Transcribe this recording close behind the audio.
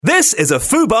This is a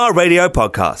Fubar Radio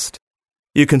podcast.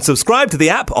 You can subscribe to the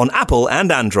app on Apple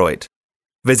and Android.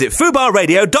 Visit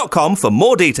fubarradio.com for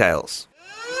more details.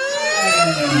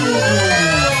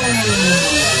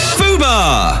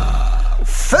 Fubar!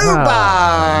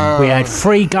 Fubar! We had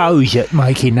 3 goes at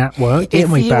making that work,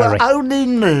 didn't we, Barry? If you only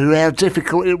knew how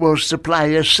difficult it was to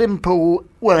play a simple,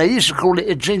 well, I used to call it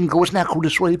a jingle, it's now called a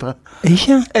sweeper. Is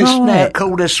it? It's now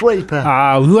called a sweeper.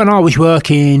 When I was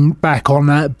working back on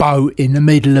that boat in the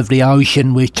middle of the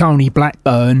ocean with Tony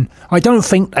Blackburn, I don't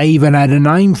think they even had a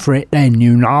name for it then,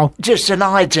 you know. Just an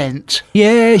ident.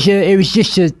 Yeah, it was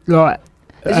just a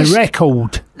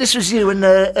record. This was you and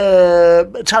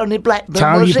Tony Blackburn,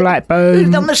 Tony was it?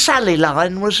 Blackburn. On the Sally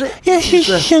line, was it? Yes,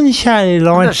 it's on the Sally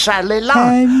line. On the Sally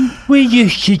line. We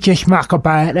used to just muck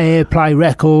about there, play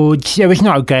records. There was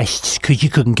no guests because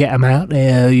you couldn't get them out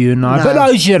there, you know. No. But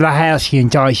those are the halcyon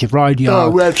days of radio.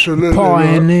 Oh, absolutely.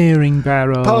 Pioneering,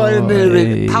 Barrow.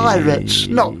 Pioneering. Pirates.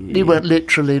 You weren't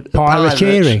literally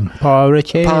Pirateering.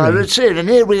 Pirateering.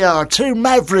 Here we are, 2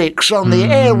 mavericks on the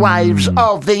airwaves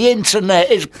of the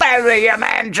internet. It's Barry and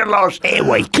Angelos. Here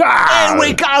we go. Here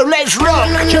we go. Let's rock.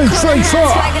 2, 3, 4.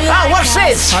 Oh, what's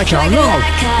this? I don't know.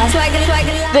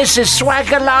 This is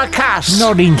Swagger Like Us.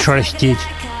 Not interested.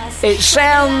 It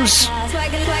sounds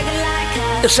Like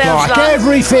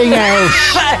everything else.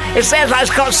 It sounds like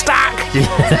it's got stuck.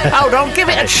 Hold on, give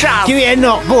it a shove. Give it a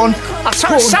knock, go on.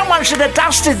 Someone should have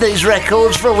dusted these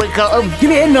records before we got them.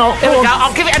 Give it a knock. Here we go.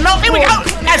 I'll give it a knock. Here we go.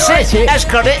 That's it. That's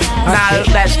got it. No.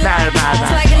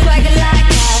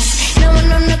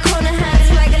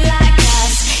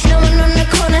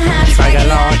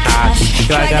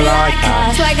 Swagger like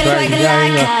us.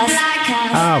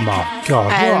 Oh my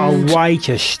God, And what a way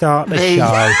to start the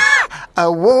show.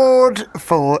 Award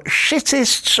for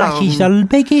shittest song. That is the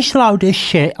biggest load of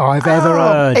shit I've ever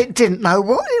heard. It didn't know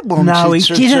what it wanted No, it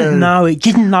to didn't do. know. It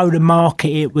didn't know the market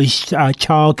it was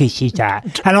targeted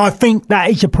at. And I think that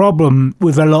is a problem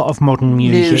with a lot of modern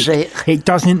music. It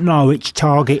doesn't know its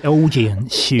target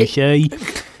audience, you see.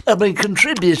 I mean,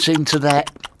 contributing to that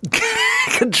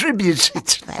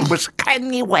was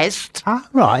Kanye West. Ah,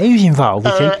 right, he was involved,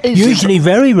 was he? he's Usually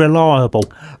very reliable.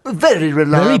 Very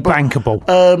reliable. Very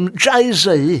bankable.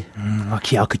 Jay-Z.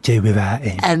 Lucky I could do without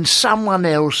him. And someone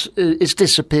else is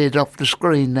disappeared off the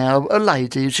screen now. A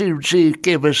lady. She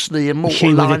gave us the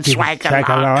immortal line, swagger like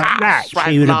that. us.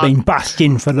 She would have been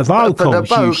busting for the vocals,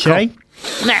 you see.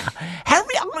 Now,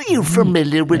 are you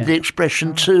familiar with the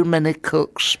expression, too many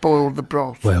cooks spoil the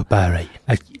broth? Well, Barry,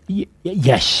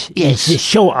 yes. Yes. The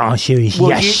short answer is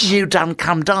yes. You done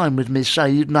come dine with me, so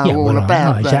you know all about I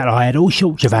know, that. exactly. I had all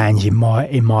sorts of hands in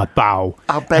my bowl.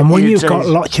 I bet and when you you've do. got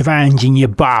lots of hands in your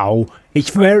bowl, it's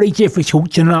very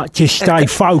difficult to not just stay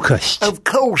focused. Of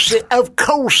course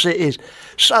it is.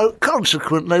 So,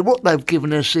 consequently, what they've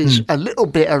given us is a little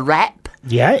bit of rap.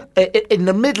 Yeah. In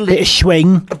the middle, Bit of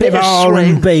swing, a bit of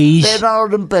R&B's. Bit of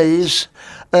R&B's,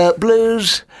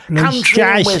 blues, country,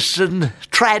 jazz. and western,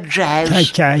 trad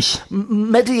jazz,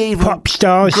 medieval pop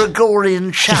stars,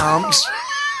 Gregorian chants.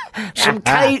 Some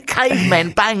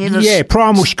cavemen banging a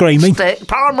primal screaming.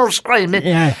 Primal screaming.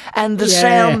 Yeah. And the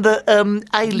sound that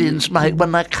aliens make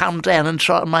when they come down and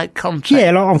try to make contact.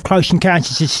 Yeah, like on Close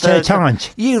Encounters of the Third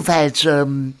Kind. You've had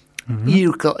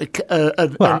you got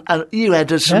you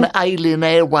had some alien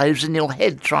airwaves in your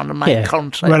head trying to make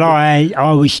contact. Well,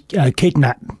 I was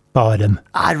kidnapped by them.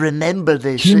 I remember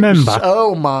this. You remember?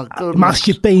 Oh my goodness! It must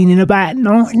have been in about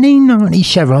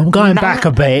 1997. I'm going back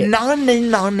a bit.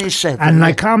 1997. And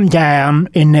they come down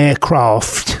in their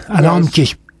craft, and I'm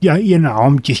just.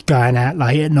 I'm just going out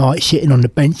late at night, sitting on the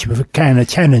bench with a can of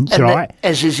Tennants, right?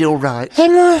 As is your right.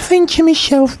 And I think to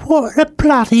myself, what the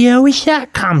bloody hell is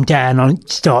that? Come down and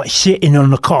start sitting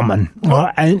on the common,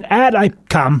 right? And out they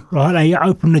come, right? They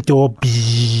open the door,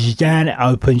 bzzz, down it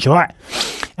opens, right?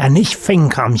 And this thing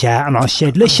comes out, and I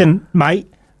said, listen,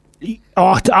 mate,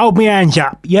 hold my hands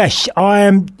up. Yes, I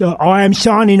am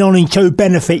signing on in 2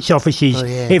 benefits offices.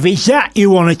 If it's that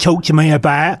you want to talk to me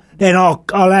about, then I'll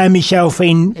allow myself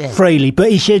in freely. But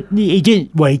he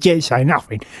didn't say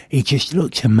nothing. He just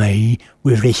looked at me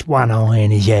with this one eye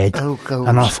in his head. Oh, God.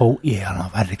 And I thought,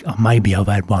 maybe I've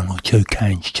had 1 or 2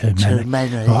 cans too many. Too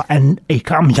many. Right, and he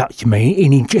comes up to me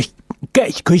and he just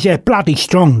gets, because they're bloody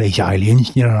strong, these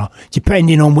aliens,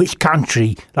 depending on which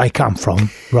country they come from,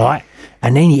 right?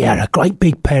 And then he had a great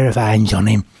big pair of hands on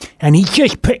him, and he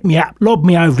just picked me up, lobbed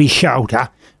me over his shoulder,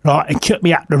 right, and took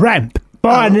me up the ramp.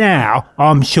 By now,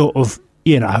 I'm sort of,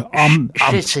 I'm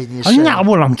shitting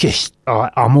yourself.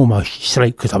 I'm almost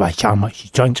asleep because I've had so much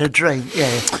to drink. To drink,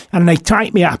 yeah. And they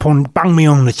take me up and bung me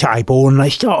on the table, and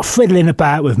they start fiddling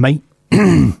about with me.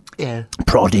 Yeah.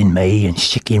 prodding me and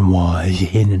sticking wires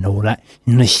in and all that.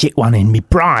 And they stick one in my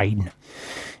brain.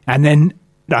 And then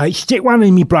they stick one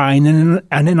in my brain,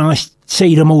 and then I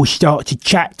see them all start to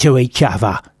chat to each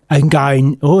other and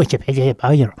going, oh, it's a pity,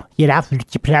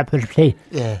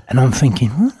 Yeah. and I'm thinking,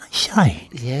 what are they saying?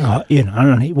 Yeah.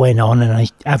 And it went on, and I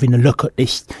was having a look at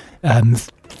this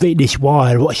this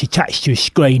wire, what's attached to a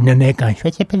screen, and they're going,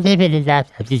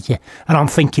 and I'm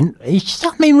thinking, is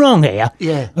something wrong here?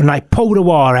 Yeah. And they pull the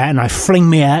wire out, and they fling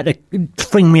me out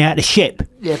the ship.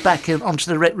 Yeah, back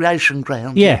onto the recreation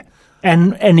ground. Yeah.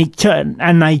 And it turned,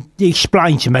 and they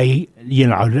explained to me,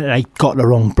 that they got the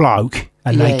wrong bloke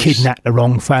and they Yes. kidnapped the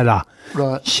wrong fella.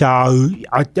 Right. So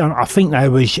I think they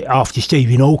was after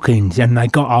Stephen Hawkins, and they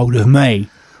got hold of me.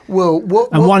 Well,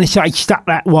 Once they stuck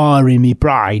that wire in my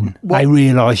brain, they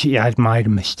realised they had made a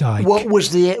mistake. What was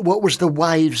the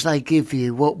waves they give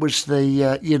you? What was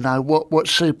the what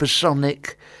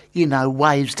supersonic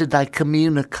waves did they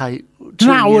communicate to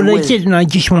No, you well, they with? didn't. They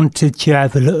just wanted to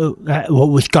have a look at what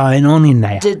was going on in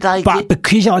there. Did they But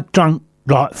because I drunk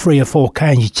like 3 or 4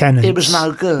 cans of Tennent's, It was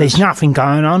no good. There's nothing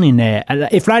going on in there.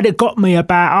 If they'd have got me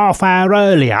about half hour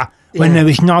earlier, when Yeah. there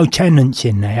was no Tennent's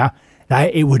in there,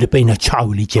 it would have been a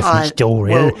totally different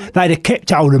story. well- They'd have kept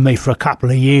hold of me for a couple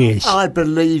of years. I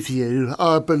believe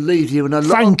you, and a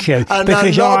lot. Thank you, and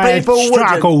because a lot I of have people wouldn't.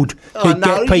 struggled I to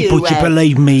know get people you to have.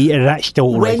 believe me in that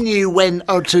story. When you went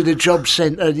to the job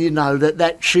centre,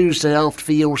 that Tuesday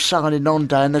after your signing on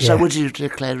day, and they said, Yeah. "Would you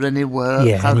declare any work?"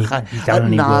 Yeah, any- okay. you done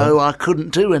any No, work? I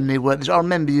couldn't do any work. I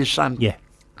remember you saying, Yeah.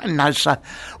 And they say,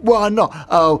 why not?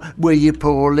 Oh, were you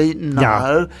poorly?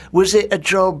 No. Was it a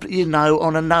job,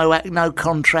 on a no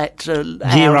contract?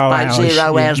 Zero hours. Zero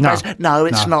Yeah, hours no. base? No,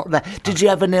 it's No. not that. Did you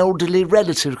have an elderly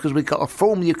relative? Because we got a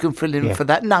form you can fill in Yeah. for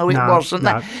that. No, it No, wasn't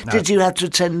that. no. Did you have to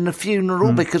attend a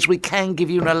funeral? Because we can give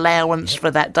you an allowance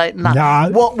for that date. No. No.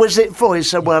 What was it for? He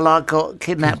said, well, I got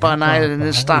kidnapped by an alien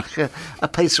and stuck a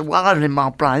piece of wire in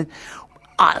my brain.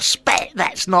 I expect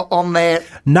that's not on there.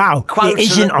 No, Quotes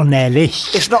it isn't of- on their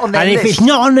list. It's not on their and list. if it's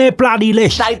not on their bloody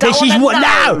list, They don't this is wanna what.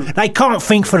 know. No, they can't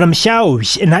think for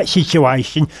themselves in that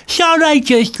situation. So they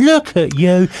just look at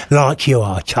you like you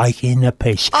are taking the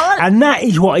piss, and that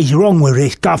is what is wrong with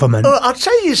this government. I'll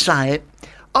tell you something.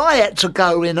 I had to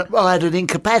go in. I had an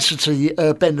incapacity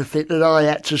benefit that I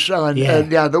had to sign Yeah.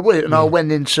 the other week, and I went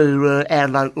into our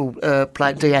local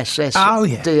place, DSS. Oh,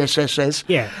 yeah. DSSS.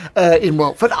 Yeah. In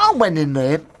Watford, I went in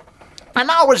there,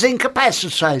 and I was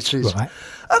incapacitated. Right.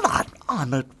 And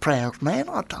I'm a proud man.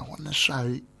 I don't want to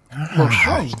say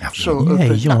what's wrong.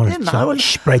 Yeah, you don't want to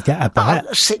spread that about.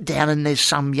 I sit down and there's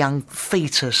some young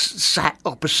fetus sat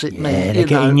opposite me. Yeah, they're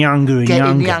getting younger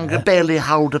and younger. Barely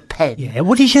hold a pen. Yeah,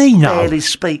 what does he know? Barely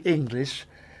speak English.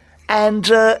 And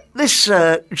this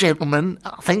gentleman,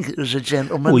 I think it was a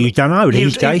gentleman. Well, you don't know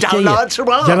these days, You do don't you? like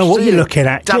to ask, Don't know what do you're you? looking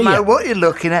at, Don't do know you? what you're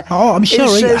looking at. Oh, I'm It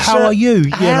sorry, says, how are you?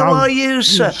 You How know. are you,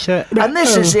 sir? Yes, sir. And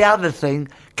this is the other thing.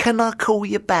 Can I call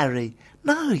you Barry?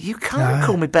 No, you can't No.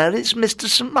 call me Barry. It's Mr.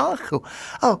 St. Michael.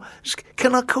 Oh,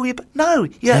 can I call you? No,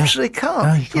 you actually can't.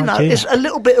 No, you can't do it's that. a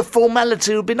little bit of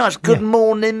formality would be nice. Good Yeah.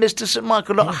 morning, Mr. St.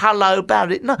 Michael. Not hello,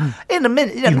 Barry. No, in a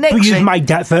minute. But you've made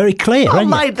that very clear, I haven't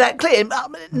you? made that clear.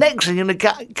 Next thing you're going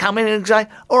to come in and say,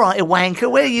 all right, you wanker,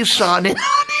 where are you signing?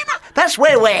 That's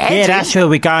where we're heading. Yeah, that's where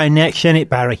we're going next, isn't it,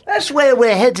 Barry? That's where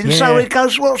we're heading. So Yeah. he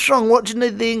goes, what's wrong? What do you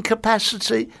need the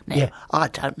incapacity? Now, Yeah. I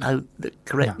don't know the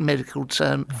correct medical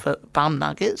term for bum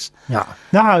nuggets, No,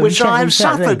 which I have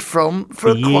exactly. suffered from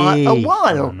for quite a Yeah.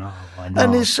 while. I know,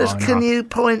 And he says, I can know. you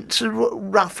point to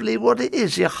roughly what it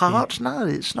is? Your heart? No,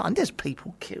 it's not. And there's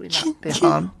people queuing up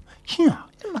behind.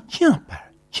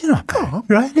 Barry,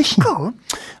 right, listen. Go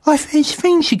on.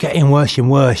 Things are getting worse and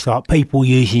worse, like people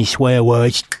using swear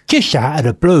words just out of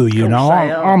the blue, you know.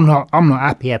 they are. I'm not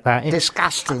happy about it.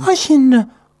 Disgusting. I was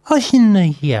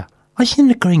in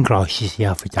the green grasses the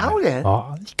other day. Oh, yeah.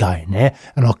 I was going there,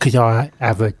 and because I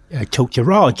have a talk to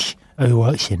Raj, who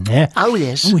works in there. Oh,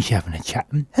 yes. And we was having a chat,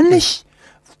 and this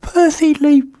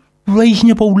perfectly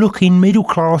reasonable-looking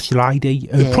middle-class lady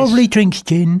who Yes. probably drinks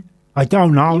gin. I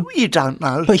don't know, You don't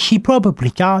know. but she probably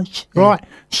does, right?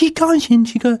 She goes in,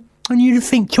 and you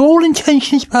think, to all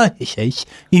intentions and purposes,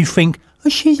 you think, oh,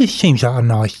 she just seems like a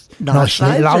nice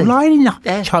little old lady,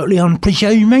 Yeah. totally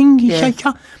unpresuming, Yeah.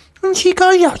 etc. And she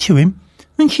goes up to him,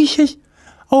 and she says,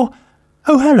 oh,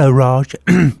 hello, Raj.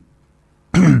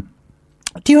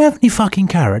 Do you have any fucking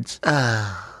carrots?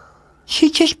 She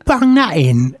just bung that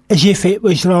in as if it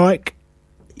was like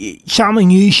something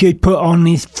you should put on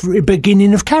the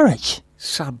beginning of carrots.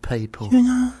 Some people. You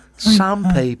know?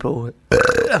 Some people.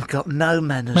 I've got no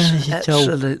manners. Manners at all.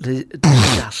 Absolutely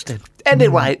disgusting.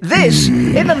 Anyway, this,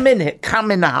 in a minute,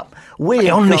 coming up, we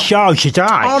have On the got- show today.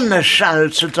 On the show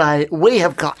today, we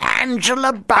have got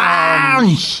Angela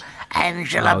Barnes.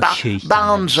 Angela she's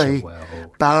done ever so well.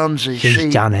 Barnesy.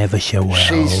 She's done ever so well.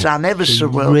 She's done ever so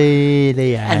well.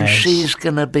 Really has. And she's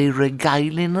going to be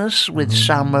regaling us with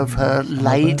some of her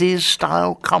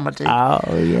ladies-style comedy. Oh,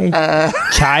 yeah.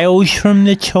 Tales from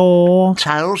the tour.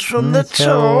 Tales from the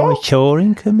tour.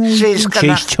 Touring comedian.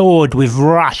 She's toured with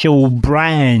Russell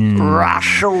Brand.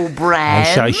 Russell Brand.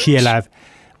 And so she'll have,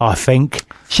 I think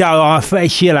she'll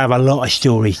have a lot of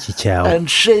stories to tell. And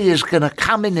she is going to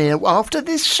come in here after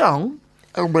this song,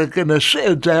 and we're going to sit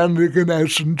her down and we're going to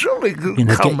have some jolly good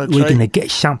comedy. We're going to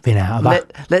get something out of her.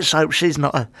 Let's hope she's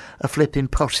not a flipping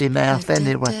potty mouth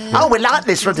anyway. Oh, we like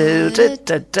this one.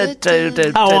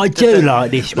 Oh, I do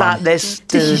like this one. Like this.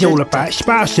 This is all about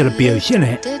spousal abuse, isn't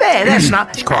it? Yeah, that's not.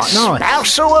 It's quite nice.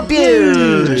 Spousal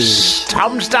abuse.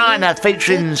 Tom's Diner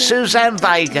featuring Suzanne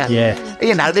Vega. Yeah.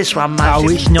 You know this one, mate. Oh,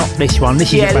 it's not this one.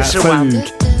 This is about this is one.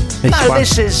 food.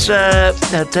 This is. Oh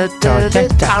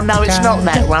no, it's not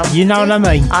that one. You know what I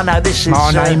mean? I know this is.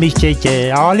 My name is Gigi.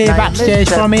 I live upstairs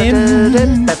from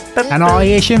him, and I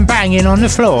hear some banging on the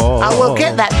floor. I will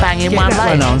get that banging Get one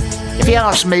that later. one on. If you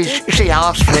ask me, she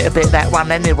asked for it a bit. That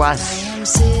one anyway.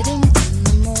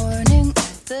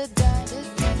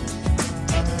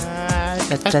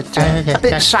 A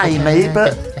bit samey,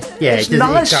 but Yeah, it's it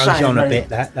nice goes on a samey. bit,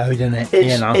 that though, doesn't it?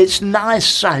 It's nice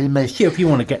samey. Yeah, if you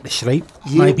want to get to sleep,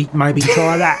 maybe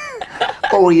try that.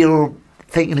 Or you're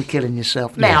thinking of killing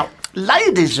yourself. Now,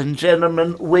 ladies and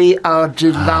gentlemen, we are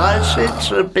delighted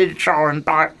to be joined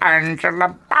by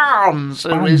Angela Barnes,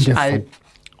 who is a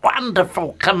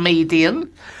wonderful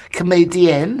comedian.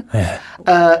 Yeah.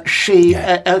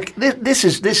 This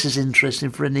is interesting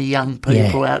for any young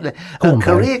people out there. Go Her on,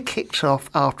 career kicked off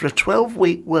after a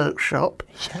 12-week workshop.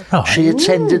 Right. She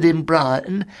attended in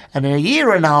Brighton, and a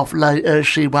year and a half later,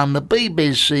 she won the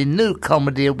BBC New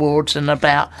Comedy Awards, and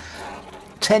about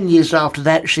 10 years after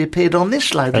that, she appeared on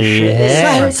this load of shit.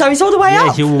 Yeah. So it's all the way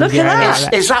up. Look at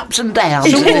that. It's ups and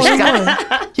downs.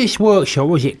 This workshop,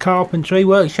 was it carpentry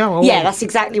workshop? Or Yeah, what? that's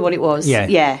exactly what it was. Yeah.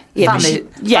 Yeah.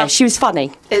 Funny. She was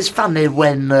funny. It's funny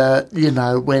when,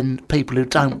 when people who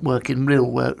don't work in real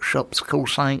workshops call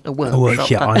something a workshop. A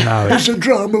workshop, I know. It's a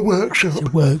drama workshop. A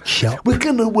workshop. We're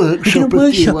going to We're workshop gonna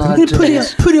a few workshop. We're gonna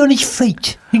ideas. put it on his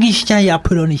feet. You can stay up,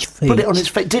 put it on his feet. Put it on his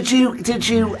feet. Did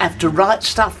you have to write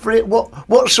stuff for it?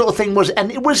 What sort of thing was it?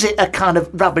 And was it a kind of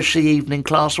rubbishy evening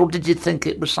class, or did you think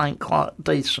it was something quite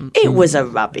decent? It was a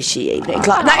rubbishy evening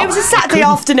class. No, it was a Saturday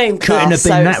afternoon class. Couldn't have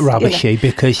been so that rubbishy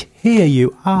because here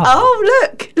you are. Oh,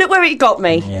 look where it got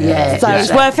me. Yeah. So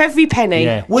it's worth every penny.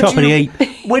 Yeah. Top of the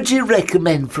heap. Would you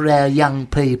recommend for our young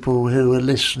people who are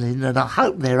listening, and I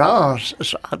hope there are,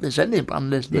 I hope there's anyone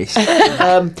listening,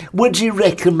 would you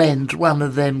recommend one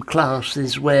of them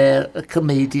classes where a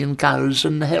comedian goes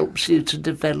and helps you to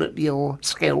develop your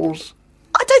skills?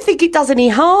 I don't think it does any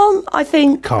harm. I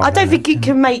don't Can't, think it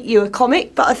can make you a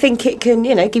comic, but I think it can,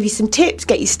 give you some tips,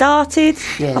 get you started.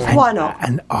 Yeah. Why not?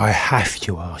 And I have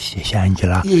to ask this,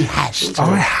 Angela. You has to.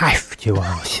 I have to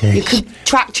ask this. You're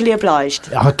contractually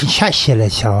obliged. I can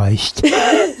facilitised.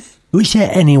 Was there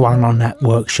anyone on that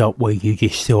workshop where you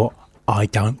just thought, I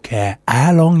don't care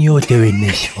how long you're doing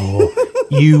this for,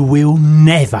 you will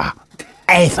never,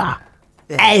 ever,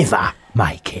 ever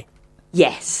make it?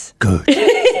 Yes. Good.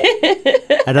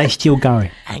 Are they still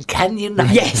going? And can you name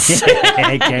Yes.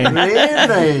 Again.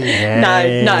 Really?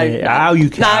 No. Oh, you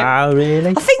can. No. Oh, really?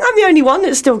 I think I'm the only one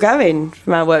that's still going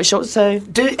from our workshop, so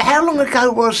How long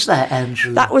ago was that,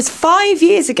 Angela? that was 5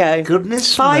 years ago.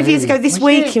 Goodness 5 me. years ago this Was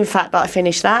week, it? in fact, that I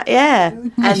finished that, yeah.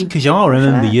 Because I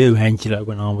remember you, Angela,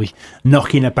 when I was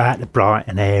knocking about the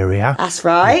Brighton area. That's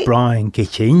right. Brighton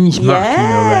kitchens, mucking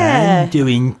Yeah. around,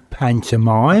 doing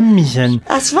pantomimes and...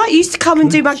 That's right, you used to come and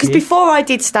do that, because before I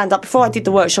did stand-up, before I did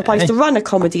the workshop, I used to run a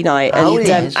comedy night, Oh, and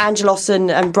yes. Angelos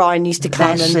and Brian used to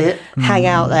come That's and it. hang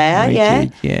out there, We yeah.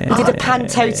 did, yeah. We did a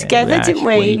panto together, That's didn't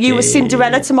what we? we You were did.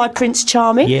 Cinderella to my Prince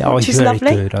Charming, Yeah, I which was was very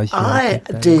lovely. good. I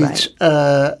very good.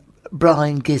 did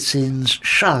Brian Gittins'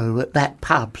 show at that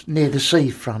pub near the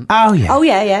seafront. Oh, yeah. Oh,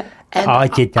 yeah. And I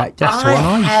did that. That's the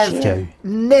one I used to have do.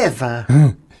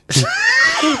 never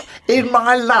in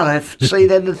my life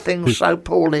seen anything so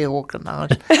poorly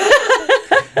organised.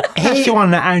 That's the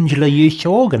one that Angela used to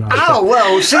organise. Oh,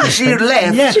 well, since you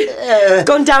left,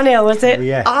 Gone downhill, was it?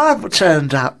 Yeah. I've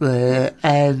turned up there,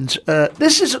 and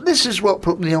this is what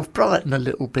put me off Brighton a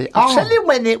little bit. I'll tell you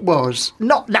when it was.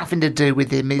 Nothing to do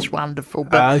with him, he's wonderful,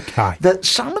 but Okay. that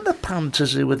some of the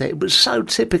punters who were there. It was so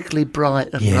typically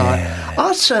Brighton, Yeah. right?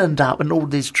 I turned up and all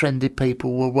these trendy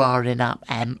people were wiring up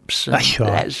amps and That's right.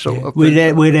 that sort of With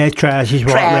their trousers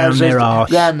right round their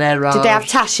arse. Round their arse. Did they have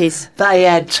tashes? They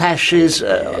had tashes,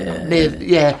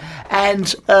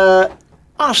 and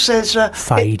I says,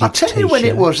 Faded I'll tell you when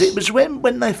it was. T-shirts. It was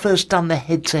when they first done the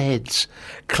head-to-heads,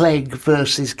 Clegg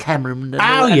versus Cameron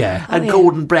and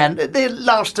Gordon Brown, their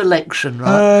last election,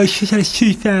 right? She said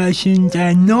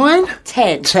 2009?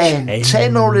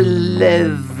 10 or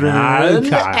 11.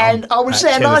 Okay. And I was That's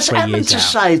there, and I 2 or 3 happened years to out.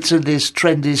 say to this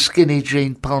trendy skinny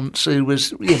jean ponce who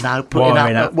was,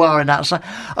 wiring up. So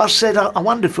I said, I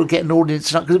wonder if we'll get an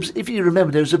audience. Because if you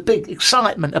remember, there was a big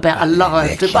excitement about a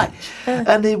live debate.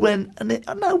 And he went,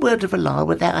 no word of a lie,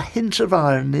 without a hint of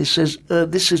irony, he says,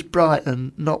 this is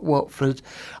Brighton, not Watford.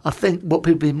 I think what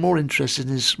people be more interested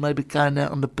in is maybe going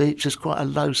out on the beach. There's quite a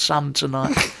low sun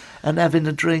tonight. And having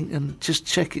a drink and just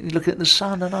checking, looking at the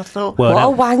sun. And I thought,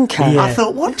 Well, What a wanker. I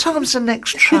thought, what time's the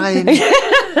next train?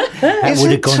 That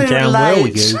would have gone down well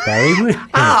with you, Barry. wouldn't it?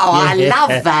 I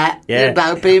love that. Yeah. You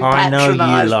know, being I know you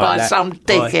patronised like by that. some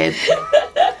dickhead.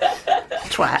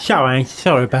 Twat.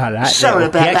 Sorry about that. Sorry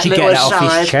about He had that to little get that off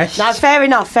aside. his chest. No, fair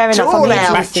enough. To I'm all here to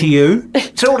our- Back listen. to you.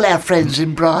 To all our friends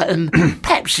in Brighton,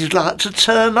 perhaps you'd like to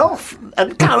turn off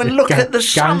and go and look Go- at the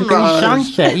go and look sunrise. at the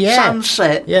sunset, yeah.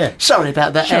 Sunset. Yeah. Sorry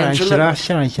about that, Angela.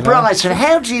 Angela. Brighton,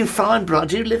 how do you find Brighton?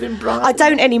 Do you live in Brighton? I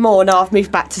don't anymore. No, I've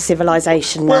moved back to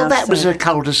civilization now. Well, that so- was a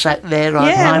cul-de-sac there. I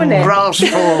Yeah, mown wasn't it? grass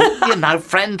for,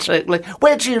 frantically.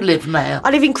 Where do you live now?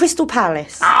 I live in Crystal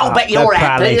Palace. I'll bet the you're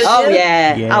happy. Palace. Oh,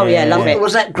 yeah. Yeah. Oh, yeah, love it.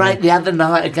 Was that great the other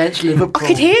night against Liverpool? I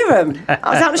could hear them.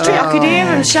 I was out the street, I could hear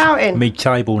them shouting.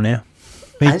 Mid-table now.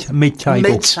 Mid-table.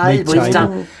 Mid-table, he's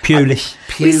done. Pulis.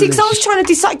 You see, 'cause I was trying to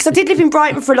decide, because I did live in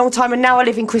Brighton for a long time and now I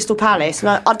live in Crystal Palace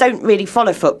and I don't really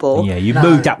follow football. Yeah, you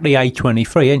moved up the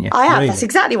A23, ain't you? I have, Really? that's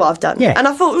exactly what I've done. Yeah. And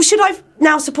I thought, well, should I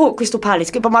now support Crystal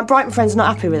Palace? But my Brighton friends are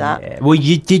not happy with that. Yeah. Well,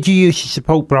 did you used to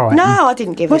support Brighton? No, I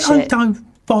didn't give a Well, shit. don't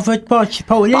bother by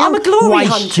supporting. But I'm a glory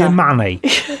waste hunter. your money.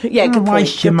 Yeah, good point.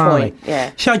 Waste your Good money. point. Yeah.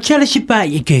 So tell us about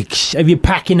your gigs. Have you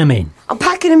packing them in? I'm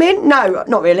packing them in? No,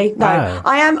 not really. No, Oh.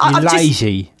 I am. You're I've just-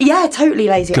 lazy. yeah, totally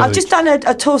lazy. I've Good. just done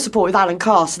a tour support with Alan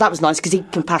Carr, so that was nice because he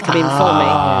can pack them in for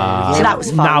me. So that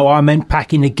was fun. No, I meant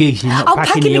packing the gigs. Not Oh,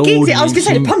 packing packing the the gigs. audience. I was going to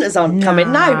say the and- punters aren't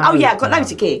coming. No. Oh, yeah, I've got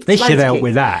loads of gigs. They Loads should of help gigs.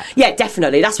 with that. Yeah,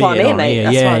 definitely. That's why I'm Being here, on mate. here,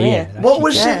 That's why I'm here. What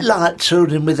was Yeah. it like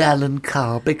touring with Alan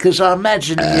Carr? Because I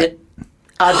imagine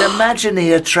I'd imagine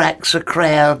he attracts a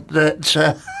crowd that.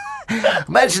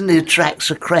 Imagine he attracts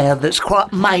a crowd that's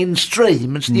quite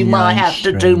mainstream, and you might have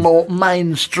to do Mainstream. more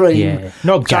mainstream. Yeah.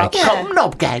 Knob gags. Yeah.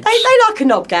 Knob gags. They like a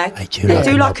knob gag. They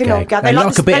do like a knob gag. They They like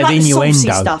like the, a bit they of like the saucy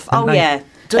innuendo, stuff. don't Oh, they? yeah.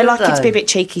 Do They like it to be they? a bit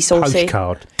cheeky, saucy.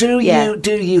 Postcard. Do Yeah.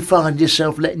 you find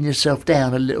yourself letting yourself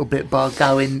down a little bit by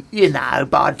going,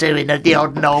 by doing the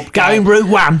odd knob gag? Going Route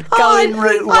 1. Going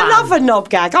Route 1. I love a knob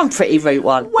gag. I'm pretty Route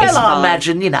 1. It's Well, I fine.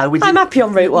 imagine, with I'm your happy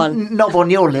on Route 1. knob on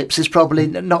your lips is probably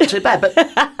not too bad.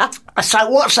 But so,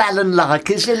 what's Alan like?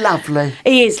 Is he lovely?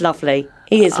 He is lovely.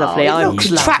 He is lovely. he I'm looks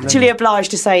contractually lovely.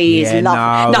 obliged to say he is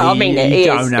lovely. No, I mean it. You He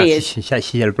don't is. have He to is. say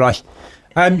she's obliged.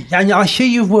 And I see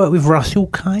you've worked with Russell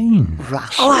Kane.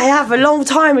 Russell. Oh, I have a long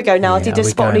time ago now. I did a we're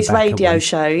spot on going his back a radio week.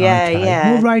 show. Yeah, Okay.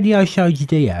 yeah. What radio show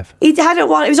did he have? He hadn't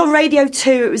one. It was on Radio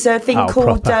 2. It was a thing Oh,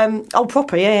 called proper.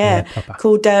 proper, yeah. Proper.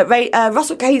 Called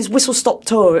Russell Kane's Whistle Stop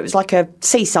Tour. It was like a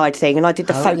seaside thing, and I did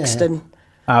the Folkestone.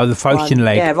 Oh, the Folkestone one.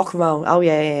 leg. Yeah, rock and roll. Oh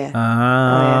yeah.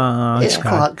 Ah, It's okay.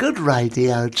 quite good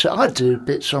radio too. I do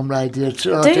bits on radio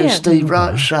too. I Do do you? Steve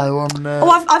Wright's show on. Oh,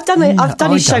 I've done it. I've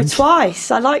done I his show don't.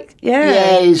 twice. I like.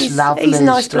 Yeah, he's lovely, He's a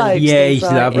nice Steve. bloke. Yeah, Steve he's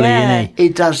Wright, lovely, yeah. isn't he? He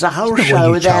does the whole Well, show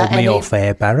you without told me any. off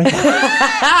air, Barry.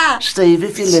 Steve,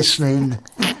 if you're listening,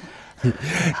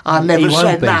 I never He said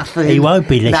won't be. nothing. He won't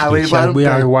be listening, No, he so won't we be.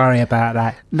 don't worry about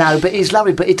that. No, but he's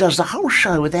lovely. But he does the whole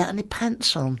show without any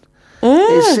pants on.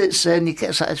 Mm. He sits there and you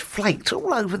get it's flaked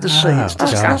all over the seat. It's Oh,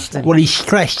 disgusting. well, he's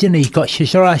stressed, and he's got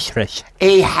psoriasis.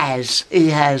 He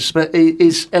has, but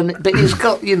he's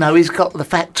got he's got the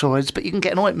factoids, but you can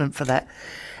get an ointment for that.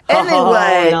 Anyway,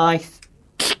 Oh, nice.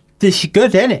 This is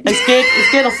good, isn't it? It's good.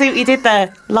 It's good. I see what you did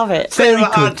there. Love it. Very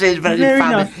what I good. did, very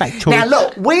funny. nice factoid. Now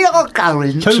look, we are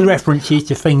going Two to references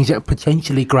to things that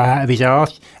potentially grow out of his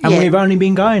arse, and Yeah. we've only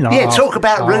been going on. talk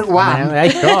about Route 1.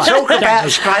 That's right. Talk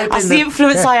about scraping. That's the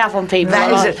influence I have on people.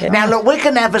 That I is like it. it. Now look, we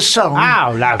can have a song.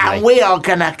 Oh, lovely. And we are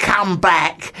going to come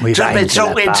back With to be Angela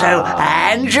talking to Barnes.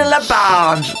 Angela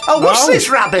Barnes. Oh, what's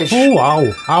this rubbish? Oh,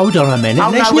 hold on a minute.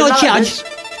 Oh, Let's no, we not like judge. this.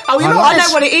 Oh, you I know like I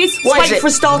know what it is. What Wait is it? for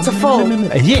a star to fall.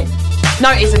 Is it?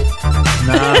 No, it isn't.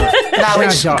 No. No,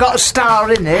 it's Sounds like got a star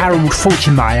in it. Harold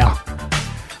Faltermeyer.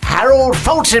 Harold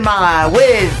Faltermeyer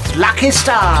with Lucky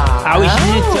Star. Oh,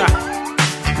 isn't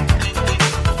it?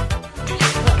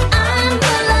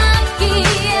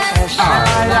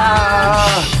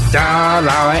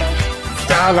 Starlight.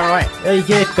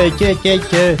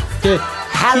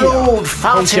 Harold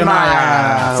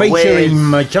Faltermeyer featuring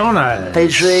Madonna.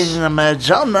 Featuring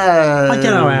Madonna. I don't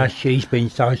know how she's been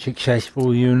so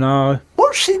successful, you know.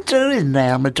 What's she doing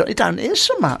now, Madonna? You don't hear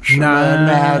so much from No, her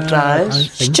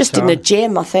nowadays. She's just in the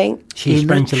gym, I think. She In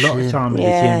spent the a lot of gym. time in the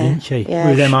gym, didn't she? Yeah.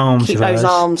 With them arms Keep of those hers.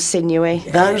 arms sinewy.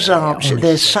 Those arms,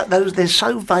 they're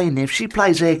so veiny. If she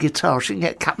plays air guitar, she can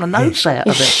get a couple of notes out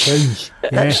of it. Jeez.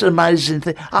 That's an amazing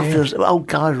thing. I feel old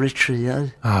Guy Ritchie,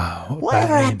 Oh,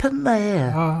 whatever happened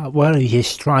there? Well, he's a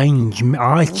strange.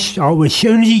 I was, as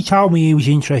soon as he told me he was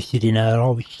interested in her, I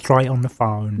was straight on the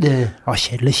phone. Yeah. I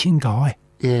said, "Listen, Guy,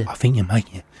 Yeah. I think you're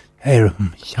making a hair of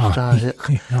him." He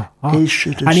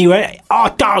should have. And he went, "Oh,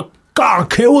 don't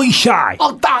kill what you say.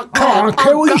 Oh, don't Don't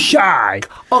kill what you say.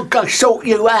 I'll go sort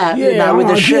you out, with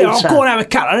a shooter. I'll go and have a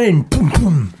couple in. Boom,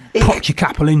 boom. Popped your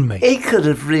couple in me." He could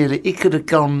have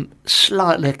gone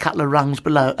slightly a couple of rungs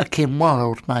below a Kim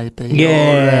Wilde, maybe.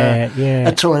 Yeah, or, yeah.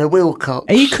 A Toya Wilcox.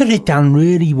 He could have done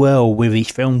really well with his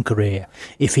film career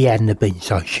if he hadn't have been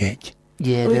so shit.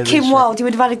 Yeah, With there Kim is a- Wilde, you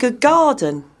would have had a good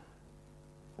garden.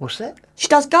 What's that? She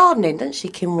does gardening, doesn't she,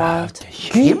 Kim Wilde?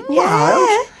 Kim Yeah.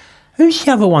 Wilde? Who's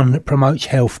the other one that promotes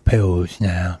health pills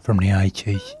now from the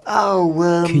 80s?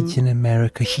 Oh, Kids in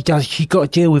America. She got to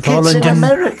deal with Kids Holland in and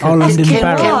America. Holland That's and Kim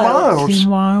Barrett. Wilde. Kim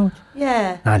Wilde.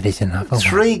 Yeah. No, there's another one.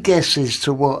 3 guesses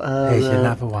to what There's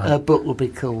another one. her book will be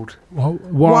called.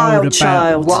 Wild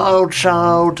Child. Wild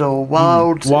Child or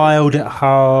Wild... Wild at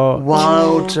heart.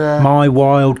 Wild... My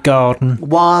Wild Garden.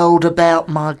 Wild About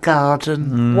My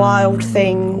Garden. Wild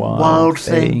thing. Wild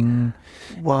Thing.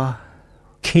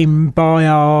 Kim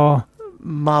Bayar.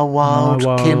 My Wild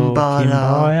Kim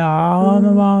Bayar.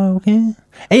 My Wild Kim.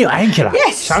 Anyway, Angela.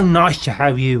 Yes. So nice to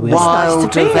have you with us. Wild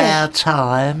nice to be of here. Our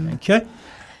Time. Okay.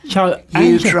 So, You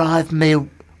Angela. drive me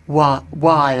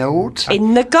wild.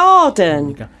 In the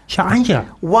garden. So, Angela.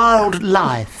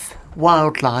 Wildlife.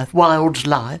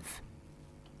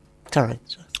 Sorry.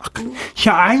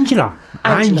 So, Angela.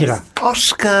 Angelos.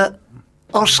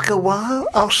 Oscar Wilde?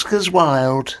 Oscar's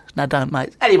Wilde. No, don't,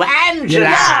 mate. Anyway,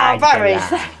 Angela. Oh, very.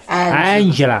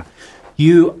 Angela,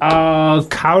 you are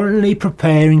currently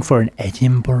preparing for an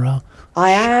Edinburgh.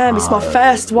 I am. It's my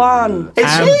first one. Is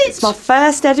it? It's my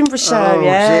first Edinburgh show, Oh,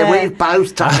 yeah. dear, we've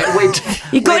both done it.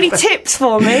 You got any tips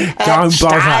for me? Don't Stay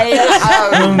bother. at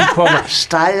home. Don't bother.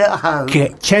 Stay at home.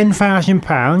 Get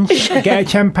 £10,000. Get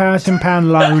a £10,000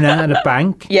 loan out of the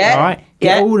bank. Yeah, Right.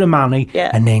 Get yeah. all the money,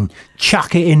 Yeah. and then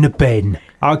chuck it in the bin.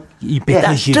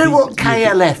 Because Do what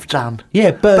KLF done. Yeah,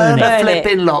 burn Burn it. a Burn it.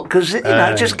 flipping lot, because it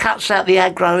just cuts out the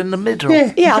aggro in the middle.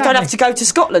 Yeah, I don't have to go to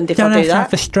Scotland if Don't I have do to have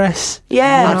that. the stress.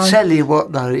 Yeah. I tell you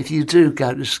what, though, if you do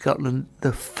go to Scotland,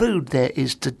 the food there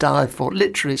is to die for.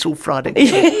 Literally, it's all fried egg.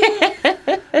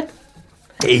 It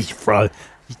is, bro.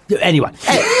 Anyway,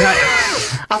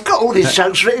 I've got all these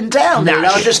jokes written down there.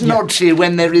 I'll just nod to you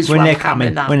when there is when one they're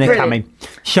coming, up. when they're Brilliant. coming.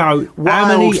 So, how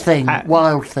Wild many? thing.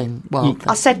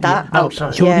 I said that. Oh,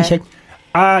 sorry. Do you want me to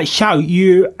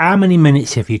say? How many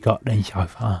minutes have you got then so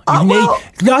far?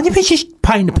 Let me just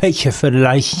paint a picture for the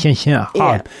ladies and gentlemen at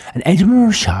home. Yeah. An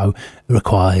Edinburgh show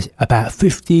requires about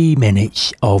 50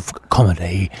 minutes of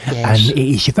comedy, Yes. and it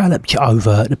is developed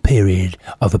over the period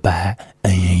of about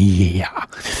a year.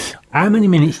 How many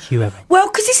minutes do you have? Well,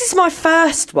 because this is my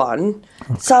first one,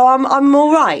 so I'm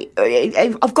all right.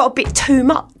 I've got a bit too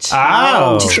much.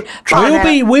 Oh, But-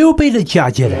 we'll be the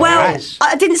judge of that. well, Yes.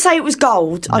 I didn't say it was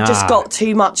gold. I just No. got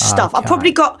too much stuff. I Okay.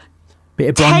 probably got Bit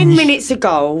of 10 bronze. minutes of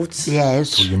gold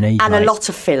Yes. You need, and a mate. lot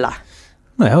of filler.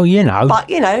 Well, you know. But,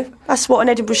 you know, that's what an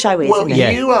Edinburgh show is, Well, isn't it? Yeah.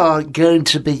 you are going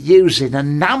to be using a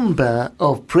number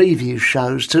of preview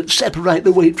shows to separate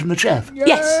the wheat from the chaff.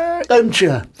 Yes. Don't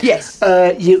you? Yes.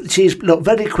 She's, look,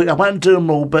 very quick, I won't do them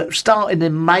all, but starting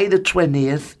in May the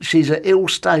 20th, she's at Hill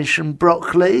Station,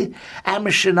 Brockley,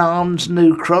 Amersham Arms,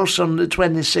 New Cross on the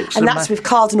 26th And of that's May. with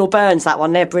Cardinal Burns, that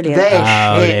one. They're brilliant. They're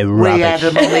Oh, shit. they're We rubbish. had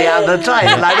them on the other day.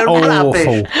 A load of rubbish.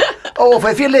 Awful. Awful.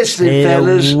 If you're listening, They're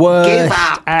fellas, the give worst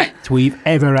up. act we've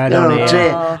ever had on Oh here.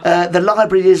 dear. The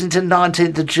library is until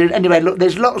 19th of June. Anyway, look,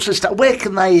 there's lots of stuff. Where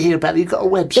can they hear about it? You've got a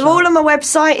website. They're all on my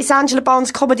website. It's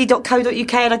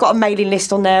angelabarnescomedy.co.uk, and I've got a mailing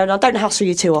list on there, and I don't hassle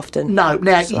you too often. No,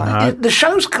 now, the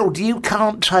show's called You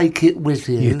Can't Take It With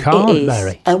You. You can't, is.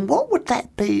 Barry. And what would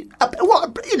that be?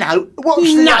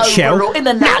 What's the Nutshell. overall? In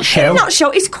a In nutshell. a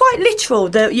nutshell, it's quite literal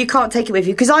that you can't take it with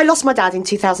you, because I lost my dad in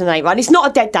 2008, right? It's not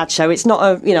a dead dad show. It's not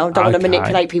a, don't want to Okay.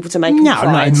 manipulate people to make them No,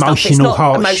 cry no and stuff. It's emotional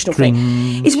not emotional thing.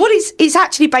 Is what it's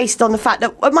actually based on the fact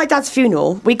that at my dad's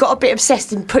funeral, we got a bit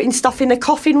obsessed in putting stuff in the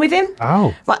coffin with him.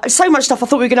 Oh. Right, so much stuff, I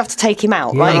thought we were going to have to take him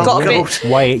out. Right, it got a bit...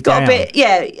 Weigh it down. A bit,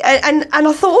 yeah. And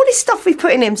I thought all this stuff we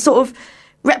put in him sort of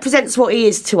represents what he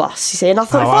is to us, you see. And I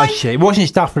thought, I see. It wasn't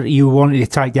stuff that you wanted to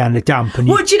take down the dump. And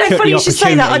well, do you know, funny you should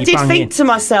say that. I did think to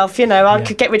myself, I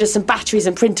could get rid of some batteries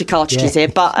and printer cartridges here,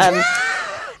 but...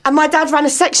 and my dad ran a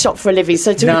sex shop for a living,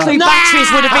 so to include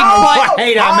batteries would have been quite...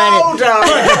 Wait a minute. Put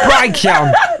the brakes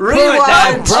on.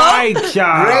 Rewind. Put the brakes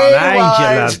on.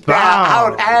 Angela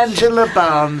Barnes. Angela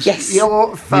Barnes. Yes.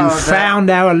 Your father. You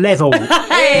found our level.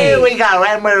 Here we go,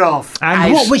 and we're off.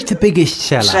 And what was the biggest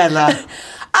seller?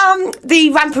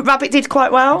 The Rampant Rabbit did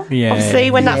quite well,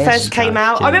 obviously, when that first came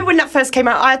out. yeah. I remember when that first came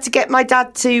out, I had to get my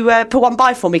dad to put one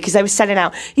by for me because they were selling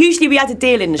out. Usually we had a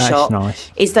deal in the shop.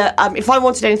 Nice. Is that if I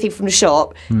wanted anything from the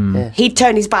shop, he'd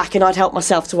turn his back and I'd help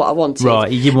myself to what I wanted.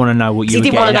 Right, he didn't want to know what you were He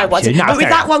didn't want to know what. No, but with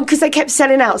that one, because they kept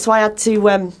selling out, so I had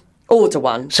to order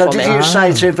one. So from did him. you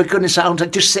say to him, for goodness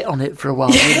sake, just sit on it for a while?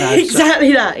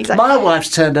 Exactly that. Exactly. My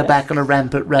wife's turned her back on a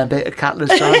Rampant Rabbit a couple of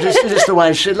times. It's just the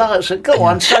way she likes it. Go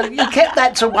on. So you kept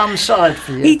that to one side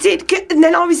for you. He did, and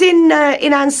then I was in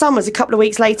Ann Summers a couple of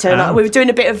weeks later, and we were doing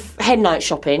a bit of hen night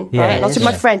shopping. Yeah, right? And I was with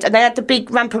my friend, and they had the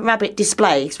big Rampant Rabbit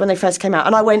displays when they first came out,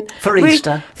 and I went For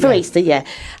Easter. For Easter, yeah.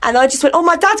 And I just went, oh,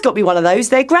 my dad's got me one of those.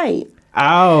 They're great.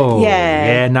 Oh,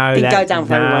 no, didn't go down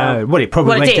very well. Well, it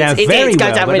probably went down very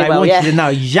well, but they wanted to know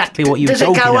exactly what you were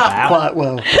talking about. Does it go up quite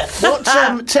well? What?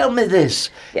 Tell me this.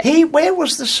 Yeah. Where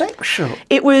was the sex shop?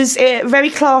 It was a very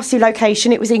classy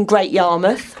location. It was in Great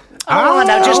Yarmouth. Oh,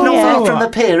 no, just not far from the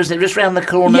pier, isn't it? Just round the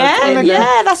corner.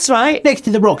 Yeah, that's right. Next to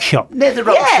the rock shop. Near the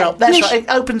rock shop, that's right. It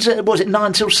opens at, was it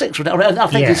 9 till 6? I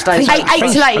think it stays open.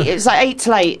 8 till 8. It's like 8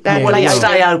 till 8. Well, it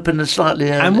stay open slightly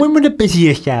early. And when were the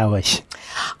busiest hours?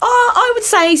 I would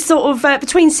say sort of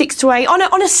between 6 to 8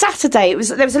 on a Saturday.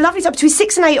 There was a lovely time between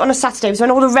 6 and 8 on a Saturday. It was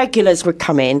when all the regulars would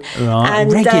come in. Right,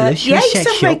 and, regulars. Yeah, used to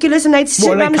have regulars, and they'd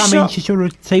sit around the shop. They come in to sort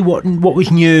of see what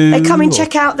was new. They come and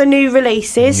check out the new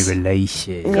releases. Yeah.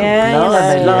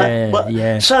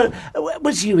 So,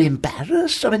 was you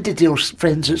embarrassed? I mean, did your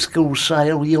friends at school say,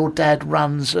 "Oh, your dad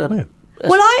runs"?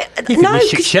 If it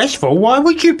was successful, why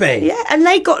would you be? Yeah, and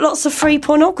they got lots of free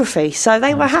pornography, so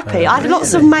they were happy. I had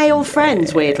lots of male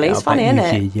friends, weirdly. It's funny,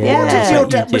 isn't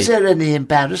it? Was there any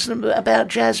embarrassment about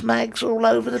jazz mags all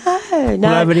over the all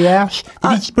over the house?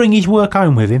 Did he bring his work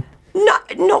home with him? No,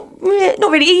 not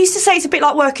really. He used to say it's a bit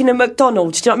like working at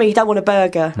McDonald's. Do you know what I mean? You don't want a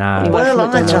burger. No. Well,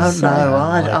 I don't know.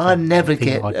 I never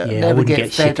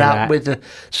get fed up with the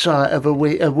sight of a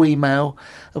wee-male.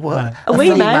 A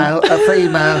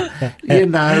female,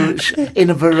 in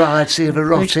a variety of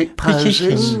erotic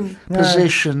positions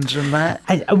and that.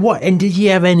 And did you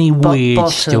have any weird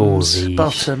stories?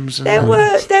 Bottoms. And there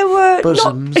were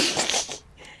bosoms,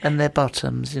 and their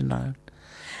bottoms. There were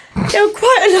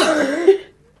quite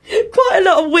a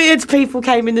lot of weird people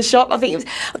came in the shop. I think it was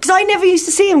because I never used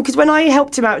to see him, because when I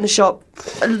helped him out in the shop,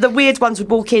 the weird ones would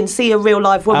walk in, see a real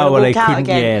live woman, and walk out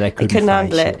again. Yeah, they couldn't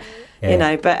handle it.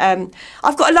 Yeah. But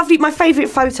I've got my favourite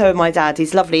photo of my dad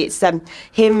is lovely. It's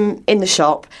him in the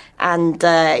shop, and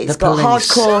it's got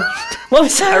hardcore. What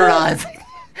was that? Arriving.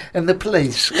 And the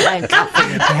police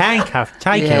handcuffed,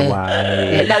 take it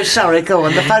away. No, sorry, go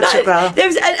on. The photograph.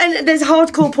 There's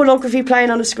hardcore pornography playing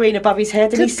on a screen above his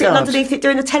head, and he's sitting underneath it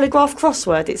doing the Telegraph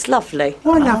crossword. It's lovely.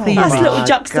 What a lovely nice little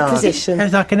juxtaposition.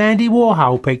 Sounds like an Andy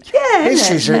Warhol picture. Yeah, this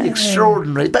is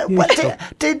extraordinary. But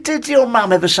did your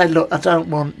mum ever say, "Look, I don't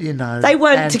want," They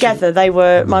weren't together. They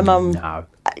were. My mum. No.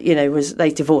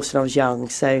 They divorced when I was young.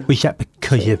 So was that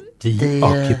because of the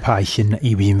occupation that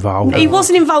he was involved in? He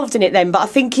wasn't involved in it then, but I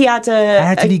think he had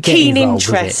a keen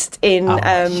interest in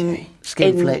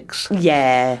skin flicks.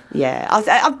 Yeah.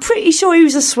 I'm pretty sure he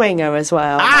was a swinger as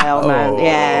well. My old man.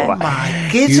 Yeah. My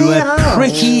you were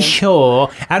pretty sure.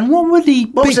 And what were the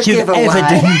bits of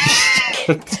evidence?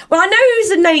 Well, I know he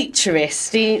was a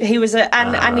naturist. He was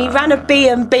and he ran a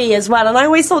B&B as well. And I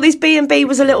always thought this B&B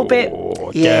was a little bit,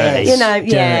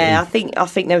 I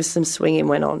think there was some swinging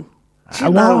went on.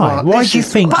 Why do you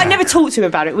think? But I never talked to him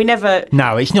about it. We never.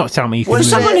 No, it's not something you can. Well,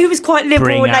 someone who was quite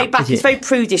liberal and laid back. He's very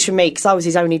prudish for me because I was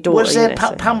his only daughter. Was there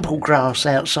pumple grass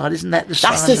outside? Isn't that the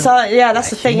sign? That's the sign. Yeah, that's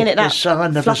the thing, isn't it? The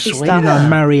sign of a swing.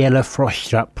 Mariella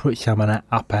Frostrup put some of that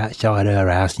up outside her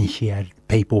house, and she had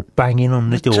people banging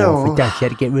on the door for days. She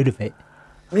had to get rid of it.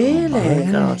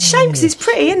 Really? God. Shame, because it's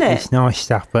pretty, isn't it? It's nice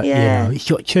stuff, but it's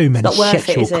got too many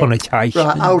sexual connotations.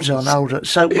 Right, hold on.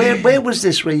 So where was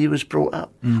this where you was brought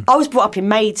up? I was brought up in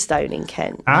Maidstone in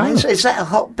Kent. Is that a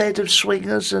hotbed of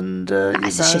swingers and?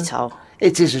 It's a shithole.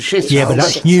 It is a shithole. Yeah, but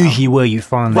that's usually where you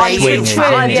find the Right, swingers, true,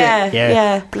 isn't it?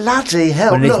 yeah. Bloody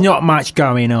hell! When there's look, not much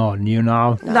going on, you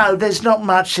know. no, there's not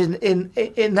much in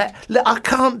that. Look, I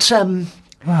can't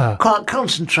quite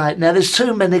concentrate now. There's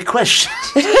too many questions.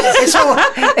 It's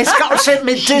got to set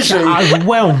me dizzy.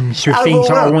 Overwhelmed with things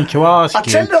I want to ask I'll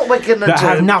tell you what we're going to that do.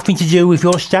 have nothing to do with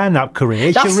your stand-up career.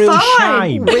 It's That's a real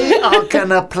fine. shame. We are going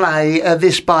to play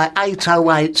this by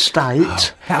 808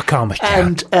 State. That'll calm us down.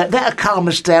 And that'll calm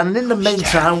us down. And in the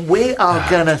meantime, we are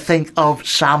going to think of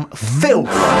some filth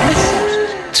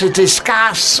to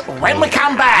discuss when we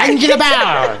come back. Angela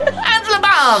Barnes. Angela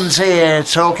Barnes here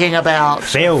talking about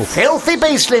Filth. filthy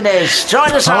beastliness. Join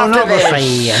us after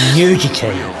Pornography this. and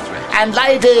nudity. And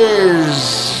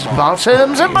ladies,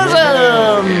 bottoms and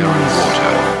bosoms.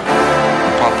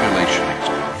 Population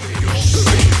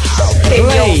In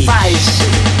your Please. face.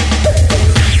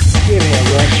 Give me a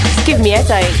rest. Give me a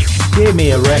headache. Give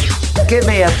me a rest. Give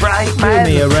me a break, man.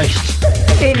 Give me a rest.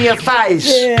 In your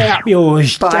face. Yeah, up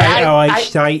yours. Bye.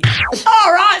 State, state.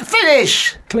 All right,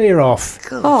 finish. Clear off.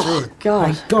 Oh,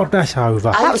 God. God, that's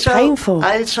over. That was painful.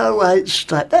 808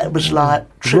 State. That was like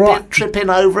Right. tripping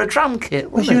over a drum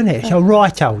kit, wasn't Isn't it? It's a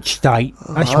right old state.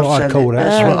 That's what I call it.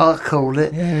 That's what I call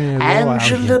it. Yeah, right,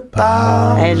 Angela Angela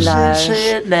Barnes Hello. is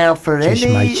here now for Just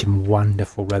made any. some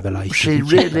wonderful revelations. She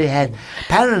really had.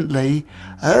 Apparently,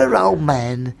 her old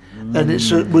man, and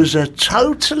it was a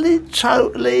totally,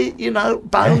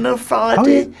 bona fide,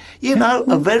 Oh, yeah.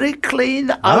 a very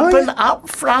clean, open, up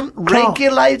front,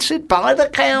 regulated by the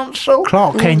council.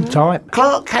 Clark Kent type.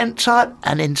 Clark Kent type,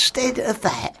 and instead of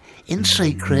that, in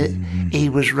secret, he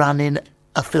was running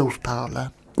a filth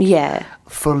parlour Yeah.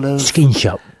 full of Skin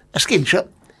shop. a skin shop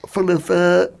full of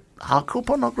hardcore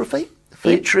pornography,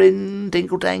 featuring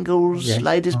dingle dangles,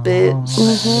 ladies' bits,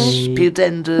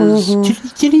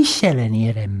 pudenders. Did he sell any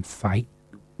of them fake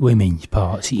women's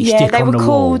parts that you Yeah, stick they on were the wall?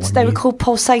 called when they were you- called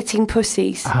pulsating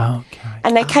pussies, Oh, okay.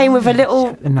 and they came with a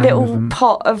little the name of little them?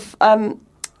 pot of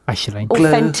Vaseline.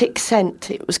 authentic scent.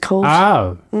 It was called.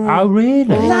 Oh, really?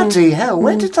 Bloody hell!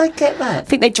 Where did they get that? I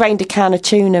think they drained a can of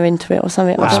tuna into it or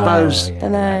something. Well, I I don't know. suppose- Oh, yeah,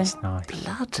 Dunno. that's nice.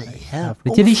 Bloody hell!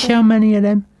 Did he sell many of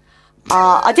them?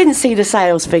 I didn't see the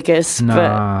sales figures, No.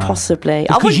 but possibly.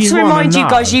 I Because want you to wanna remind you know.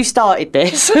 guys, you started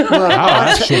this. Well, Oh,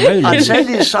 absolutely. I tell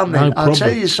you something. No I tell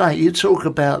problem. you something. You talk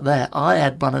about that. I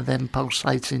had one of them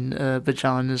pulsating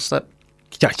vaginas that.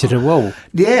 Stuck to the wall.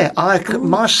 Yeah,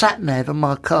 my sat nav and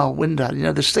my car window.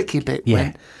 The sticky bit. Yeah,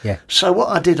 went. yeah. So what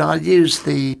I did, I used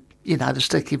the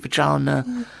sticky vagina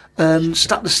and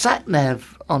stuck the sat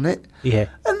nav on it. Yeah.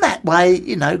 And that way,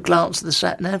 glance at the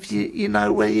sat nav, you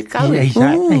know where you're going. Yeah,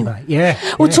 exactly, mate. Yeah.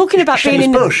 Well, talking about It being was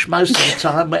in the bush most of the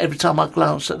time. Every time I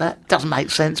glance at that, doesn't make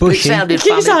sense. But it Bushy. sounded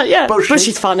Bushy. funny. Yeah, Bushy. bush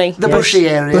is funny. The Yeah. bushy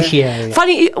area. Bushy area.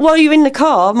 Funny, while you're in the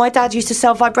car, my dad used to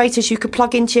sell vibrators you could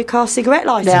plug into your car cigarette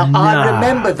lighter. Now, I Nah.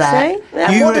 remember that. See?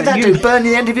 Yeah. And what did that You- do? Burn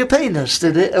the end of your penis,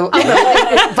 did it? Or,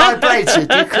 it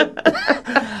vibrated. You could,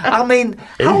 I mean,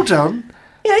 hold on.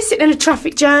 Sitting in a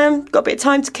traffic jam, got a bit of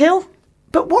time to kill.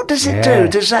 But what does it Yeah.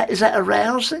 do? Is that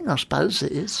arousing? I suppose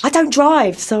it is. I don't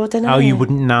drive, so I don't know. Oh, you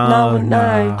wouldn't know. No, I wouldn't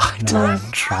know. No,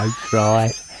 don't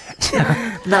right.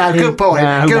 No, good point.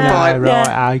 No, Good no, point.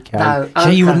 right, okay. No, So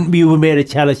you okay. wouldn't be able to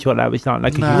tell us what that was like,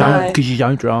 because No. you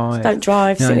don't drive. Don't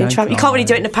drive, No, sitting in don't traffic. You can't really drive.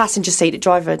 do it in the passenger seat. The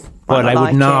driver Well, might they not would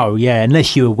like know, it. yeah,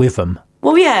 unless you were with them.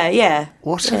 Well, yeah.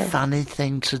 What a funny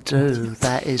thing to do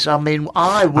that is. I mean,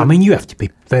 I would. I mean, you have to be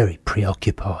very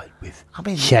preoccupied with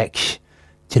mean- sex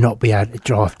to not be able to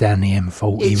drive down the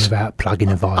M40 It's- without plugging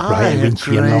a I vibrator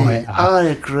into your agree. lighter. I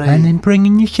agree. And then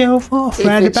bringing yourself off If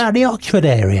round it's- about the Oxford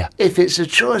area. If it's a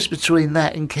choice between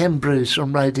that and Ken Bruce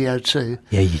on Radio 2,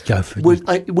 Yeah, you go for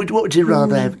what would you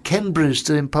rather have? Ken Bruce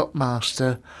doing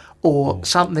Popmaster or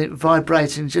something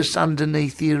vibrating just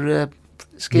underneath your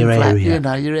skin Your flap,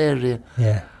 area. your area?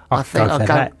 Yeah, I think go for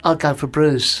that. I'll go for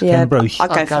Bruce. Yeah, Ken Bruce. I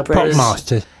go I'll for go Bruce.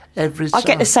 Popmaster. Every I time.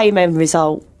 get the same end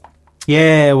result.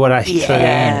 Yeah, well, that's true.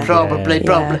 Yeah, probably.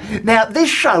 Yeah. Now, this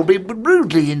show, we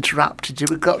rudely interrupted you.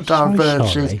 We got diverted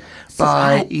sorry.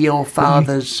 by your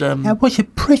father's. That was a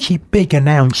pretty big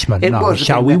announcement, It though, was a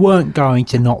so big we announcement. weren't going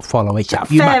to not follow it up.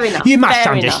 Fair enough. You must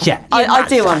fair understand. enough. You I must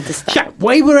do understand. So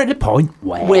we were at the point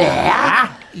where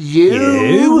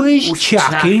you was was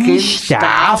chucking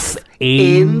stuff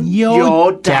in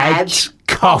your dad's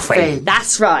coffee.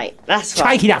 That's right. That's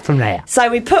right. Take it up from there. So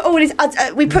we put all his,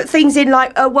 we put things in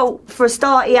like, for a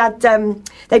start, he had,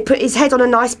 they put his head on a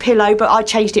nice pillow, but I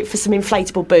changed it for some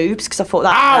inflatable boobs because I thought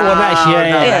that, Oh, well, that's, yeah,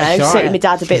 you that's know, right. suited my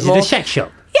dad a bit This more. is a sex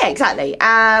shop. Yeah, exactly.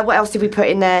 What else did we put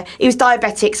in there? He was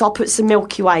diabetic, so I put some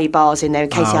Milky Way bars in there in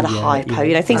case he had a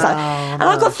hypo, things like that. And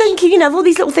I got thinking, of all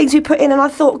these little things we put in, and I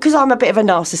thought, because I'm a bit of a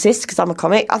narcissist, because I'm a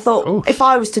comic, I thought, if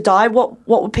I was to die, what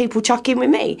would people chuck in with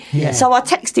me? Yeah. So I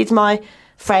texted my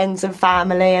friends and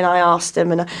family, and I asked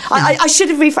them, and I should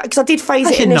have rephrased, because I did phrase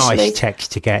it initially. That's a nice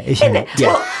text to get, isn't it?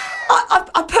 Yeah. Well,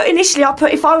 I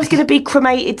put if I was going to be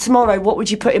cremated tomorrow, what would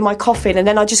you put in my coffin? And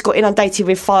then I just got inundated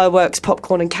with fireworks,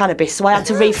 popcorn and cannabis, so I had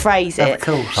to rephrase it. Of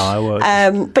course. Fireworks.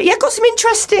 But yeah, got some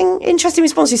interesting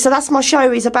responses. So that's my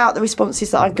show, is about the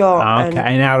responses that I got. Okay,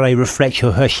 and how they reflect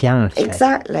your personality.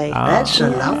 Exactly. That's a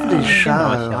lovely show.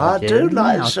 I do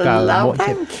like it.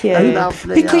 Thank you.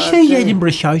 Lovely because these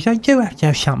Edinburgh shows, they do have to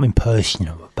have something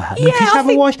personal about them. Yeah, because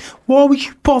otherwise, why would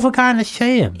you bother going to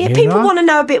see them? Yeah, people want to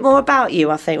know a bit more about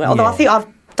you, I think. Although I think I've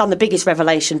done the biggest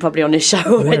revelation probably on this show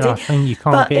already. Well, I think you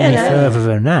can't get any further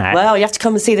than that. Well, you have to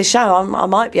come and see the show. I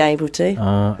might be able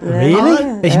to.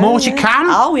 Really? There's more to come?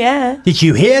 Oh, yeah. Did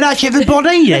you hear that,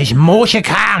 everybody? There's more to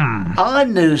come. I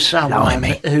knew someone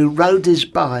who rode his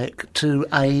bike to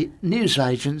a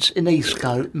newsagent's in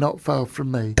Eastcote, not far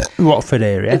from me. Watford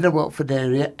area. In the Watford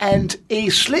area. And he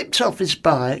slipped off his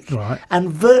bike and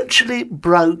virtually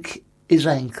broke his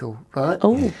ankle, right?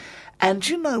 Oh. And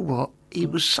you know what? He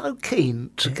was so keen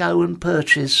to go and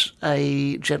purchase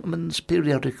a gentleman's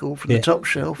periodical from the top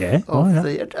shelf of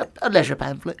a leisure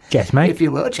pamphlet, if you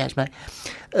will, a Jasmine,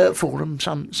 Forum,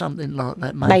 something like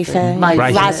that. Mayfair.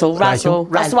 Razzle. That's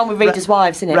the one with Reader's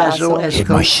Wives, isn't it? Razzle. It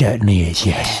most certainly is,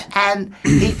 yes. And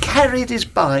he carried his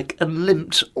bike and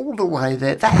limped all the way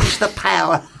there. That is the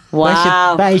power.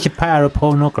 Wow. That is the power of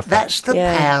pornography. That's the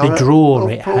power the draw of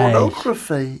it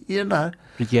pornography, you know.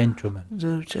 The gentleman.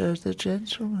 The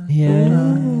gentleman.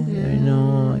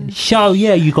 Yeah. So,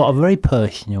 you got a very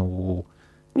personal...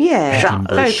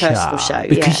 very personal show,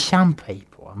 because some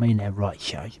people, they write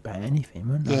shows about anything,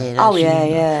 wouldn't they?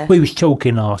 Yeah, We was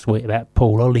talking last week about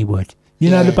Paul Hollywood.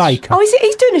 You know, the baker. Oh, is it?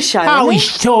 He's doing a show, Oh,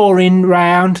 he's touring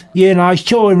round. He's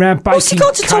touring round baking What's he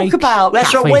got to talk about?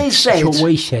 That's what we said. That's what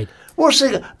we said. What's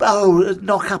it? Oh,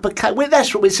 knock up a cake. Well,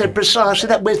 that's what we said precisely.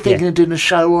 That we're thinking of doing a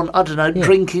show on, I don't know,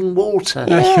 drinking water.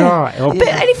 That's right. But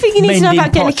anything you need to know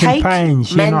about getting a cake.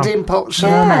 Pans, mending pots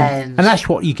and pans. And that's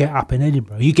what you get up in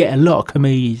Edinburgh. You get a lot of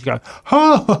comedians go,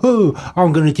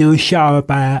 I'm going to do a show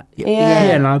about,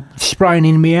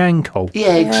 spraining my ankle.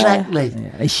 Yeah, exactly.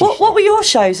 What were your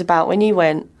shows about when you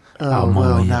went? No,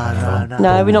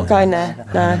 we're not going there.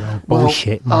 No.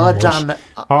 Bullshit. I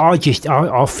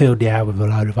filled the hour with a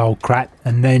load of old crap,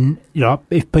 and then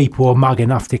if people were mug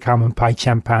enough to come and pay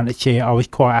 £10 to see it, I was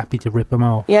quite happy to rip them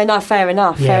off. Yeah, no, fair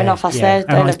enough. That's their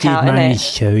lookout, isn't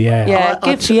it? Yeah,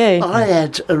 good for you. I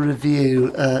had a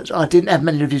review. I didn't have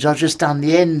many reviews. I just done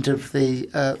the end of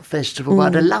the festival. But I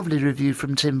had a lovely review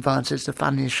from Tim Vines. It's the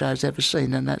funniest show he's ever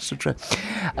seen, and that's the truth.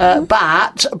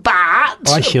 But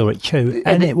I saw it too,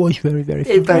 and it was very, very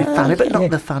funny. Very funny, but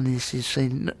not the funniest you've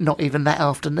seen. Not even that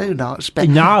afternoon, I expect.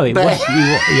 No, it was.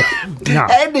 No.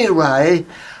 Anyway,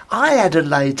 I had a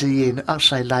lady in. I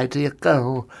say lady, a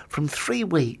girl from 3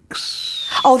 weeks.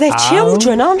 Oh, they're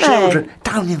children, aren't they? Children.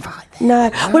 Don't invite them.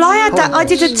 No. Well, I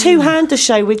did a two-hander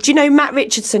show with, do you know Matt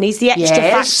Richardson? He's the Extra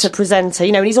Factor presenter,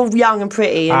 and he's all young and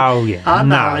pretty. I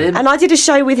know him. And I did a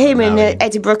show with him in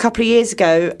Edinburgh a couple of years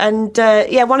ago, and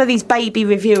one of these baby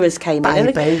reviewers came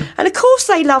in. And of course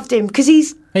they loved him, because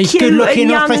he's cute good looking,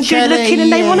 and young and good looking,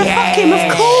 and they want to fuck him,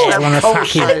 of course.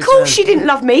 And of course she didn't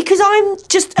love me, because I'm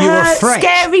just her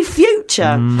scary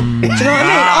future. Do you know what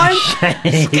I mean?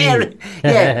 I'm scary.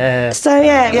 Yeah. So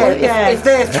if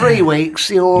they're 3 weeks,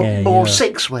 or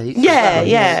 6 weeks.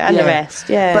 And the rest.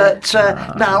 But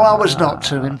no, I was not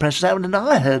too impressed. And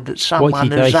I heard that someone. What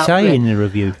did they say in the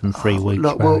review from 3 weeks?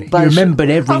 You remembered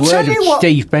every word of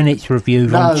Steve Bennett's review.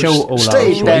 No,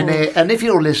 Steve Bennett. And if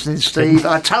you're listening, Steve,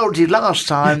 I told you last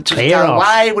time to go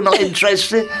away. We're not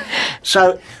interested.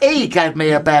 So he gave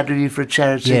me a bad review for a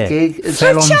charity gig.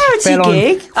 For a charity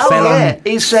gig?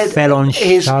 He said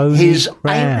his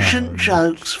ancient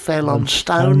jokes fell on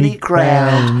stony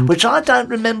ground, which I don't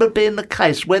remember being the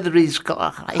case. Whether he's got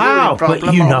a hearing problem,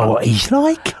 but you know what he's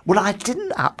like. Well, I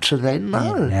didn't up to then.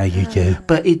 No, now you do.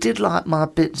 But he did like my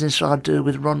business I do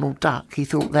with Ronald Duck. He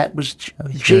thought that was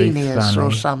genius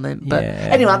or something. But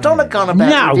anyway, I don't want to go on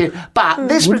about it. But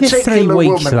this particular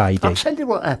woman, I'll tell you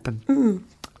what happened.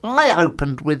 I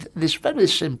opened with this very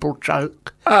simple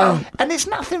joke. And it's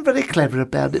nothing very clever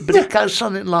about it, but it goes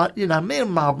something like, me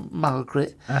and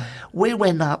Margaret, we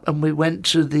went up and we went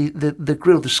to the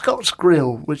grill, the Scots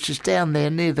Grill, which is down there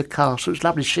near the castle. It's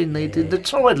lovely. She needed the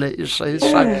toilet, you see.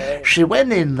 So she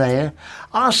went in there.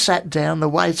 I sat down. The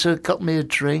waiter got me a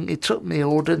drink. He took me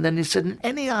order, and then he said,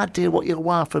 "Any idea what your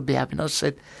wife would be having?" I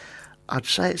said, "I'd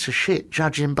say it's a shit,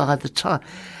 judging by the time."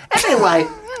 Anyway,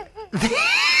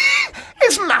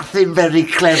 there's nothing very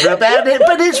clever about it,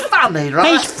 but it's funny,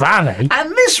 right? It's funny. And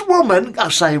this woman, I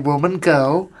say woman,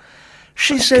 girl,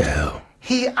 she said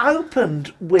he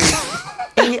opened with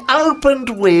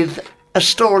a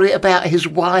story about his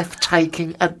wife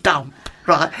taking a dump,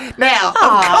 right? Now,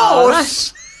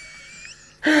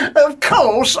 of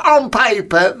course, on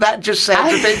paper, that just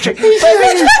sounds a bit tricky. But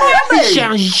it's funny. It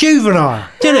sounds juvenile,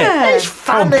 doesn't it? It's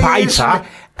funny. On paper.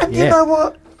 And you know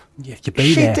what? You have to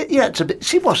be there.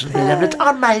 She wasn't really.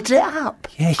 I made it up.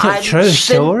 Yeah, it's not true, I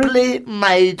story. simply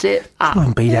made it up. You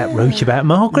wouldn't be that rude about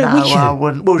Margaret, No, would you? I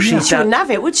wouldn't. Well, She wouldn't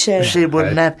have it, would she? She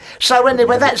wouldn't have. So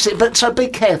anyway, that's it. But so be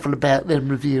careful about them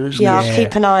reviewers. Yeah, I'll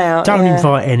keep an eye out. Don't yeah.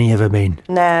 invite any of them in.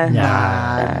 Nah.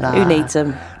 No. Who needs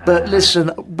them? But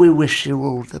listen, we wish you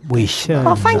all the best. We should.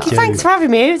 Oh, thank you. Thanks for having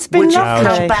me. It's been Would you lovely.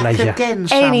 come back Pleasure. again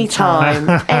sometime?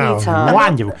 Anytime.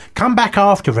 Wonderful. Come back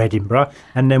after Edinburgh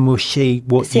and then we'll see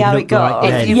what you how look it got. like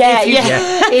then.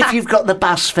 If you've got the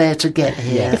bus fare to get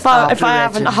here. If I after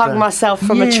haven't hung Edinburgh. myself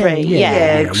from a tree.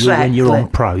 Yeah, When exactly. you're on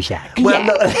Prozac. Well,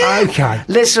 look, Okay.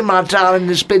 listen, my darling,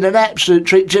 it's been an absolute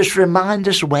treat. Just remind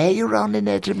us where you're on in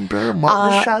Edinburgh and what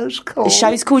the show's called. The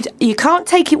show's called You Can't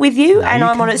Take It With You, and you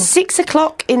I'm on can't. at 6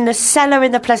 o'clock in the cellar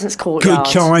in the Pleasance Good Courtyard.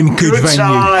 time, good venue.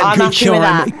 time. I'm Good happy with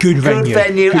time, that. good venue. Good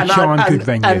venue. Good time, good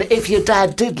venue. And if your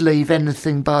dad did leave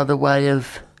anything by the way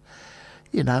of,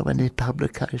 any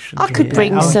publications. I could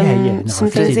bring Oh, some yeah, no, some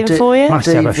I things did- in for you. Must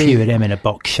have a DV. few of them in a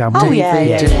box somewhere. Oh,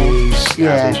 yeah. DVDs,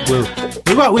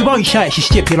 yeah. We won't say it's a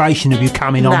stipulation of you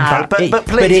coming on, No, but it,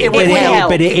 please, it would help.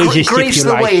 But it is a Grease the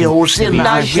stipulation. wheels, you know.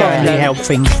 No, certainly help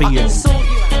things for you.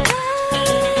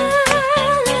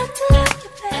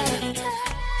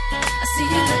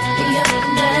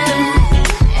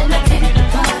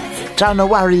 Don't know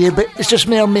worry you, but it's just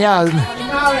me on my own.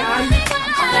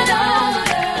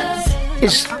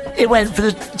 It went for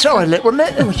the toilet, wasn't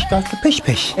it? Oh, she goes to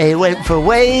piss. He went for a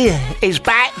wee. He's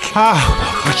back.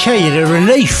 Oh, I tell you, the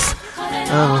relief.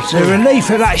 Oh, The relief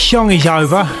that that song is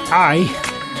over, eh?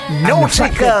 Naughty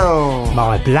girl.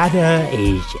 My bladder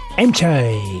is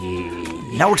empty.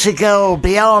 Naughty girl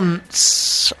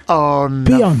Beyonce on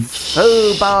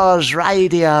Beyonce. Fubar's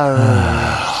radio.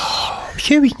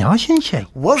 She was nice, isn't she?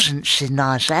 Wasn't she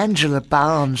nice? Angela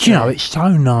Barnes. Do you know, it's so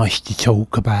nice to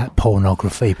talk about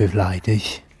pornography with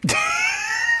ladies.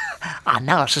 I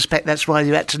know, I suspect that's why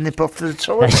you had to nip off to the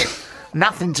toilet.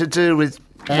 Nothing to do with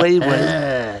wee-wee.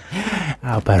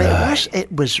 Oh, but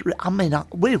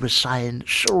we were saying,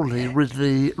 surely with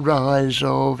the rise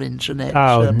of internet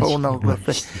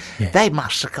pornography, yeah. they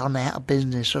must have gone out of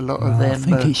business, a lot of I them.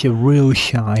 think it's a real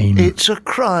shame. It's a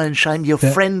crying shame. Your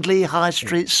friendly high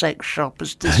street sex shop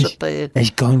has disappeared. It's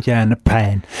gone down the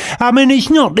pan. I mean, it's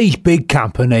not these big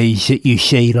companies that you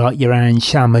see like your Ann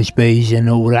Summersby's and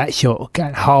all that sort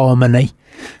of Harmony.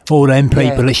 All them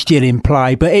people are still in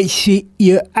play, but it's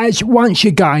as once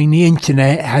again the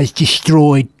internet has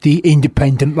destroyed the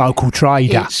independent local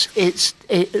trader.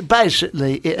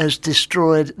 Basically it has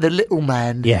destroyed the little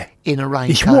man in a raincoat.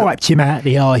 It's wiped him out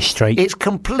the high street. It's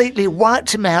completely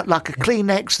wiped him out like a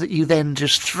Kleenex that you then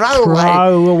just throw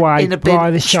away in a bin,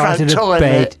 by the side of the toilet,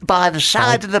 bed. by the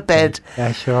side of the bed.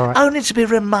 That's right. Only to be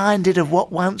reminded of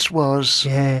what once was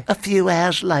a few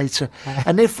hours later.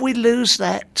 And if we lose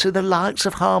that to the likes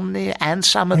of Harmony and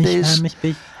Summerby's,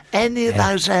 any of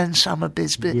those and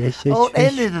Summerby's, or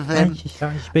any of them,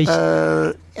 any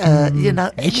of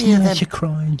them. It's a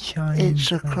crying shame.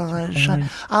 It's a crying shame.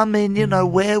 I mean,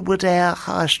 where would our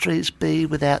high streets be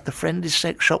without the friendly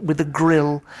sex shop with a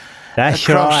grill? That's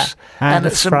across, right.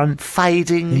 And some front,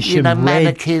 fading, some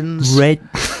mannequins red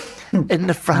in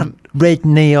the front. Red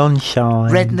neon sign.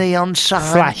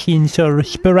 Flashing sort of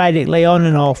sporadically on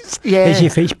and off. As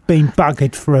if it's been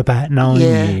buggered for about 9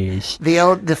 years. The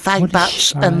fag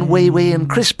butts and wee and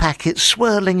crisp packets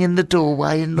swirling in the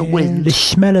doorway in the wind. The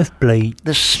smell of bleach.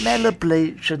 The smell of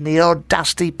bleach and the odd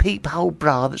dusty peephole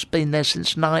bra that's been there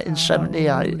since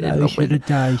 1978. Those were the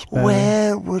days, babe.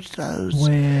 Where would those...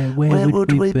 Where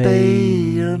would we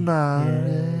be?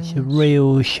 It's a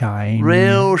real shame.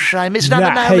 Real shame. It's not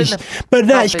but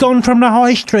that's gone from the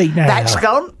high street now. That's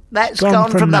gone. That's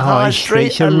gone from the high street.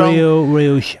 It's a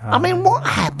real shame. I mean, what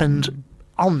happened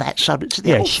on that subject to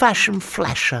the old-fashioned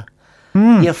flasher?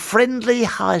 Your friendly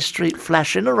high street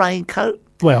flash in a raincoat.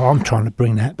 Well, I'm trying to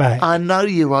bring that back. I know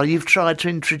you are. You've tried to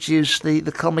introduce the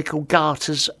comical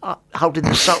garters holding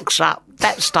the socks up,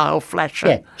 that style flasher.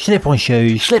 Yeah, slip-on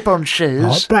shoes. Slip-on shoes.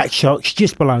 Right, black socks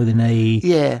just below the knee.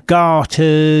 Yeah.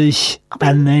 Garters,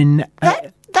 and then...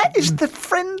 That is the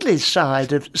friendly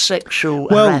side of sexual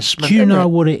well, harassment. do you know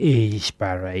it? what it is,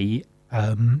 Barry?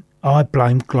 I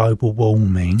blame global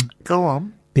warming Go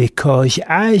on. because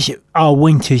as our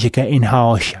winters are getting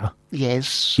harsher,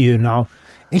 Yes. you know,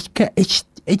 it's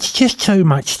just too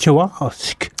much to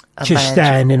ask to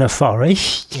stand in a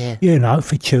forest, you know,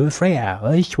 for 2 or 3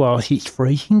 hours whilst it's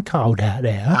freezing cold out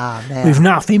there with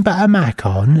nothing but a mac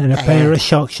on and a pair of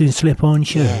socks and slip-on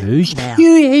shoes.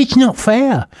 It's not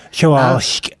fair to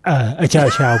ask a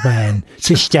Dutch old man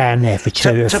to stand there for 2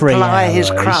 or 3 hours. To ply his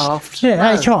craft. Yeah,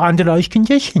 that's right, under those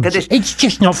conditions. It's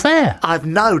just not fair. I've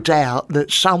no doubt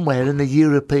that somewhere in the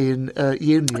European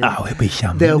Union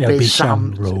there'll be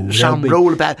some rule. Some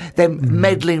rule about them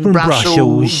meddling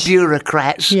Brussels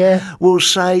bureaucrats will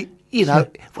say, you know,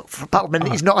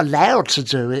 Parliament is not allowed to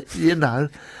do it, you know.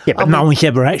 Yeah, but no one's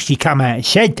ever actually come out and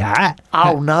said that.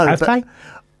 Oh, no. Have they?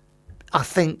 I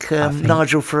think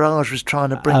Nigel Farage was trying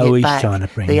to bring it back.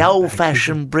 The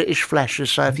old-fashioned British flasher.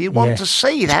 So if you want to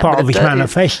see that... It's part of his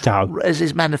manifesto. As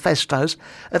his manifestos.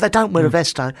 They don't wear a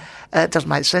vesto. It doesn't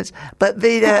make sense. But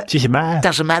the... doesn't matter.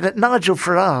 Doesn't matter. Nigel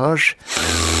Farage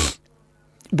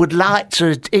would like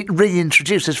to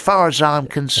reintroduce, as far as I'm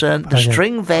concerned, the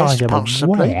string vest,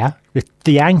 possibly. Where?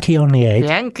 The Yankee on the head. The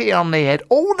Yankee on the head.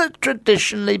 All the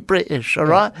traditionally British, all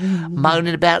right?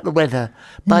 Moaning about the weather,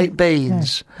 baked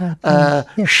beans,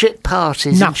 shit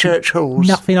parties in church halls.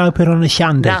 Nothing open on a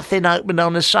Sunday. Nothing open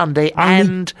on a Sunday. Only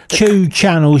and 2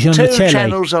 channels on the telly. 2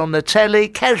 channels on the telly,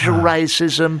 casual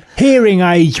racism. Hearing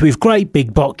aids with great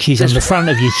big boxes on the front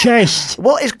of your chest.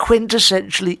 What is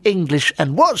quintessentially English,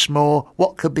 and what's more,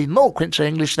 what could be more quintessentially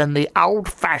English than the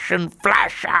old-fashioned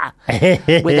flasher?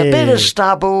 With a bit of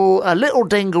stubble, a little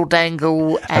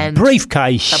dingle-dangle, and... A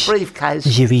briefcase.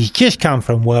 As if he's just come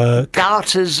from work.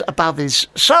 Garters above his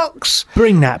socks.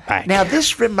 Bring that back. Now,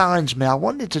 this reminds me, I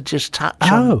wanted to just touch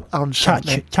on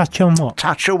something. Touch on what?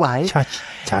 Touch away.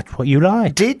 Touch what you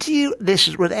like. Did you... This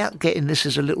is without getting... This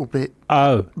is a little bit...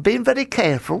 Being very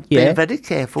careful. Yeah. Being very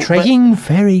careful. Treading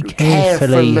very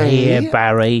carefully here,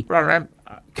 Barry.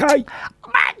 Okay.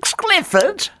 Max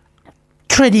Clifford...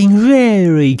 Treading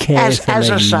very carefully.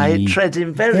 As I say,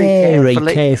 treading very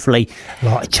carefully.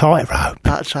 Like a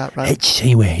tightrope. Let's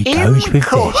see where he goes with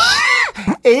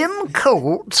this. In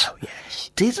court,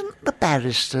 didn't the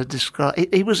barrister describe...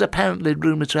 He was apparently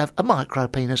rumoured to have a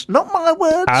micro-penis. Not my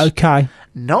words. Okay.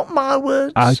 Not my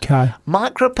words. Okay.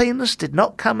 Micro-penis did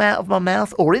not come out of my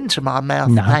mouth or into my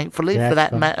mouth, thankfully, for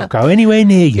that matter. I'll go anywhere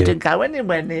near you. It didn't go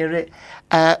anywhere near it.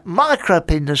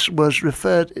 Micro-penis was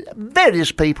referred...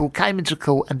 Various people came into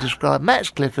court and described Max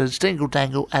Clifford's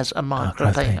dingle-dangle as a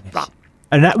micro-penis. Right.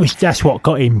 And that's what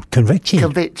got him convicted.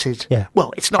 Convicted. Yeah.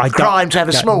 Well, it's not a crime to have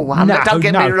a small one. Don't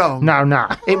get me wrong. No.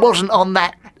 It wasn't on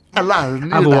that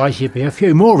alone. Otherwise, there'd be a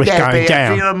few more of us going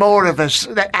down. A few more of us.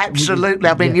 Absolutely.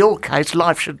 I mean, in your case,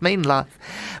 life should mean life.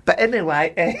 But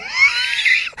anyway,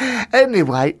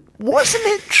 wasn't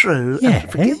it true? Yes.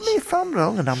 Forgive me if I'm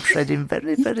wrong, and I'm treading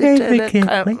very, very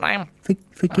delicately.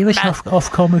 Forgive us,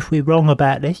 Ofcom, if we're wrong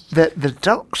about this. The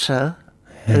doctor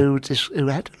who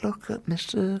had a look at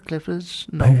Mr. Clifford's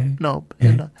knob,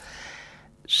 you know,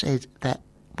 said that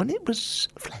when it was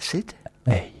flaccid,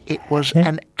 it was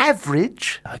an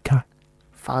average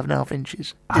 5.5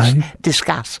 inches.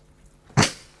 Discuss.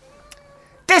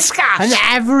 An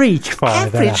average 5.5.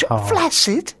 Average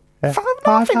flaccid.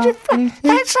 5.5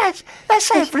 inches.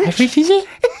 That's average. Average, is it?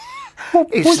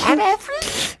 Is that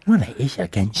average? Well, it is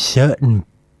against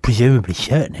presumably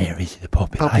certain areas of the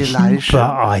population.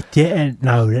 But I didn't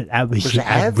know that was the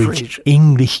average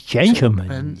English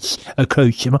gentleman's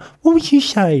accoutrement. What would you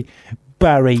say,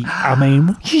 Barry? I mean,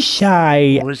 what would you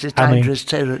say? What is it dangerous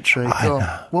territory?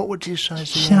 What would you say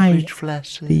is the average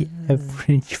flaccid? The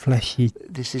average flaccid.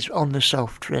 This is on the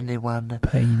soft for anyone.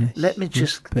 Penis. Let me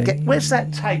just get... Where's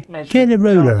that tape measure? Get a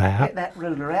ruler out. Get that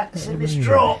ruler out. It's in this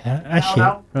drawer. That's it.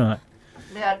 Right.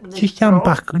 Just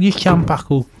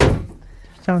unbuckle.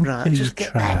 Don't do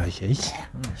trousers.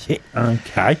 That's it.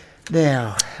 Okay.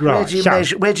 Now, right,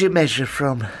 where do you measure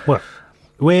from? Well,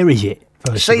 where is it?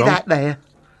 See that there?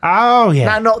 Oh, yeah.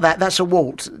 No, not that. That's a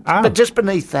walt. But just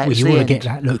beneath that is the you end. want to get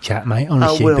that looked at, mate,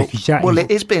 honestly. Well, it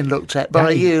is being looked at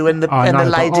by you and the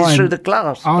ladies through the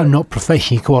glass. I'm not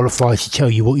professionally qualified to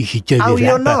tell you what you should do with that. Oh,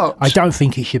 you're not? I don't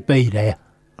think it should be there.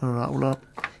 All right, well,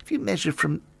 if you measure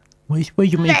from... Where do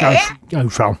you mean go from? Go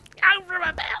from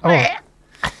about there.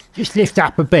 Just lift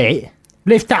up a bit.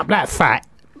 Lift up that fat.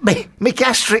 Me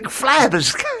gastric flab has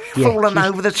fallen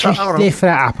over the top. Just lift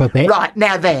that up a bit. Right,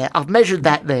 now there. I've measured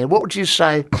that there. What would you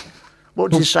say?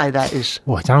 What would you say that is?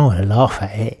 Well, I don't want to laugh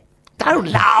at it. Don't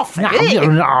laugh at No, it.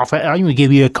 I'm not laugh at it. I'm going to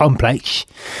give you a complex.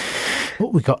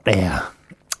 What we got there?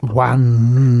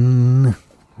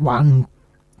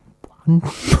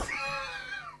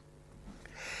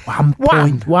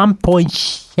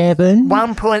 1.7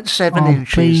 1.7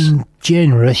 inches. Being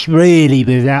generous, really,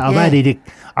 with that. I've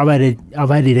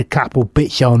added a couple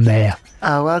bits on there.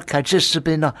 Oh, okay, just to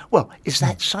be nice. Well, is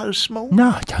that so small? No,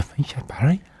 I don't think so,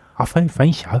 Barry. I don't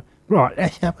think so. Right,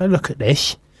 let's have a look at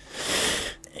this.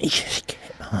 Let's just get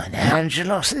mine out.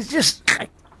 Angelos, it's just...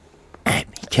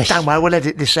 Don't worry, we'll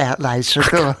edit this out later.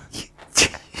 Go on.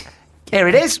 Here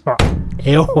it is.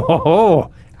 Hey?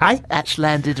 That's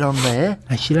landed on there.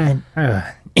 That's landed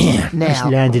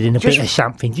in a bit of just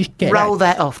something. Just get roll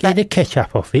that off. Get the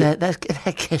ketchup off it. Let's get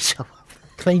that ketchup off.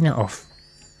 Clean it off.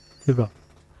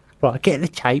 Right, get the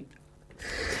tape.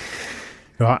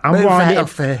 Right, Move unwind that it.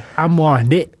 off there.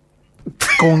 Unwind it.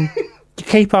 Go on.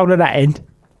 Keep hold of that end.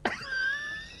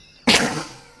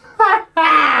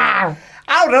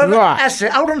 Hold on. Right. That's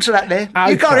it. Hold on to that there.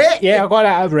 Okay. You got it? Yeah, I got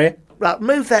that over here. Right,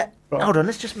 move that. Right. Hold on,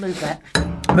 let's just move that.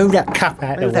 Move that cup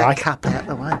out Move of the that way. cup out of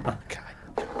the way. Okay.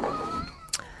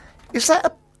 Is that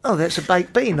a... Oh, that's a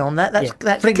baked bean on that. That's,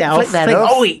 Yeah. Flick that off. That off.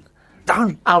 Oh, wait.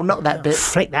 Don't. Oh, not that bit.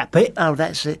 Flick that bit. Oh,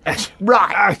 that's it.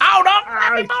 Right. Hold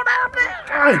on. Let me pull that up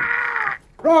there.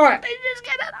 Right. Let me just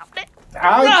get that up there.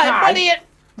 Okay. Right, brilliant.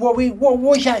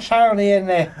 What's that sound in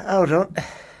there? Hold on.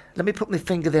 Let me put my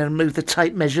finger there and move the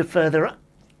tape measure further up.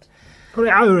 Put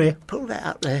it over here. Pull that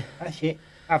up there. That's it.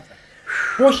 Up there.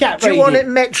 What's that Do you want it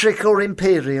reading? metric or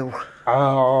imperial?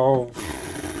 Oh.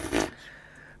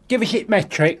 Give us it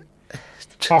metric.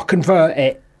 I'll convert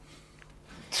it.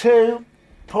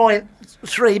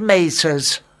 2.3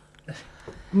 metres.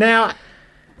 Now,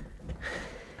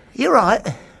 You're right.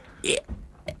 yeah,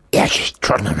 just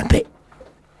trot on a bit.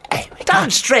 There we go.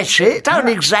 Don't stretch it. Don't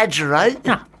exaggerate.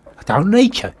 No, I don't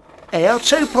need to. Yeah,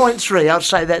 2.3. I'd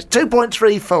say that's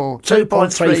 2.34.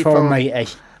 2.34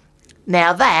 metres.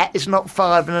 Now that is not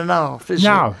 5.5, is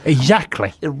No,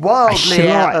 exactly. it? Wildly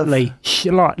out of...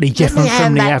 Slightly different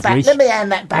from the average. Let me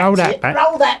hand that back. Roll to that you. back.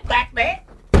 Roll that back there.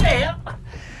 There.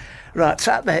 Right,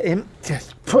 tuck that in.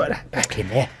 Just put that back in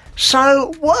there.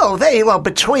 So, well, there you are.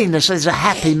 Between us, there's a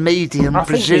happy medium, I think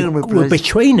presumably.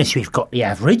 between us, we've got the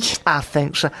average. I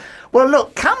think so. Well,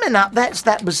 look, coming up,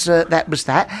 that was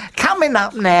that. Coming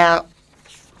up now,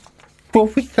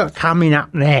 What we got coming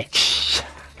up next?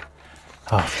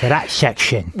 After that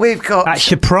section. we've got That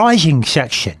surprising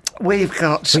section. we've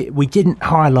got. We didn't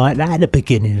highlight that at the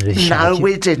beginning of the show. No, did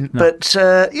we didn't. No. But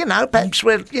perhaps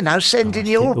we're sending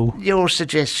your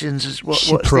suggestions as what's the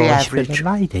Surprise for average. the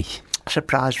ladies.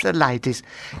 Surprise for the ladies.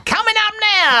 Coming up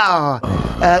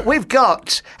now, we've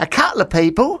got a couple of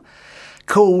people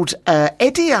called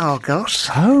Eddie Argos,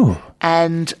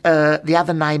 and the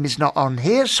other name is not on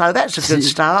here, so that's a good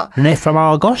start. And they're from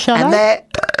Argos, are And they? they're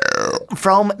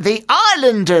from The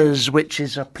Islanders, which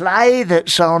is a play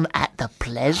that's on at the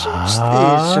Pleasance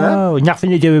Theatre. Oh, nothing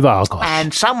to do with Argos.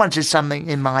 And someone said something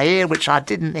in my ear which I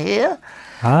didn't hear.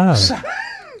 Oh.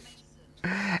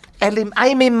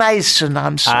 Amy Mason,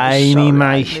 I'm so Amy sorry.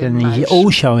 Mason Amy is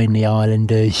also in The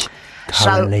Islanders. So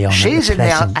Currently on she's at in the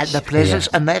there Pleasance. at the Pleasance,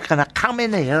 Yeah. and they're going to come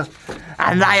in here,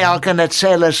 and they are going to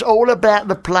tell us all about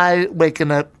the play. We're going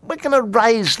to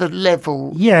raise the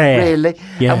level, Yeah, really,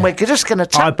 yeah. and we're just going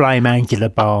to. I blame Angela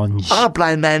Barnes. I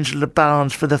blame Angela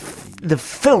Barnes for the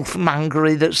filth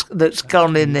mongery that's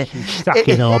gone in there. Stuck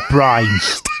in our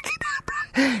brains.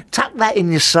 Tuck that in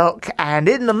your sock, and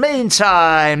in the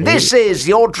meantime, this is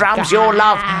Your Drums, Your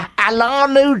Love,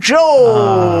 Alanu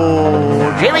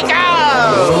George. Here we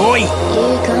go. Oi.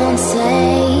 You can't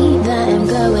say that I'm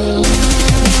going.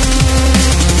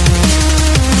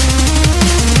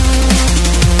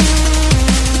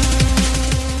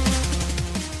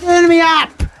 Turn me up.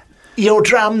 Your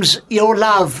Drums, Your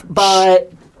Love by...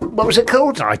 What was it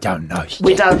called? I don't know.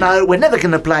 We don't know. We're never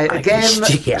going to play it again.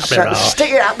 Stick it up their arse.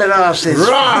 Stick it up their arses.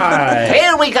 Right.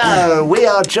 Here we go. We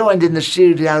are joined in the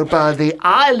studio by the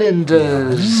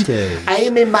Islanders.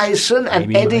 Amy Mason and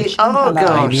Amy Eddie Mason.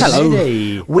 Argos.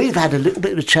 Hello. We've had a little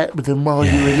bit of a chat with them while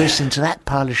you were listening to that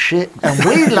pile of shit, and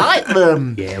we like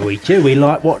them. Yeah, we do. We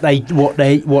like what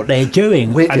they're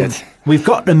doing. We And do. we've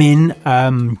got them in.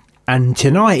 And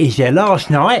tonight is their last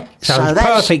night, so it's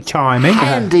that's perfect timing.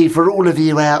 handy for all of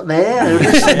you out there who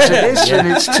listen to this, and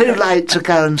it's too late to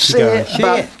go and see go and it. see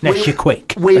but it. Unless you're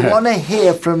quick. We want to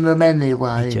hear from them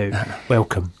anyway. Do.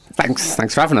 Welcome. Thanks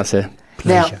for having us here.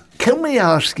 pleasure. Now, can we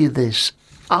ask you this?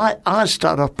 I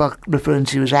started off by referring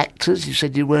to you as actors. You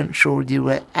said you weren't sure you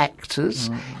were actors.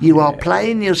 You are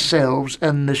playing yourselves,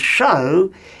 and the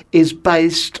show is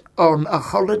based on a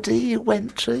holiday you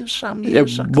went to some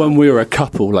years ago. When we were a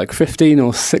couple, like 15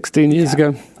 or 16 years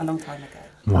ago. A long time ago.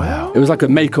 Wow. It was like a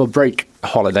make or break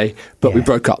holiday, but we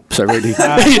broke up, so really,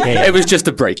 it was just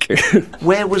a break.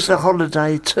 Where was the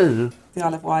holiday to? The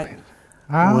Isle of Wight.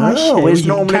 I see. Well, it's You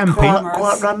normally camping.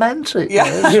 quite romantic. Yeah.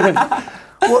 yes.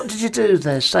 What did you do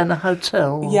there? Stay in a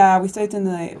hotel? Yeah, we stayed in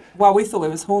we thought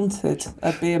it was haunted,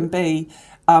 a B&B.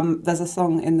 There's a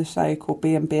song in the show called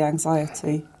B&B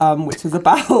Anxiety, which is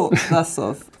about the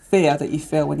sort of fear that you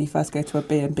feel when you first go to a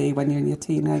B&B when you're in your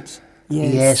teenage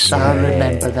years. Yes, I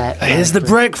remember that. Is the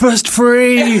breakfast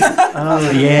free?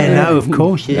 No, of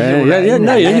course.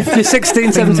 No, you're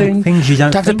 16, 17. Things you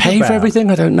don't Do I have to think pay about. for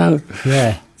everything? I don't know.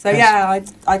 Yeah. So yeah,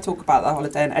 I talk about the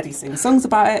holiday and Eddie sings songs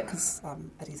about it because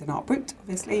Eddie's in Art Brut,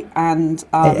 obviously, and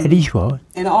Eddie's what?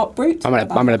 in Art Brut. I'm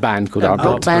in a band called A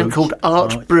Argos. band called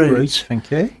Art Brut.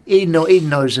 Thank you. He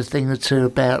knows a thing or two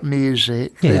about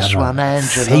music. Yeah, this I know. one,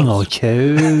 Angelos. Thing or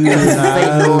two. Thing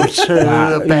or two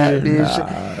about music.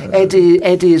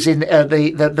 Eddie is in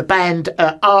the band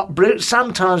Art Brut.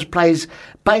 Sometimes plays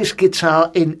bass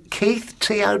guitar in Keith,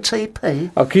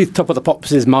 TOTP. Oh, Keith Top of the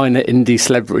Pops is minor indie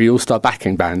celebrity all-star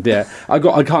backing band. Yeah, I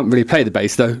can't really play the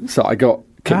bass though, so I got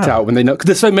kicked out when they know because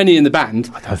there's so many in the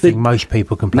band. I don't think most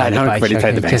people can play No, the no one bass. can really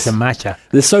play the It bass. doesn't matter.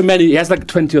 There's so many. He has like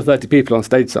 20 or 30 people on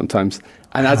stage sometimes.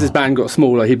 And as his band got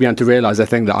smaller, he began to realise, I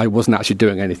think, that I wasn't actually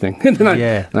doing anything. and I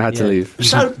had to leave.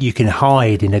 So You can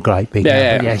hide in a great big number.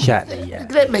 Yeah. Exactly. Yeah.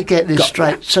 let me get this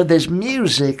straight. So there's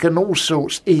music and all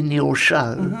sorts in your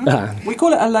show. We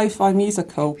call it a lo-fi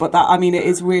musical, but that, I mean, it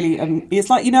is really, it's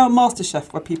like, you know, a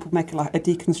MasterChef where people make like a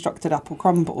deconstructed apple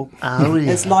crumble. Oh,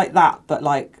 yeah. It's like that, but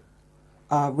like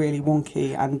really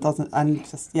wonky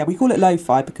we call it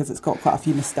lo-fi because it's got quite a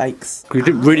few mistakes. We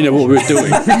didn't really know what we were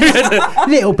doing. A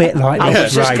little bit like I this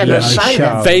was just radio gonna say show.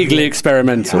 that. Vaguely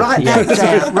experimental. Write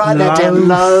that down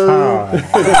low.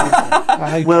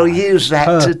 We'll use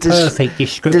that to Perfect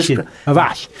description of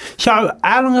us. So,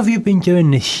 how long have you been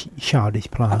doing this show, this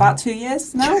play? About 2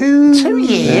 years now. 2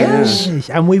 years. Yes,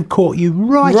 and we've caught you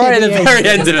right Right at at the very We've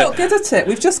end of got it. good at it.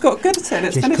 We've just got good at it and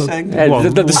it's Just got- finishing. Yeah, Well,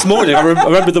 this morning, I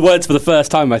remember the words for the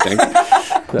first time, I think.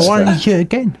 Why don't you do it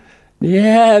again?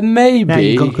 Yeah, maybe. Now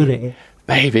you got good at it.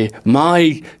 Maybe.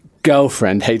 My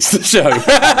girlfriend hates the show.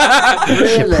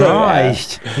 Really?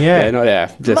 Surprised.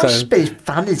 Yeah. Must be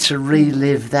funny to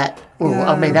relive that. Well,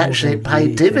 I mean, actually, it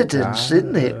paid dividends,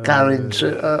 didn't it? Going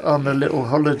to on a little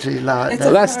holiday like It's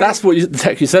that. Well, that's what the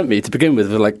text you sent me to begin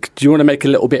with. Like, do you want to make a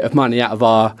little bit of money out of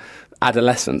our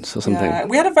adolescence or something? Yeah,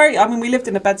 we had we lived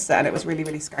in a bedsit and it was really,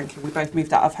 really skanky. We both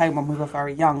moved out of home when we were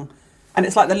very young. And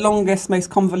it's like the longest, most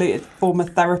convoluted form of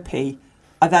therapy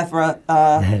I've ever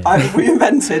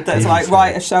reinvented. That's like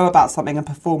write a show about something and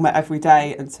perform it every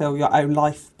day until your own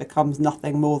life becomes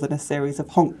nothing more than a series of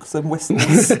honks and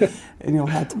whistles in your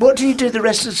head. What do you do the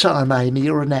rest of the time, Amy?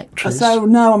 You're an actress. So,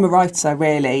 no, I'm a writer,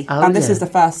 really. Oh, and this yeah. is the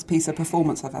first piece of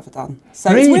performance I've ever done. So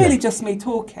Really? it's really just me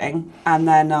talking and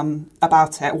then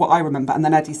about it, what I remember, and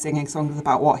then Eddie singing songs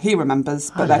about what he remembers,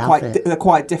 but I love it. they're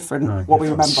quite different, what we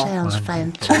remember. Sounds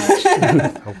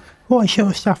fantastic. What sort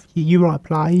of stuff do you write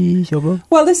plays or?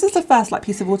 Well, this is the first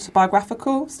piece of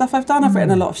autobiographical stuff I've done. I've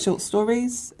written a lot of short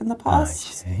stories in the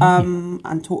past, see.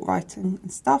 and talk writing and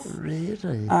stuff.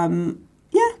 Really?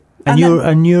 Yeah. And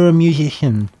you're a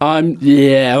musician. I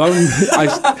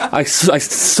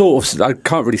sort of, I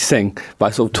can't really sing, but I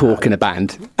sort of talk in a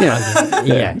band. I'm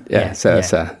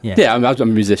a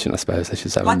musician, I suppose. I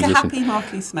should say I'm like a a musician. happy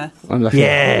Marky Smith. I'm like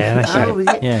That's Oh,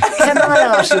 it. yeah. Can I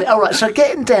ask you? All right. So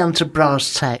getting down to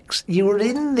brass tacks, you were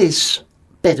in this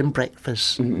bed and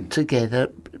breakfast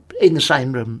together in the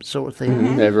same room, sort of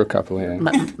thing. Yeah, we're a couple, yeah.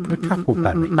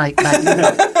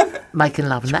 Making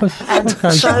love and that. And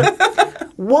so,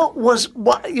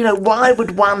 why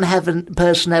would one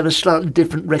person have a slightly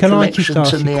different Can I just recollection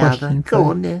ask to you the a question other? Go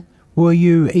on, yeah. Were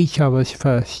you each other's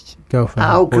first girlfriend?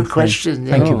 Oh, or good boyfriend? question,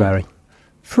 yeah. Thank you, Oh. Barry.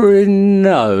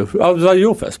 No. Was I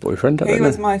your first boyfriend? I He don't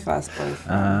was know. my first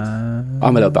boyfriend.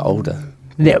 I'm a little bit older.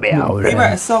 A little bit older. He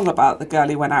wrote a song about the girl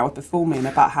he went out with before me and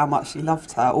about how much he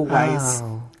loved her always.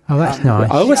 Oh, that's nice.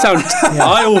 I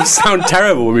always sound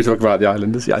terrible when we talk about the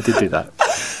Islanders. Yeah, I did do that.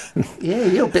 Yeah,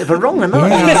 you're a bit of a wrong one,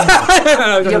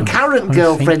 aren't you? Your current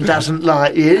girlfriend doesn't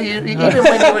like you. Even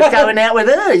when you were going out with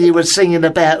her, you were singing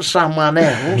about someone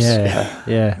else.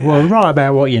 Yeah. Well, write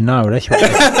about what you know. That's what.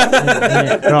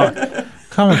 Right.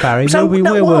 Come on, Barry. So, where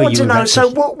what I were want you? to with know, that so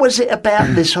what was it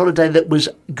about this holiday that was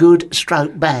good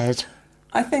stroke bad?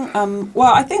 I think,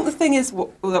 I think the thing is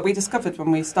that we discovered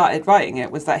when we started writing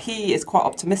it was that he is quite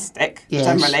optimistic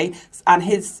generally, and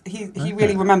he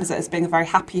really remembers it as being a very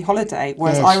happy holiday,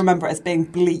 whereas I remember it as being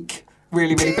bleak,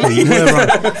 really, really bleak.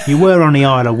 You were on the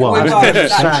Isle of Wight.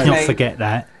 Let's not forget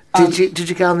that. Did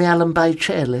you go on the Allen Bay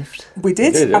chairlift? We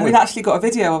did, and we've actually got a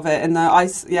video of it in the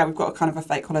ice. Yeah, we've got a kind of a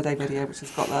fake holiday video which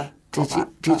has got the.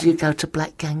 Did you go to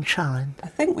Black Gang Shine? I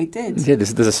think we did. Yeah,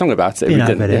 there's a song about it. You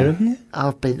know there, haven't you?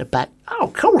 I've been to Black. Oh,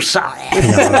 of course I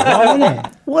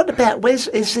have. What about? Is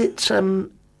it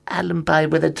Allen Bay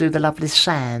where they do the lovely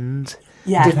sand?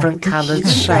 Yeah, different coloured that,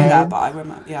 sand. but I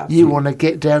remember. Yeah, you want to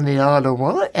get down the Isle of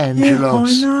Wight,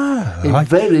 Angelos? Yeah, I know. It's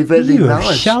very, very you nice.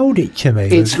 Have showed it to me.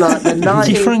 It's like the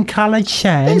different coloured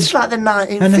sand. It's like the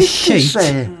 1950s and a sheet.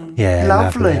 there. Yeah,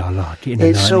 lovely. I like it.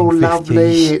 It's all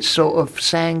lovely. It's sort of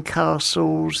sand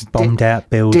castles, bombed out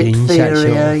buildings,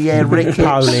 diphtheria, rickets,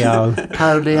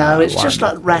 polio. It's just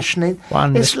like rationing.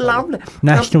 Wonderful. It's lovely.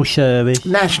 National service.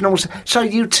 So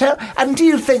you tell, and do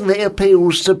you think that it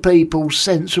appeals to people's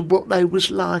sense of what they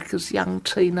was like as young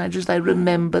teenagers? They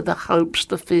remember the hopes,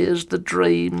 the fears, the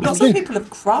dreams. Lots of people have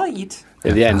cried.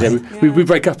 At the end, we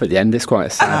break up at the end. It's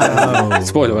quite sad.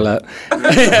 Spoiler alert.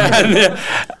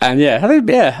 I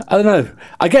don't know.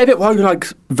 I get a bit worried when like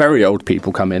very old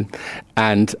people come in,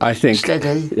 and I think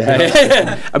steady.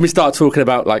 And we start talking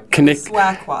about like We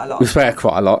swear quite a lot. We swear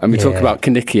quite a lot, and we talk about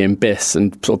Kinnicky and Biss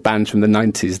and sort of bands from the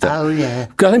 90s.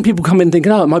 Because I think people come in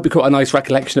thinking, it might be quite a nice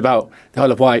recollection about the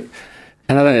Isle of Wight.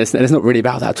 And I don't know, it's not really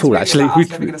about that at all, really actually. About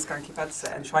us living in a skanky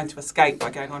bedsit and trying to escape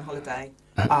by going on holiday.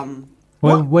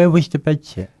 Where was the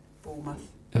bedsit? Bournemouth.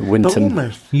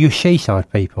 Winton. You're seaside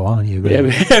people, aren't you? Really?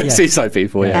 Yeah, seaside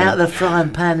people, Out of the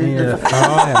frying pan into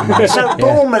the... So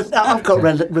Bournemouth, I've got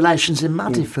relations in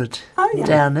Muddyford.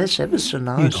 Down there, it's ever so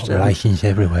nice. You've got relations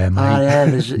everywhere, mate. I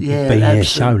have, been here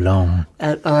so long. I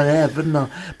have, haven't I?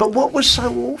 But what was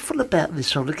so awful about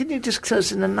this holiday? Can you just tell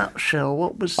us in a nutshell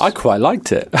what was... I quite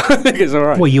liked it. I think it's all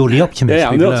right. Well, you're the optimist. Yeah,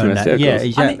 I'm the optimist. Yeah,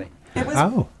 exactly. It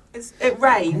was... It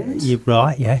rained. You're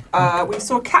right, yeah. We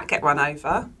saw a cat get run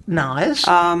over. Nice.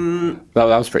 That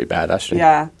was pretty bad, actually.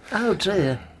 Yeah. Oh,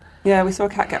 dear. Yeah, we saw a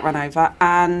cat get run over.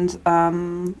 And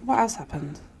what else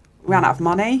happened? We ran out of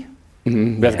money.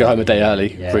 Mm-hmm. We have to go home a day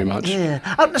early, pretty much. Yeah.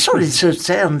 I'm sorry to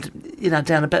sound,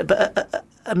 down a bit, but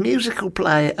a musical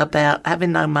play about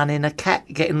having no money and a cat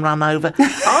getting run over.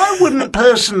 I wouldn't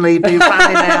personally be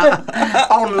running out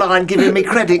online giving me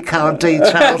credit card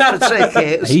details for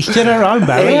tickets. Each to their own,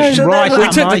 Barry. We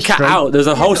took the cat out. There's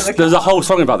a whole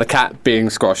song about the cat being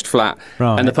squashed flat,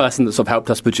 and the person that sort of helped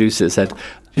us produce it said,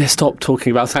 stop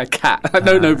talking about that cat. I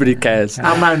know nobody cares.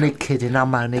 I'm only kidding.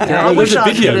 There's a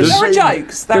video. There are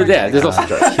jokes. There's lots of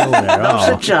jokes. Lots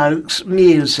of jokes,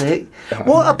 music.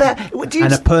 What about...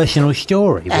 And a personal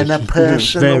story. And a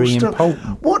personal very story.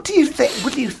 Important. What do you think?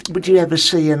 Would you ever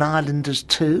see an Islanders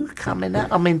 2 coming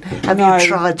out? I mean, have you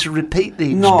tried to repeat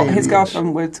the experience? Not his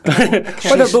girlfriend would.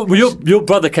 Your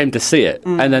brother came to see it,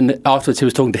 and then afterwards he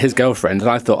was talking to his girlfriend, and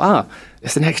I thought,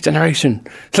 it's the next generation.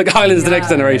 It's like Islanders, the next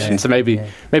generation. So maybe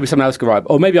someone else could write,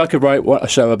 or maybe I could write a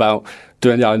show about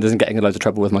doing the Islanders and getting in loads of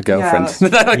trouble with my girlfriend.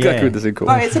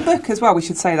 It's a book as well. We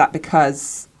should say that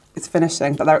because it's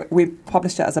finishing. But we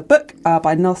published it as a book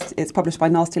by Nasty. It's published by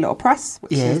Nasty Little Press,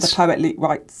 which is the Poet Luke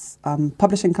Wright's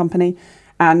publishing company.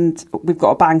 And we've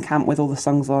got a Bandcamp with all the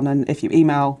songs on. And if you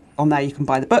email on there, you can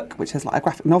buy the book, which is like a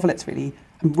graphic novel.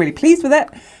 I'm really pleased with it.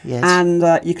 Yes. And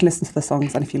you can listen to the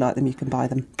songs, and if you like them, you can buy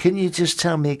them. Can you just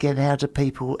tell me again, how do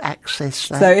people access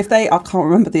that? So I can't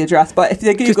remember the address, but if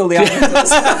they Google the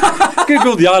Islanders...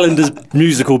 Google the Islanders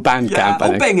musical Bandcamp,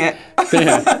 or Bing it.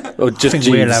 Or just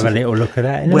we'll have a little look at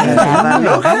that. We'll have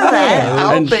a look at that.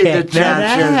 I'll be the judge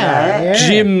of that.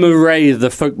 Jim Murray, the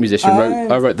folk musician,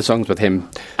 I wrote the songs with him.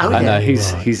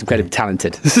 He's incredibly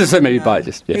talented. So maybe buy it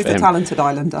just for him. He's a talented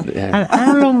Islander. Yeah. And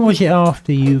how long was it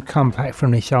after you come back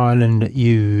from this island that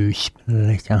you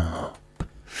split up?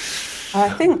 I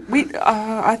think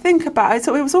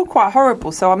it was all quite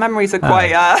horrible. So our memories are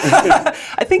quite.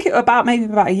 I think maybe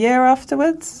about a year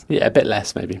afterwards. Yeah, a bit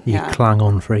less maybe. You clung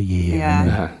on for a year.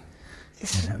 Yeah.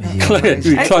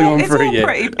 Clung on for a year.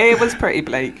 It was pretty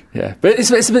bleak. Yeah, but it's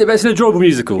an enjoyable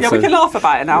musical. Yeah, we can laugh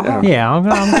about it now. Yeah, I'm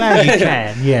glad you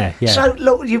can. Yeah. So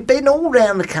look, you've been all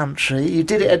round the country. You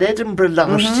did it at Edinburgh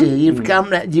last year. You've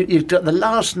come. You've got the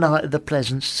last night of the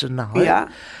Pleasance tonight. Yeah.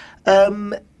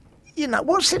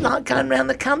 What's it like going around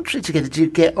the country together? Do you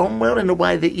get on well in a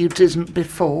way that you didn't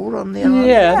before on the island?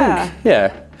 Yeah, I think.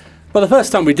 Yeah. Well, the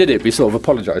first time we did it, we sort of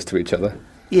apologised to each other.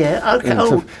 Yeah, okay.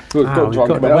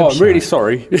 I'm really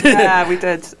sorry. Yeah, we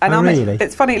did. And really?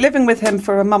 It's funny, living with him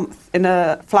for a month in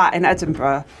a flat in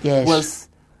Edinburgh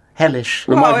Hellish.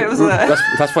 Well, it was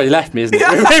that's why you left me, isn't it?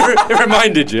 It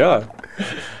reminded you. Oh.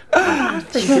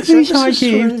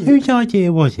 Whose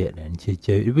idea was it then to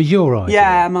do? It was your idea.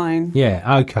 Yeah, mine.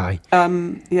 Yeah. Okay.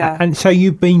 Yeah. And so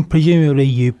you've been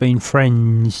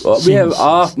friends. Well,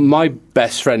 since... my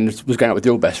best friend was going out with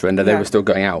your best friend, and they were still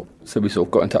going out. So we sort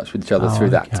of got in touch with each other through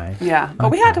that. Yeah,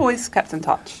 but we had always kept in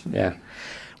touch. Yeah.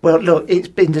 Well, look, it's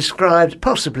been described,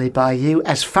 possibly by you,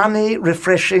 as funny,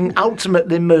 refreshing,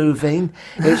 ultimately moving.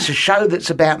 It's a show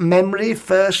that's about memory,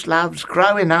 first loves,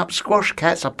 growing up, squash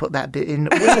cats, I put that bit in,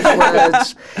 winner's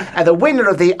words, and the winner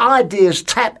of the Ideas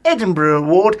Tap Edinburgh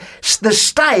Award,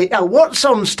 What's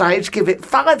on Stage, give it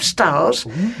 5 stars,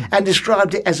 and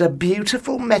described it as a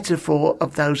beautiful metaphor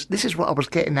of those, this is what I was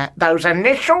getting at, those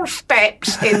initial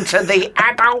steps into the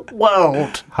adult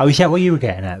world. Oh, is that what you were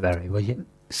getting at, Barry, was it?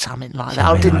 Something like that.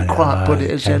 I didn't quite put it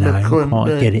as eloquent.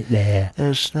 I get it there.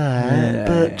 As that.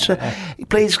 But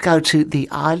please go to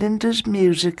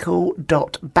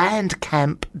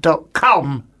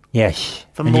theislandersmusical.bandcamp.com. Yes.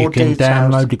 For more details. You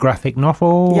can download the graphic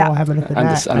novel or have a look at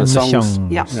that. And the songs.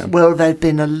 Yeah. Well, they've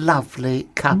been a lovely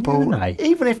couple,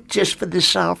 even if just for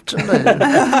this afternoon.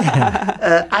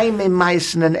 Amy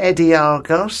Mason and Eddie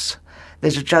Argos.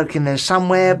 There's a joke in there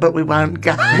somewhere, but we won't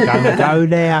go. Don't go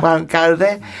there. Won't go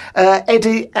there.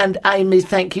 Eddie and Amy,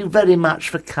 thank you very much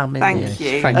for coming. Thank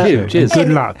you. Thank you. Cheers. Good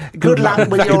luck. Good luck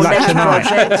with your next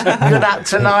project. Good luck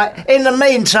tonight. In the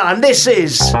meantime, this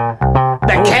is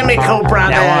the Chemical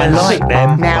Brothers. Now I like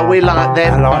them. Now we like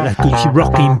them. I like the good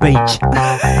rocking beats.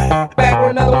 Back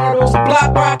with another one of those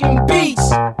block rocking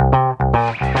beats.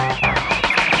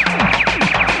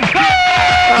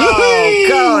 Oh,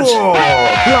 God.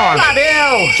 Bloody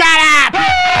hell. Shut up!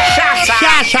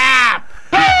 Shut up!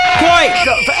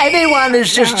 Quiet! For anyone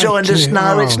who's just joined us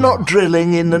now, it's not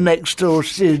drilling in the next door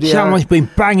studio. Someone's been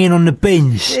banging on the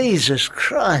bins. Jesus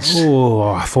Christ. Oh,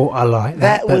 I thought I liked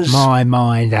that, but my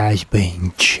mind has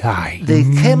been changed. The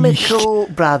Chemical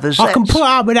Brothers. I can put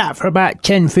up with that for about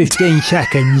 10-15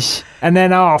 seconds, and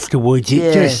then afterwards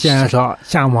it just sounds like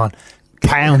someone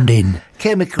pounding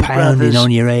Brothers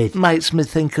on your head. Makes me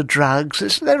think of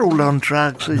drugs. They're all on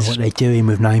drugs. I know what they're doing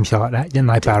with names like that, don't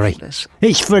they, Barry?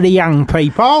 It's for the young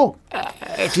people.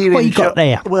 What you got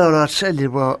there? Well, I'll tell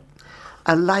you what.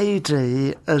 A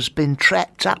lady has been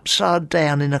trapped upside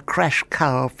down in a crash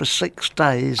car for 6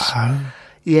 days. Oh.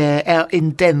 Yeah, out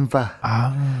in Denver.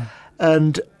 Oh.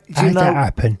 And how'd that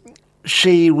happen?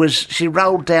 She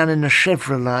rolled down in a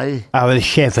Chevrolet. Oh, a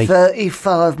Chevy.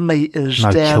 35 metres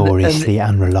down. Notoriously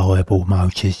unreliable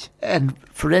motors. And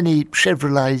for any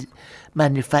Chevrolet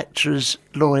manufacturers,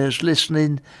 lawyers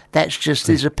listening, that's just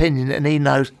his opinion, and he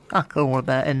knows fuck all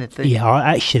about anything. Yeah,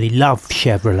 I actually love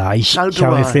Chevrolets. So do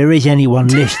I. If there is anyone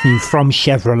listening from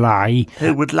Chevrolet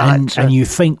who would like to, and you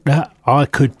think that I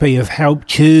could be of help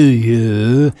to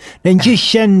you, then just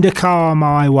send a car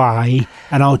my way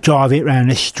and I'll drive it around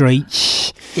the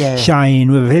streets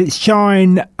saying, with its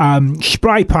sign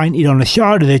spray painted on the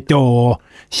side of the door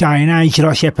saying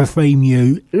Angelos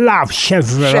Epithemiou loves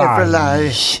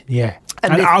Chevrolets. Yeah.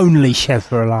 And only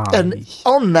Chevrolets. And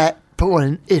on that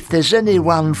point, if there's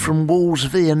anyone from Walls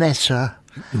Viennetta...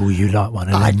 Oh, you like one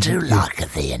of them? I do like a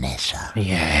Viennetta.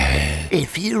 Yeah.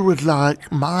 If you would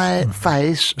like my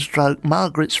face, stroke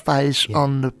Margaret's face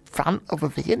on the front of a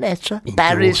Viennetta,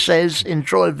 Barry says,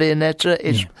 enjoy Viennetta,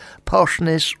 it's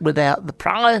poshness without the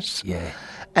price. Yeah.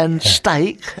 And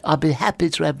steak, I'd be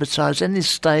happy to advertise any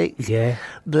steak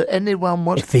that anyone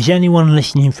wants. If there's anyone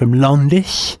listening from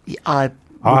Londis,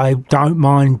 I don't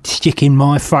mind sticking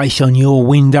my face on your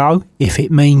window if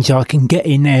it means I can get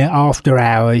in there after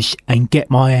hours and get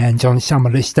my hands on some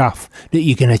of the stuff that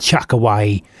you're going to chuck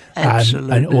away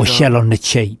or sell on the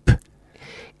cheap.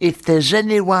 If there's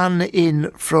anyone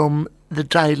in from the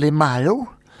Daily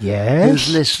Mail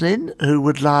who's listening who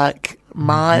would like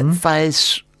my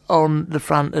face on the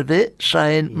front of it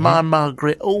saying my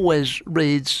Margaret always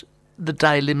reads the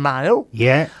Daily Mail,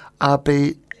 I'll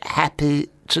be happy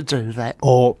to do that.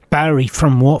 Or Barry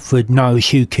from Watford knows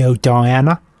who killed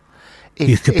Diana.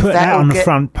 You could put that on the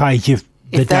front page of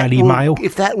the Daily Mail.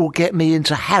 If that will get me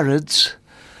into Harrods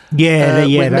with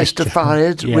Mr.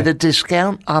 Fired with a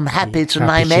discount, I'm happy to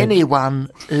name anyone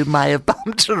who may have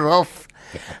bumped her off.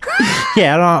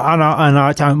 And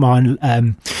I don't mind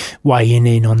weighing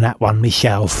in on that one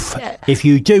myself. If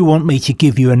you do want me to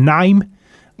give you a name,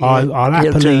 I'll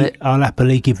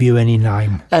happily give you any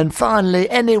name. And finally,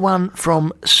 anyone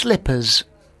from Slippers,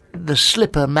 the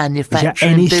slipper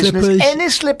manufacturing business, any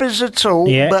slippers at all,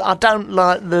 but I don't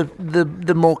like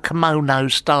the more kimono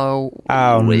style,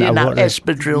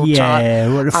 espadrille type.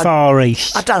 Yeah, the Far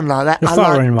East. I don't like that. The I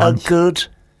foreign like ones. a good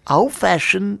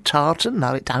Old-fashioned tartan?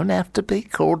 No, it don't have to be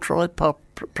corduroy,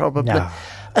 probably. No.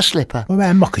 A slipper. What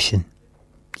about a moccasin?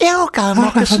 Yeah, I'll go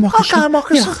moccasin. I'll go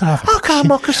moccasin. I'll go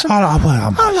moccasin.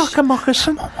 I like a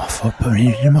moccasin. I thought putting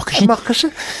it in a moccasin.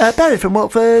 Moccasin. Barry from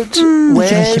Watford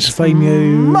wears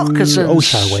moccasins.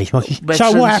 Also wears moccasins.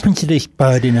 So what happened to this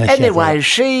bird in her Anyway,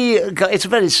 it's a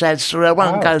very sad story. I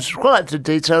won't go quite into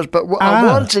details, but what I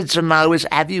wanted to know is,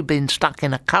 have you been stuck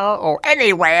in a car or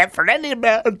anywhere for any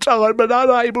amount of time and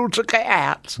unable to get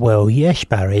out? Well, yes,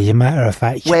 Barry, as a matter of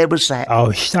fact. Where was that? I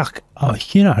was stuck.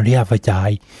 The other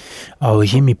day, I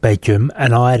was in my bedroom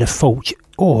and I had a thought,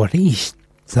 these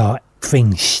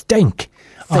things stink.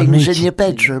 Things in your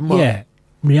bedroom? What? Yeah.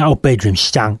 My whole bedroom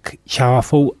stunk, so I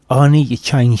thought I need to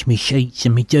change my sheets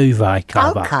and my duvet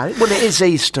cover. Okay, well it is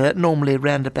Easter, normally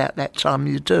around about that time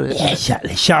you do it. Yeah,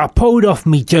 exactly. So I pulled off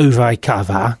my duvet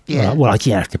cover. Yeah. Well, I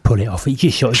didn't have to pull it off. It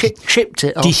just sort of chipped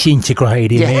it off.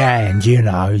 Disintegrated in my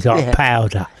hand, like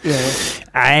powder. Yeah.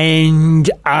 And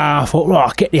I thought, right,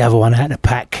 I'll get the other one out of the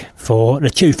pack for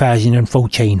the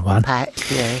 2014 one.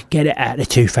 Pack, yeah. Get it out of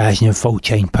the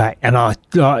 2014 pack, and I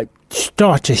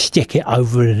start to stick it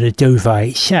over the duvet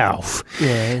itself.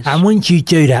 Yes. And once you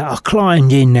do that, I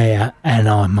climbed in there and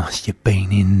I must have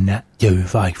been in that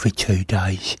duvet for 2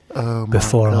 days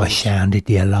before I sounded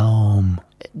the alarm.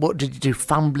 What did you do,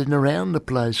 fumbling around the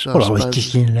place? I was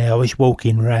just in there, I was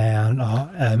walking around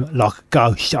like a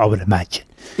ghost, I would imagine.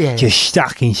 Yeah. Just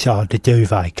stuck inside the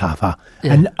duvet cover.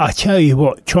 Yeah. And I tell you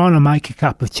what, trying to make a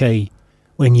cup of tea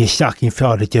when you're stuck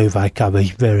inside the duvet cover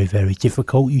is very, very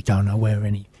difficult. You don't know where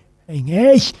anything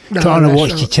is. Trying to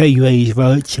watch the TV is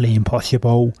virtually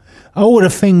impossible. All the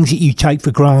things that you take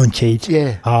for granted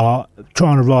are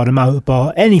trying to ride a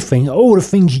motorbike, anything, all the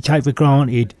things you take for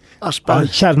granted are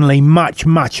suddenly much,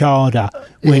 much harder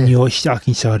when you're stuck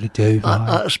inside a duvet.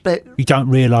 I expect you don't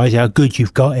realise how good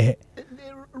you've got it.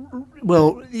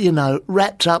 Well,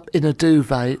 wrapped up in a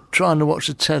duvet, trying to watch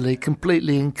the telly,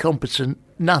 completely incompetent,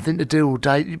 nothing to do all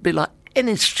day. You'd be like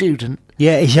any student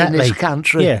in this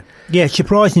country. Yeah,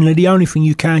 surprisingly, the only thing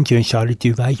you can do inside a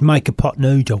duvet is make a pot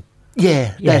noodle.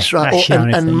 Yeah, that's right.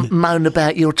 And moan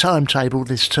about your timetable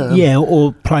this term. Yeah,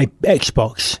 or play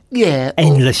Xbox. Yeah.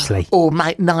 Endlessly. Or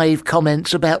make naive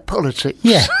comments about politics.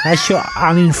 Yeah, that's your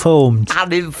uninformed.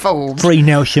 Free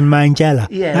Nelson Mandela.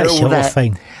 Yeah, that all sort that. of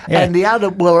thing. Yeah. And the other,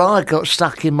 I got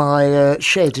stuck in my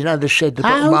shed, the shed, the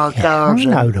bottom of my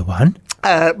garden. I know the one.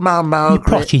 Ma Margaret.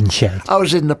 Your potting shed. I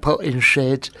was in the potting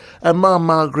shed, and Ma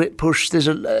Margaret pushed, there's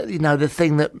the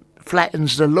thing that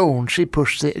flattens the lawn. She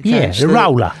pushed it against the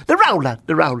roller. The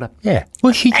roller. Yeah.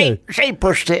 What'd she do? She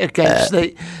pushed it against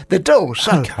the door.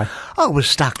 So I was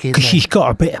stuck in there. Because she's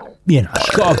got a bit of,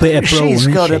 she's got a bit of brawn. She's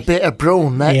got a bit of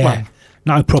brawn, that one.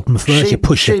 No problem for her to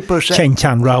push a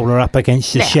 10-ton roller up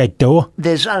against the shed door.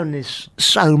 There's only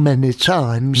so many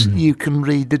times you can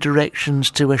read the directions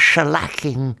to a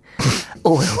shellacking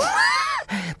oil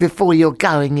before you're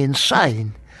going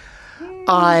insane.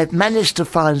 I managed to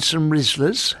find some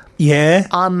Rizzlers. Yeah.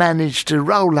 I managed to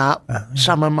roll up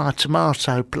some of my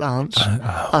tomato plants.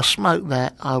 I smoked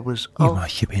that. I was You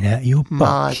must have been out of your box.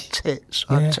 My tits,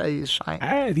 I tell you something.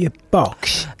 Out of your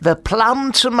box. The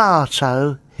plum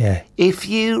tomato, if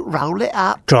you roll it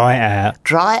up, dry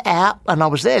it out, and I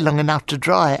was there long enough to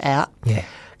dry it out. Yeah.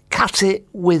 Cut it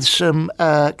with some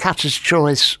Cutter's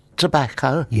Choice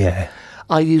tobacco. Yeah.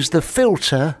 I used the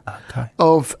filter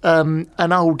of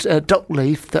an old dock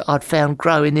leaf that I'd found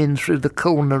growing in through the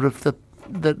corner of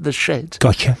the shed.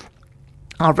 Gotcha.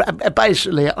 I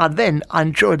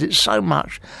enjoyed it so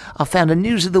much. I found a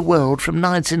News of the World from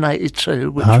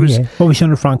 1982, which was... Yeah. What was on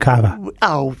the front cover?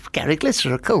 Oh, Gary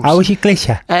Glitter, of course. Oh, was it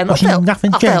Glitter? And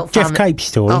nothing Jeff Cape's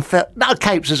story? No,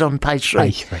 Capes is on page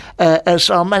 3.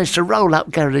 So I managed to roll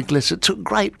up Gary Glitter, took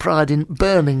great pride in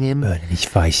burning him. Burning his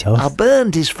face off. I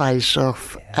burned his face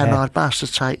off, and I must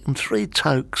have taken 3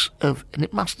 tokes of... And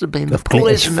it must have been the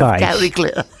poison of Gary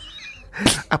Glitter.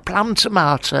 A plum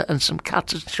tomato and some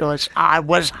Cutter's Choice. I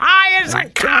was high as a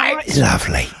kite.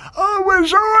 Lovely. I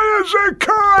was high as a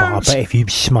kite. But I bet if you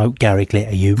smoked Gary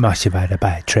Glitter, you must have had a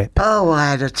bad trip. Oh,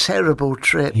 I had a terrible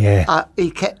trip. Yeah.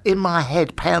 He kept in my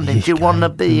head pounding, do you want to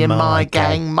be in my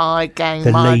gang, my gang,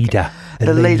 the my leader. gang?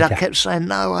 The leader kept saying,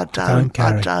 no, I don't.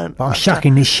 I don't. But I'm stuck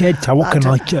in this shed, so what can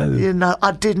I do?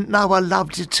 I didn't know I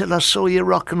loved you till I saw you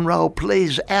rock and roll.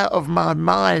 Please, out of my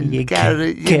mind,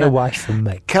 Gary. Get away from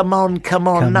me. Come on.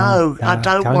 No, I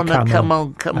don't want to. Come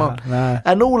on. No.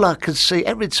 And all I could see,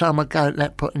 every time I go to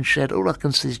that potting shed, all I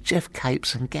can see is Jeff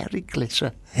Capes and Gary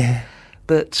Glitter. Yeah.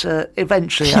 But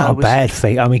eventually it's not a bad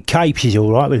feat. I mean, Capes is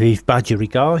all right with his budgetary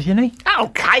guys, isn't he?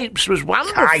 Oh, Capes was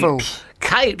wonderful.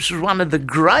 Capes was one of the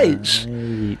greats.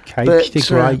 Capes the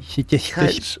greats, you just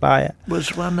aspire.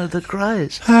 Was one of the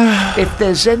greats. If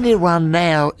there's anyone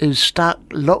now who's stuck,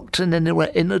 locked in anywhere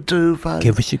in a duvet,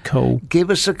 give us a call. Give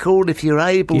us a call if you're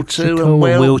able to. And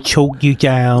we'll talk you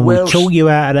down. We'll talk you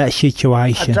out of that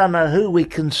situation. I don't know who we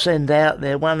can send out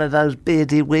there. One of those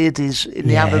beardy weirdies in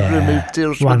the other room who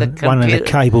deals with the computer. One of the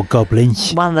cable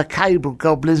goblins. One of the cable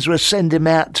goblins. We'll send him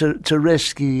out to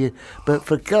rescue you. But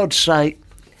for God's sake,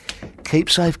 keep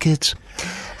safe, kids.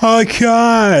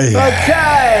 Okay.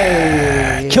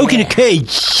 Talking to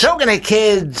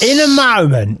kids. In a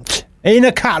moment, in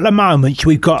a couple of moments,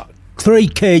 we've got 3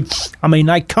 kids. I mean,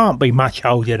 they can't be much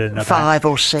older than about 5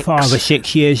 or 6. 5 or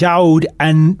 6 years old.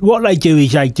 And what they do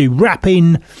is they do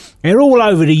rapping. They're all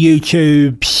over the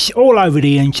YouTubes, all over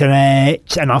the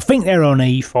internet, and I think they're on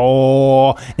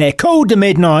E4. They're called the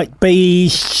Midnight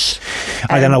Beasts.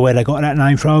 I don't know where they got that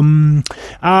name from.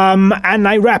 And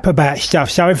they rap about stuff.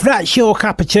 So if that's your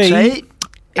cup of tea,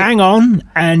 hang on,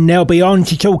 and they'll be on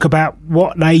to talk about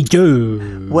what they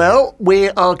do. Well, we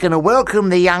are going to welcome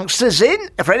the youngsters in.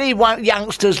 For any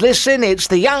youngsters listening, it's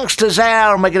the Youngsters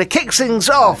Hour, and we're going to kick things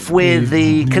off with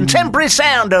the contemporary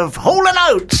sound of Hall &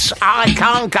 Oates. I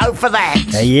can't go for that.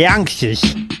 The youngsters.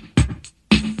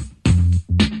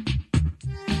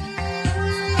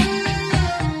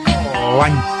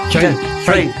 One, two,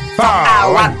 three,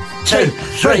 four. 1, 2,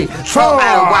 3,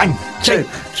 4. 1, 2,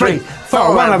 3,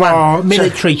 4. One of our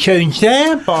military tunes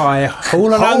there by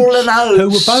Hall & Oates, who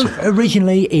were both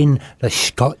originally in the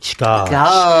Scots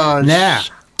Guards. Now,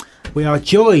 we are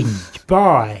joined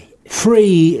by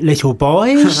 3 little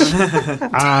boys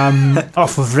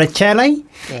off of the telly.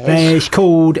 It's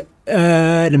called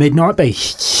the Midnight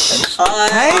Beasts.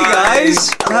 Hey guys!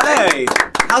 Hey!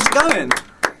 How's it going?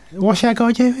 What's that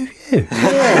got to do with you?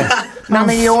 None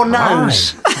of your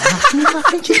nose.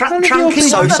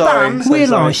 So sorry.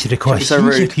 We'll answer the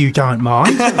questions if you don't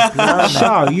mind.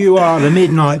 So, you are the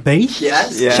Midnight Beast,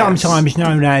 yes. Sometimes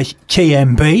known as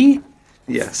TMB.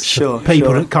 Yes, sure.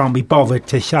 People that can't be bothered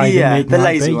to say the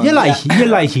Midnight Beast. You're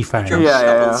lazy fans.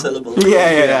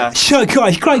 Yeah. So,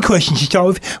 guys, great question to start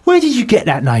with. Where did you get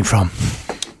that name from?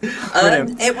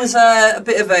 It was a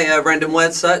bit of a random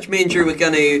word search. Me and Drew were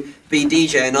going to be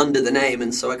DJing under the name,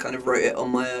 and so I kind of wrote it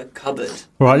on my cupboard.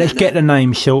 Right, let's get the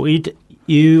name sorted.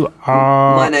 You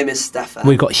are... My name is Stefan.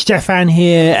 We've got Stefan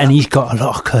here, and he's got a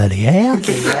lot of curly hair.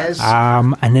 Yes.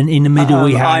 And then in the middle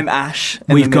we have... I'm Ash.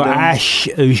 We've got Ash,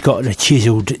 who's got the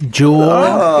chiselled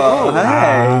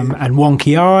jaw. And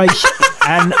wonky eyes.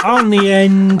 And on the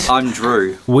end... I'm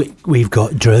Drew. We've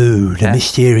got Drew, the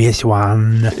mysterious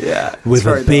one. Yeah. With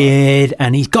a beard,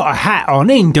 and he's got a hat on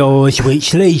indoors,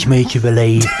 which leads me to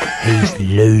believe he's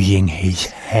losing his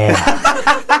hair.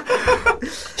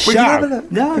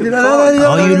 No.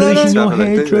 Are you losing your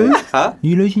hair, Drew? Huh?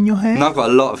 You losing your hair? No, I've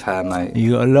got a lot of hair, mate.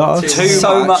 You got a lot of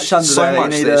so much under there. So much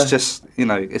that it's just,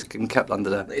 it's getting kept under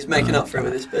there. He's making up for it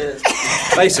with his beard.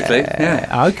 Basically,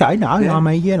 yeah. Okay, no, I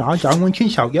mean, I don't want to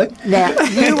insult you. Now,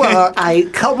 you are a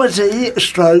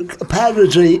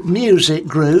comedy/parody music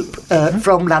group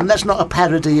from London. That's not a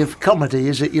parody of comedy,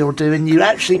 is it, you're doing? You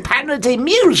actually parody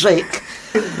music.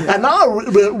 And I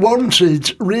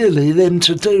wanted, really, them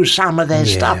to do some of their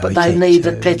stuff, but they need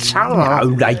a guitar.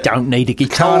 No, they don't need a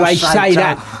guitar. They say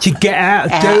that to get out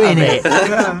of doing it,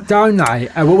 don't they?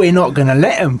 Well, we're not going to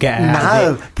let them get out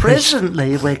of it. No,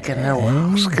 presently we're going to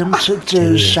ask them to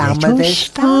do some of their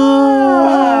stuff.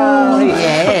 Oh,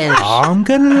 yes. I'm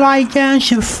going to lay down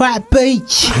some fat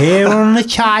beats here on the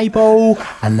table,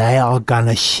 and they are going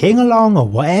to sing along or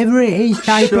whatever it is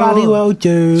they bloody well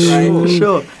do.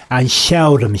 Sure. And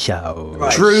sell themselves.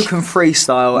 Right. Drew can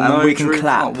freestyle and we can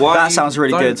clap. That sounds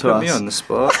really good to us. Don't put me on the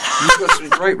spot. You've got some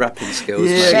great rapping skills.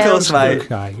 Yeah, of course, mate.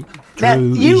 Okay.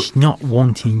 Drew is not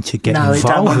wanting to get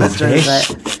involved with this.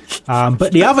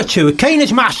 But the other two are keen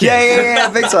as mustard. Yeah, I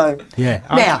think so. Yeah.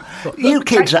 Now, you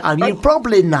kids at home, you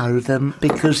probably know them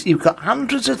because you've got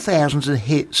hundreds of thousands of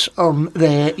hits on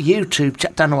their YouTube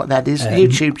channel. Don't know what that is.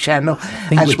 YouTube channel.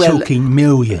 I think we're talking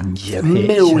millions of hits.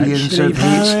 Millions of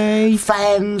hits.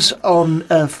 Fans on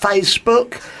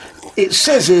Facebook. It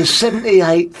says there's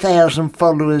 78,000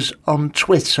 followers on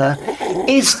Twitter.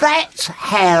 Is that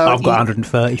how... I've got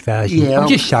 130,000. Yeah, I'm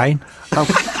just saying.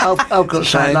 I've got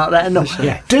something like that. No.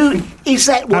 Yeah. Is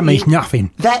that what that means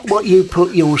nothing. That what you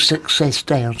put your success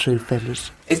down to, fellas?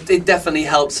 It definitely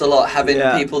helps a lot having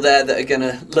people there that are going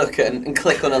to look at and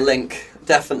click on a link.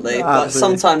 Definitely, but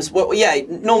sometimes,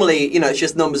 normally, it's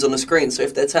just numbers on the screen. So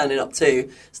if they're turning up too,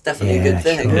 it's definitely a good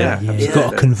thing. Sure. Yeah, you've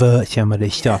got to convert some of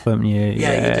this stuff, haven't you?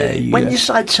 Yeah, you do. When you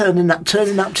say turning up to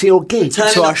your gigs,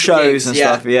 to our shows and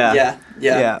stuff. Yeah.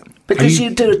 Because you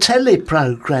do a telly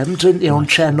programme, don't you, on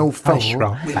Channel 4? That's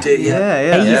right. We do,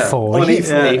 E4.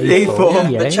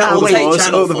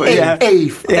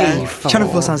 E4. Channel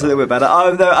 4 sounds a little bit better.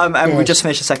 And we just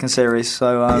finished the second series,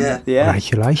 so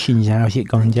Congratulations, how's it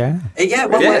gone down? It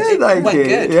went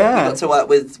good. Yeah. We got to work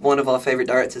with one of our favourite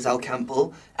directors, Al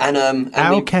Campbell.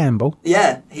 Al Campbell?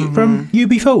 Yeah. From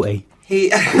UB40?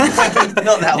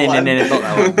 Not that one.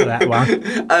 Not that one.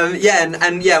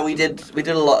 We did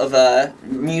a lot of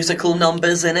musical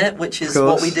numbers in it, which is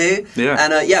what we do. Yeah.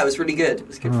 And it was really good. It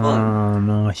was good fun. Oh,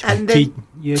 nice. And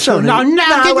I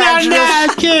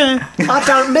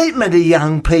don't meet many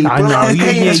young people. I know,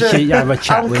 you need to have a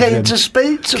chat with them. I'm keen to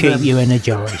speak to them. Keep you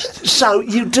energised. So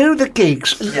you do the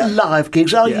gigs, live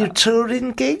gigs. Are you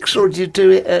touring gigs, or do you do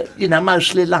it at,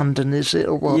 mostly London, is it,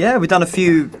 or what? Yeah, we've done a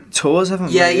few tours, haven't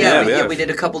we? We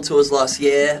did a couple tours last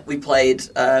year. We played,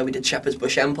 we did Shepherd's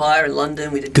Bush Empire in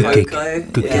London. We did Coco.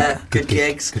 Good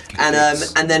gigs. And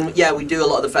then we do a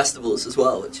lot of the festivals as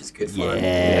well, which is good fun.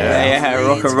 Yeah,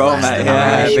 rock and roll, mate.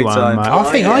 Yeah, big time. I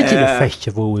think I did a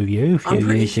festival with you a few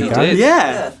years ago.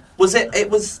 Yeah. Was it? It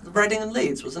was Reading and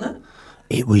Leeds, wasn't it?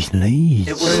 It was Leeds.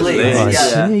 It was Leeds.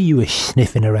 Yeah, you were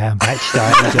sniffing around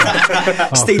backstage.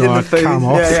 Stealing the food. I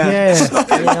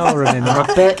remember.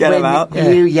 I bet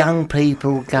when you young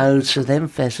people go to them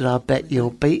festivals, I bet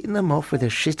you're beating them off with a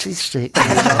shitty stick.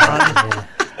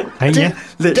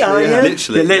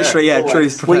 Literally,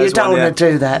 truth. Well, you don't want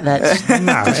to do that. That's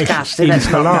disgusting. That's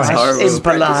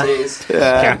impolite.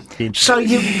 So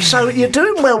you're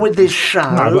doing well with this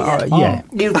show.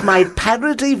 You've made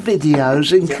parody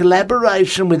videos in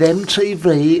collaboration with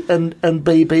MTV and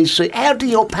BBC. How do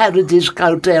your parodies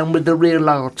go down with the real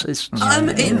artists?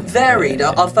 It varied.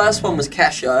 Our first one was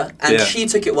Kesha, and she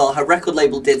took it well. Her record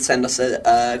label did send us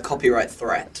a copyright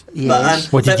threat.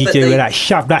 Yes. What did you do with that?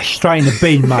 Shove that straight in the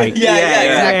bin, mate.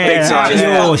 Big time.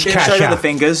 Yours, Show the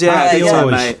fingers,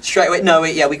 mate. Straight away.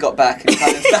 We got back and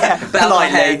kind of bet our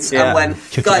heads and went,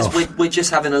 guys, we're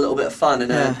just having a little bit of fun,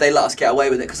 and they let us get away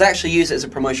with it because they actually use it as a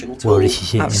promotional tool. Well, this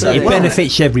is it. It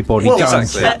benefits everybody.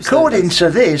 According to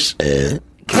this,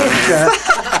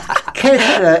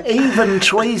 Kesha even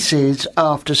tweeted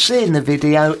after seeing the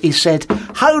video, he said,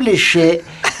 "Holy shit,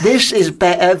 this is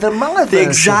better than my version." The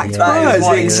exact words,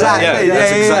 exactly.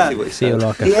 That's exactly what he said.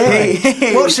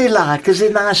 What's he like? Is he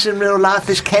nice in real life,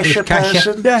 this Kesha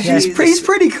person? Yeah, he's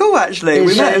pretty cool, actually.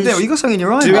 We met him, didn't we? You got something in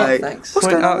your eye, mate. Thanks. What's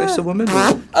going on? It's a woman.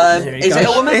 Is it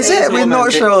a woman? Is it? We're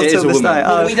not sure until this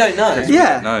day. We don't know.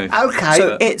 Yeah. Okay.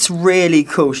 So it's really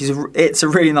cool. It's a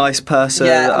really nice person.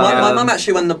 Yeah, my mum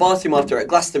actually went in the bathroom after at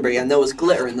Glastonbury, and there was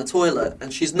glitter in the toilet,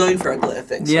 and she's known for her glitter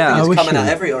things. So I think it's coming out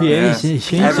everywhere. Yeah,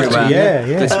 she's everywhere. Yeah.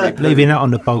 Leaving that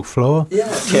on the boat floor.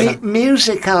 Yeah.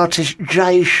 Music artist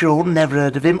Jay Sean, never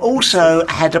heard of him, also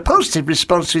had a positive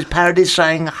response to his parody,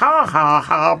 saying, "Ha ha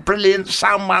ha, brilliant,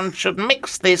 someone should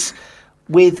mix this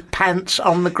with pants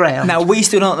on the ground." Now, we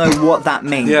still don't know what that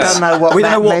means. We don't know what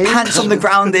pants on the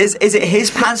ground is. Is it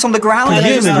his pants on the ground?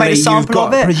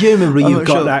 Presumably you've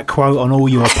got that quote on all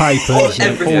your papers.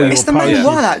 It's the main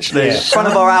one, actually. It's one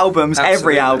of our albums,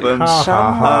 every album.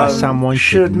 Someone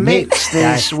should mix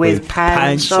this with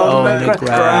pants on the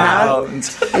ground.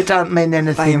 No, it don't mean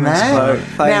anything there.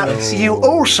 Now, you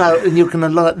also, and you're going to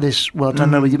like this, well, I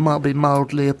don't know, you might be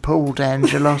mildly appalled,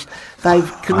 Angelos.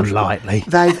 Unlikely.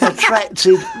 They've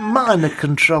attracted minor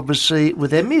controversy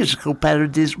with their musical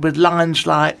parodies with lines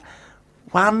like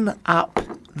 "One up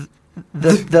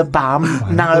the bum,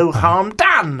 no harm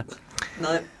done."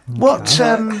 No.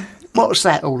 What's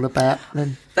that all about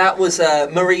then? That was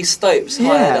Marie Stopes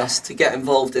hired us to get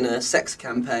involved in a sex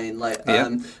campaign, not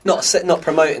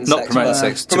promoting sex,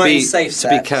 promoting safe sex. To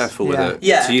be careful with it.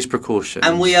 Yeah. To use precaution.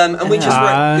 And we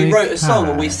wrote a song,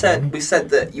 and we said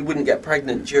that you wouldn't get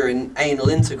pregnant during anal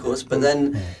intercourse, but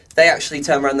then they actually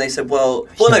turned around and they said, well,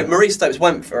 no, Marie Stopes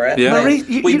went for it. Yeah.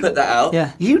 We put that out.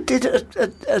 Yeah. You did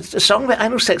a song about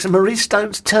anal sex and Marie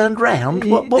Stopes turned round.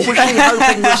 What was she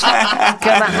hoping was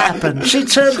going to happen? She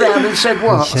turned round and said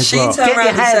what? She turned Get around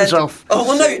your hands off. Oh,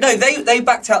 well, no, they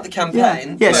backed out the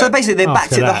campaign. Yeah, so basically they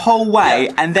backed it the whole way,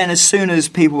 and then as soon as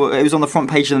it was on the front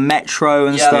page of the Metro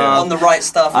and stuff. On the right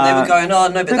stuff, and they were going, oh,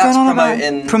 no, but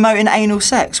that's promoting anal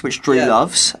sex, which Drew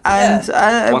loves. And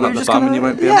one up the bum and you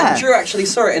won't be able to. Drew actually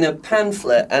saw it in a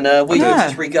pamphlet, and we were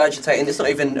just regurgitating. It's not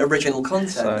even original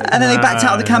content. And then they backed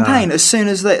out of the campaign as soon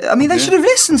as they should have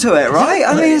listened to it, right?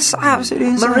 I mean, it's absolutely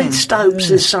insane. Marie Stopes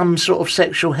is some sort of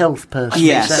sexual health person.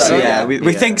 Yes,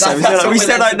 we think so. We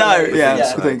still don't know.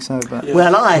 Yeah, I think so. But.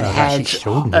 Well, I had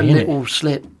a little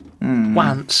slip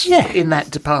once in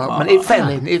that department. It fell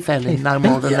in, no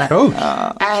more than that.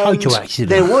 And Total accident.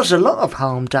 there was a lot of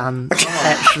harm done,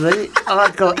 actually.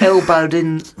 I got elbowed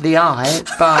in the eye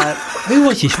by... Who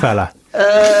was this fella?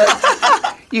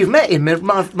 You've met him,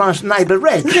 my neighbour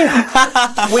Reg.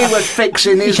 We were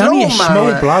fixing his He's only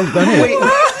lawnmower. a small bloke, isn't he? We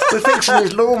were fixing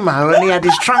his lawnmower and he had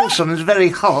his trunks on. It was very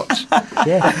hot.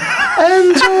 Yeah.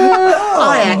 And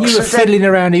I You were fiddling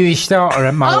around with his starter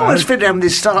at I was fiddling around with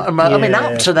his starter motor. I mean,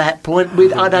 up to that point,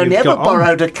 I'd only ever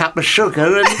borrowed a cup of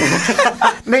sugar, and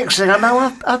next thing I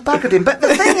know, I buggered him. But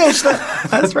the thing is that...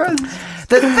 That's right.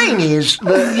 The thing is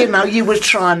that, you were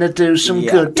trying to do some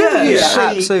good.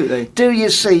 Absolutely. Do you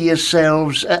see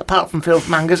yourselves, apart from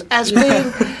filthmongers, as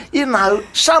being,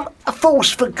 a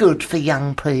force for good for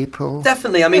young people?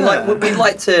 Definitely. I mean, we'd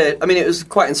like to... I mean, it was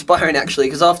quite inspiring, actually,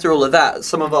 because after all of that,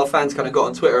 some of our fans kind of got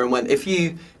on Twitter and went, if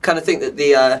you kind of think that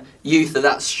the youth are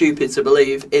that stupid to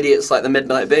believe idiots like the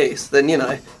Midnight Beast, then,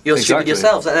 you're stupid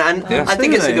yourselves. And I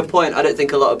think it's a good point. I don't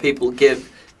think a lot of people give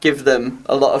them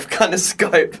a lot of kind of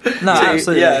scope. No,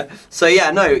 absolutely. Yeah. So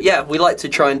we like to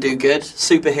try and do good.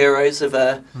 Superheroes of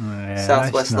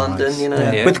Southwest London,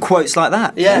 with quotes like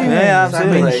that. Yeah,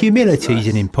 absolutely. I mean, humility is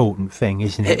an important thing,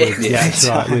 isn't it? That's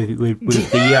right.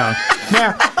 With the young.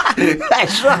 Now,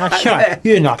 that's right.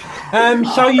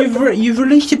 So you've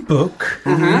released a book,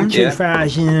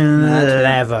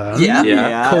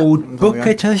 2011, called "Book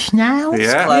At Us Now."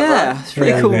 It's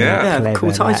pretty cool. Yeah,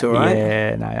 cool title, right?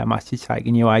 Yeah, no, I must have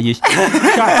taken you ages.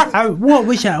 What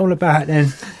was that all about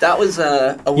then? That was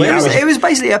it was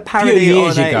basically a parody few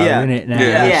years on ago, isn't it?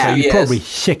 Now, so you're probably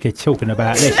sick of talking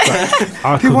about this.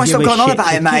 But people won't stop going on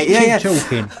about it, mate. Keep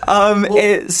talking.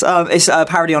 It's a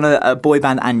parody on a boy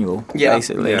band annual,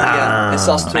 basically. It's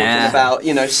us talking about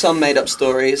some made up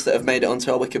stories that have made it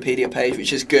onto our Wikipedia page,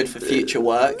 which is good for future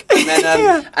work,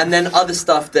 and then other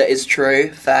stuff that is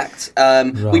true, fact.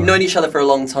 We've known each other for a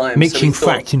long time, mixing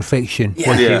fact and fiction.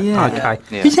 Okay.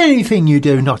 Is there anything you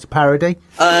do not a parody?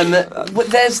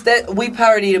 We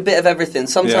parody a bit of everything.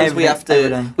 Sometimes we have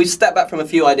to. We step back from a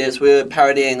few ideas. We were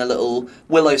parodying a little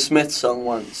Willow Smith song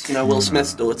once. Will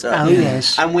Smith's daughter. Oh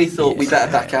yes. And we thought we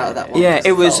better back out of that one. Yeah,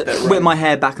 it was Whip My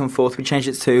Hair Back and Forth. We changed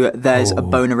it to There's a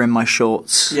Boner in My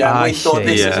Shorts. Yeah, we thought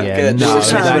this isn't good. No, this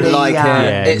is like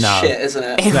it. It's shit, isn't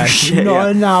it? It was shit.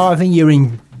 No, I think you're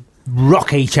in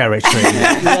rocky territory.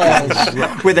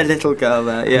 With a little girl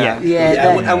there.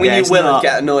 And we knew Will would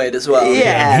get annoyed as well.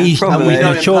 He's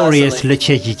notorious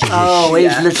litigious. Oh,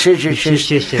 he's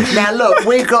litigious. Now look,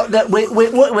 we got that.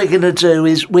 What we're going to do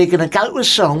is we're going to go to a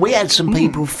song. We had some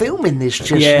people filming this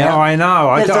just now. I know.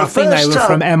 I think they were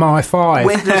from MI5.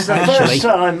 It's the first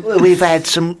time we've had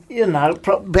some,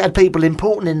 had people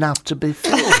important enough to be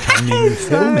filmed. Can you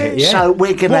film it? Yeah. So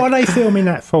we're going to... What are they filming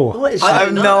that for? I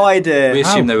have no idea. We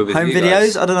assume they were with home you videos?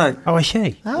 guys. I don't know. Oh, I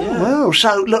see. Oh, well,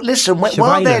 so look, listen,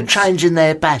 while they're changing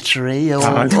their battery or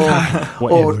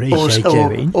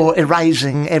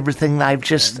erasing everything they've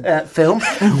just filmed,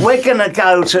 we're going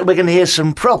to hear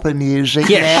some proper music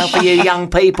now for you young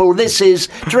people. This is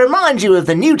to remind you of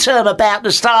the new term about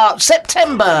to start,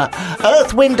 September,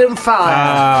 Earth, Wind and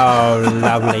Fire. Oh,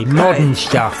 lovely. Modern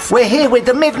stuff. We're here with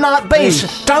the Midnight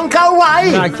Beast. Don't go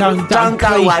away. No, don't go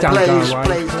away. Please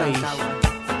don't go away.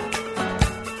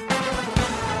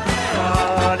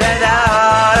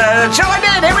 Join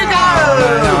in, here we go!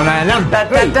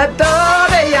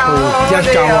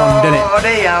 Just go on, didn't it?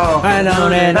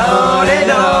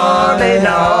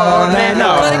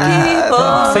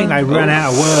 I think they ran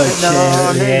out of words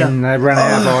in the end. They ran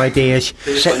out of ideas.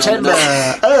 September,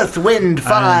 Earth, Wind,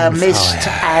 Fire, Mist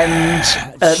and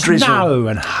drizzle. Snow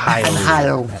and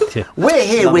hail. We're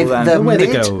here with the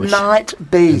Midnight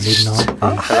Beast.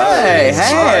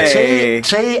 Hey.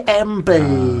 TMB.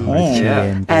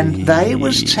 And they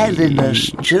was telling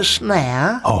us just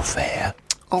now...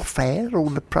 Off air, all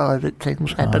the private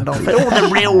things happen off air. All the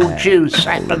real juice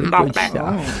happened off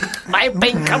air. They've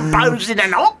been composing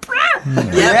an opera.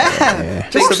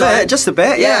 Just a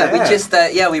bit.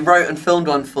 We wrote and filmed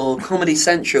one for Comedy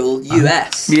Central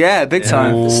US. Yeah, big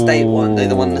time. The state one,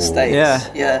 the one in the States.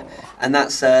 Yeah. And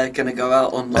that's going to go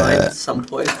out online at some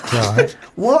point. Right.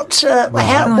 What sort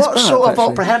of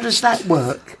opera? How does that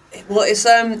work? Well, it's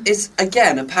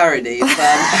again a parody.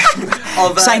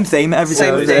 Same theme every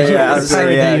time.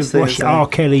 Watch R.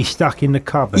 Kelly stuck in the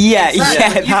cupboard. Yeah.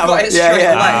 It's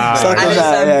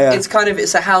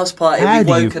a house party. How We've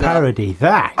do you woken up. parody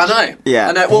that? I know. Yeah.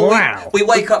 I know. Well, Wow. we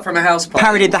wake up from a house party.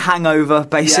 Parodied The Hangover,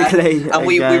 basically. Yeah. And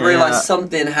we realised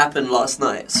something happened last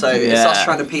night. So it's us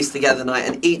trying to piece together the night,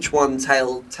 and each one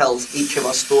tells each of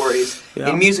our stories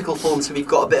in musical form. So we've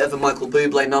got a bit of a Michael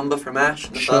Bublé number from Ash,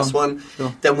 the first one.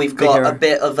 Sure. Then we've got a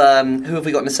bit of, who have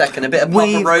we got in a second? A bit of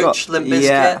Papa Roach, Limp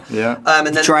Bizkit. Yeah. And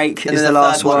then Drake and is then the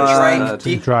last one. Drake. Do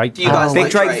you guys big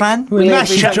like Drake fan?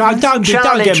 Don't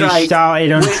get me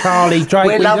started on Charlie Drake.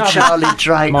 We love Charlie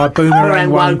Drake. My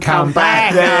boomerang won't come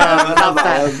back. Love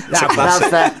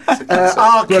that.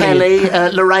 R. Kelly,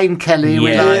 Lorraine Kelly,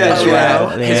 we like as well.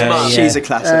 His mum. She's a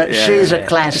classic. She's a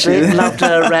classic. Loved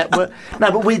her rap.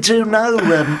 No, but we do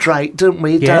know Drake, don't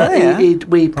we?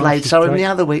 We played some the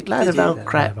other week. Load of old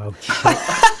crap.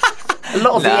 A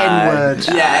lot of the N-words.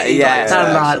 Don't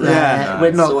like that.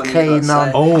 We're not keen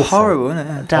on. Oh, horrible, isn't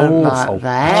it? Don't like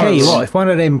that. I tell you what, if one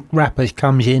of them rappers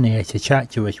comes in here to chat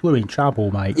to us, we're in trouble,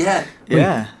 mate.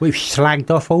 We've slagged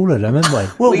off all of them, haven't we?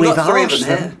 Well, we've got 3 of asked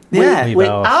them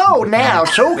them. Now,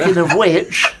 talking of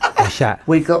which, what's that?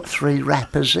 we got 3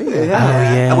 rappers here.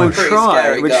 And we're pretty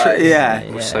scary guys.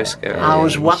 We're so scary. I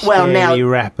was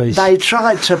rappers. They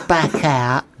tried to back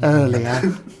out earlier.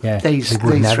 They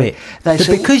wouldn't have it. They But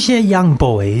because they're young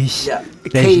boys,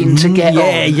 keen to get on.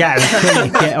 keen to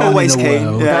get on Always in the keen.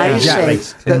 world. They Exactly.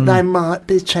 said that they might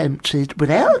be tempted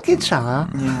without a guitar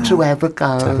to have a go.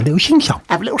 Have a little sing-song.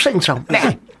 Have a little sing-song.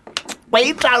 Now,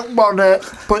 we don't want to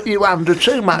put you under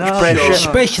too much pressure.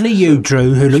 Especially you,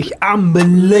 Drew, who looks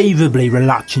unbelievably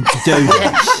reluctant to do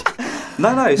this.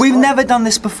 No, We've never done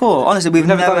this before. Honestly, we've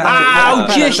never done it. Oh,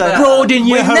 just broaden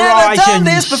your horizons. We've never done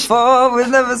this before. We've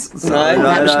never.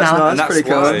 That's pretty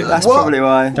cool. That's What? probably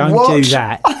why. Don't do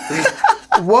that.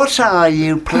 What are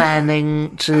you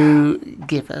planning to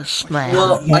give us now?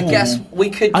 Well, I guess we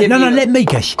could give No, you... let me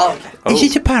guess. Is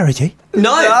it a parody?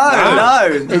 No.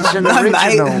 It's an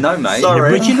original. No, mate. An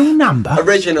original number?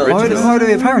 Original. Why do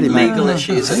we have parody, mate? Legal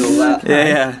issues and all that.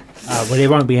 Yeah. Well, there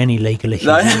won't be any legal issues.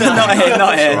 Not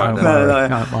here.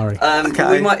 Don't worry.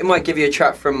 We might give you a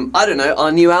track from, I don't know,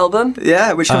 our new album.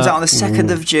 Yeah, which comes out on the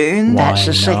 2nd of June. That's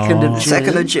the 2nd of June.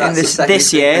 2nd of June That's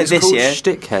this year. It's called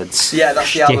Stickheads. Yeah,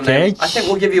 that's the album name. Stickheads. I think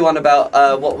we'll give you one about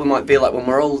what we might be like when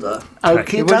we're older.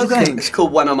 Okay, What do you think? It's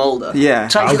called When I'm Older. Yeah.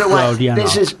 Take it away. well, yeah.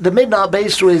 This is the Midnight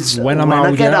Beast with When I'm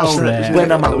I get older. older.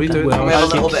 When I'm older. We have a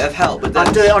little bit of help with I'll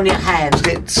this. do it on your hands.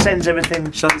 It sends everything.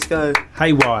 Let's go.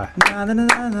 Haywire.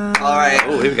 Alright.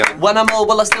 Oh, here we go. When I'm old,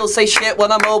 will I still say shit?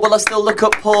 When I'm old, will I still look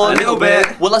up porn? A little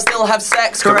bit. Will I still have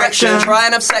sex? Correction. Try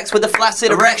and have sex with a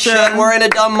flaccid erection. Correction. We're in a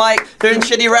dumb mic, doing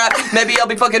shitty rap. Maybe I'll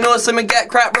be fucking awesome and get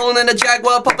crap. Rolling in a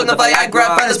Jaguar, popping the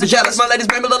Viagra. Fellas be jealous, my ladies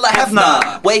remember like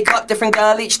Hefner. Wake up, different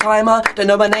girl each timer. Don't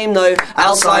know my name though.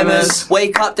 Alzheimer's.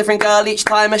 Wake up, different girl each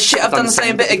timer. Shit, I've done the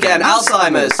same bit again.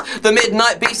 Alzheimer's. The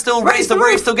Midnight Beast still raised the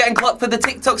roof. Still getting clocked for the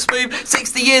TikTok spoof.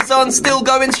 60 years on, still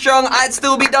going strong. I'd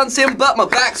still be dancing, but my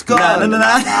back's gone. When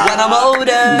I'm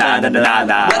older. When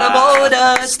I'm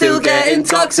older, still get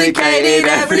intoxicated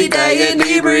every day,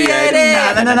 inebriated.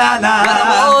 When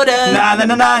I'm older,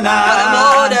 when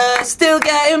I'm older, still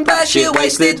getting batshit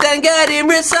wasted, then getting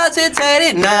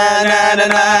resuscitated. Na na na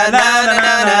na na na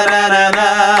na na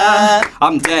na.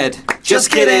 I'm dead. Just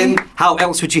kidding. How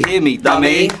else would you hear me,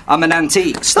 dummy? I'm an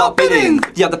antique. Stop bidding.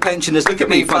 The other pensioners look at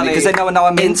me funny because they know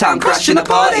I'm in town crashing a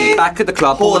party. Back at the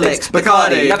club, Horlicks,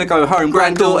 Bacardi. Never go home,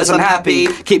 granddaughter's unhappy.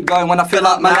 Keep going when I fill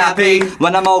up my nappy.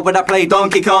 When I'm old, when I play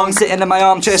Donkey Kong, sitting in my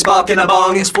armchair, sparking a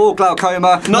bong. It's for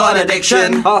glaucoma, not an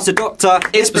addiction. Ask the doctor,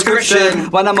 it's prescription.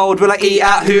 When I'm old, will I eat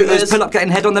at Hooters? Pull up, getting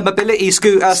head on the mobility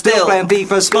scooter. Still playing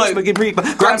FIFA, smoking reaper.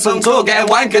 Grandson tour, getting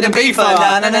wankered and beefer.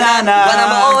 Na na na na. When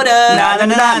I'm older, na na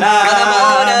na na. When I'm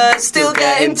older, still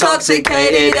get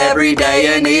intoxicated every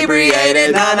day,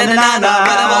 inebriated. Na na na na na.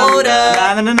 When I'm older,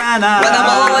 na na na na na. When I'm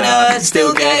older,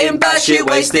 still getting batshit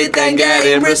wasted, then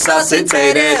getting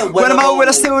resuscitated. When I'm old, will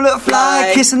I still look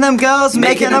fly? Kissing them girls,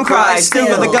 making them cry. Still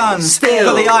got the guns,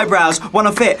 got the eyebrows,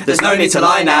 wanna fit. There's no need to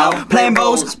lie now. Playing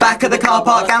bowls, back at the car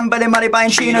park, gambling money, buying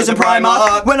chinos and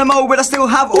Primark. When I'm old, will I still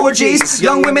have orgies?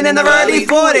 Young women in their early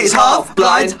 40s, half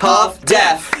blind, half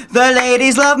deaf. The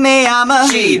ladies love me, I'm a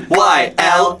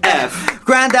GYLF.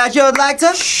 Granddad, you'd like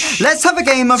to? Let's have a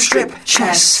game of strip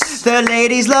chess. The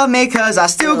ladies love me cause I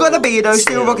still got a beado,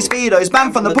 still rocking speedos.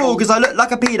 Banned from the pool cause I look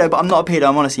like a pedo, but I'm not a pedo,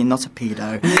 I'm honestly not a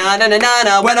pedo. Na na na na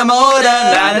na. When I'm older,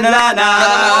 na na na na na.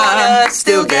 When I'm older,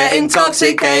 still get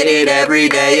intoxicated every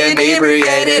day,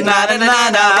 inebriated. Na na na na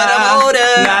na. When I'm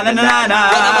older, Na na na na na.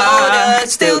 when I'm older,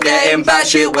 still getting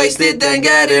getting batshit wasted, then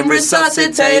getting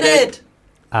resuscitated.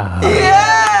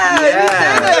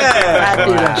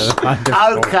 Fabulous.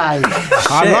 Okay.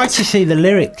 I'd like to see the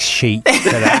lyrics sheet for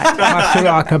that. I feel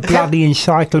like a bloody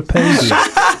encyclopedia.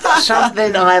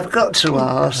 Something I've got to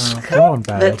ask. Go on,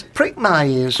 Barry. That prick my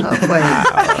ears halfway.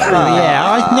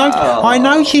 I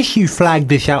noticed you flagged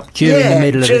this up during the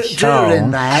middle of the song.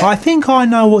 During that. I think I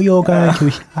know what you're going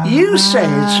to say. You said,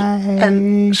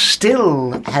 and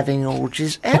still having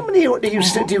orgies. How many do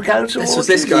you go to? This was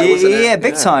this guy, wasn't it? Yeah,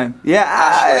 big time.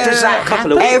 Yeah. Does that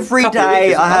happen? Every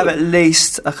day I have at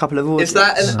least a couple of orgies. Is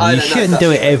that an, I You don't know if shouldn't that's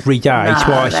do it every day,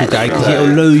 twice a day, because it'll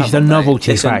lose the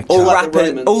novelty factor.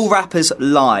 All rappers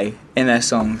lie in their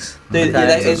songs. Dude, yeah,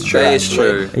 that is true. That is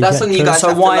true. That's something you guys So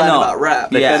have to why learn not? about rap.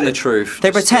 They bend the truth.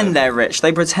 They pretend they're rich.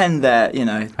 They pretend they're,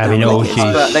 Having orgies.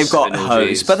 but they've got Having hoes,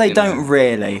 orgies, but they don't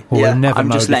really. Well, we'll never I'm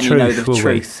know just the letting truth, you know the will we?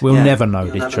 truth. We'll Yeah. never know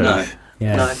the never truth. know.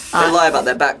 Yeah. No, they lie about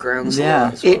their backgrounds. a Yeah.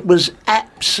 lot as well. It was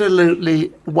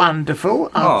absolutely wonderful.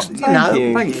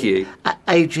 Thank you.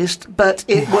 Ageist, but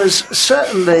it was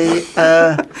certainly.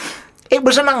 It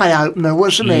was an eye opener,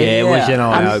 wasn't it? Yeah, it was an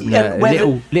eye opener.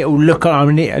 whether- Little look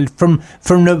on it from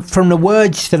the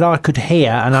words that I could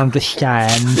hear and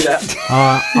understand.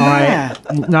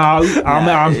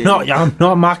 I'm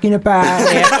not mucking about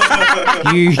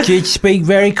it. You did speak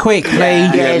very quickly.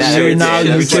 Yes,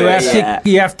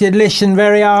 you have to listen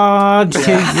very hard.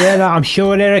 I'm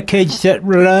sure there are kids that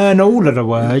learn all of the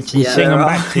words and sing them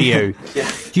back to you.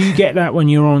 Do you get that when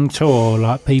you're on tour,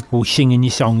 like people singing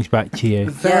your songs back to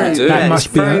you? That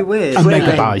must be very weird. a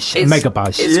mega buzz. A mega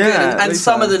buzz. It's good, and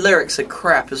some of the lyrics are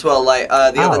crap as well. Like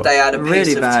the other day, I had a piece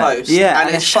really of bad. toast, Yeah, and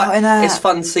and it's they're fun. shouting out. It's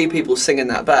fun to see people singing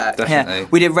that back. Definitely. Yeah,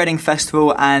 we did Reading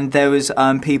Festival, and there was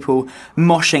people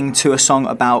moshing to a song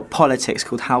about politics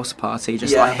called House Party,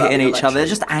 just Yeah, like hitting about the each other. They're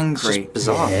election. just angry.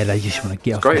 Bizarre. Yeah, they just want to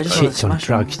get off great, their though. shits on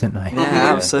drugs, don't they?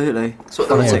 Yeah, absolutely. That's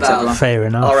what it's about. Fair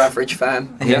enough. Our average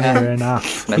fan. Fair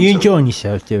enough. Mental. You enjoying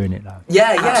yourself doing it, though?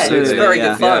 Yeah, it's Absolutely, very yeah.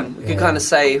 good fun. We can kind of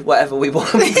say whatever we want.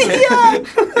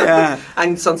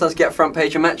 And sometimes get front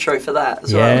page of Metro for that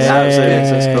as well. absolutely,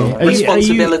 so it's cool.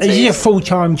 Responsibility. Is it a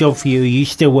full-time job for you? Are you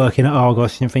still working at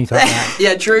Argos and things like that?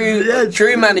 Yeah,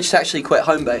 Drew managed to actually quit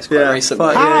Homebase quite recently.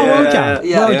 Well done.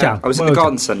 Yeah. Well done. I was in Well the done.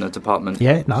 garden centre department.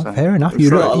 Yeah, no, So- fair enough. It's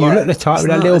You not look a the type with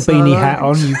that little it's not beanie a hat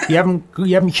on.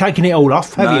 You haven't shaken it all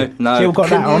off, have No, you? no. Still got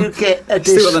that Can you on. get a Still got the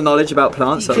discount? knowledge about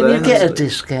plants up Can there. you get a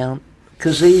discount?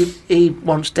 Because he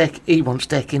wants decking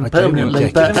I do permanently,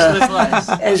 want but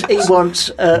decking. as he wants,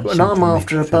 and I'm Something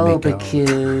after a for me,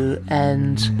 barbecue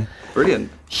and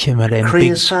Brilliant. Some of them big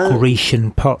Creosote?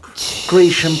 Grecian pots.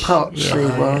 Grecian pots. He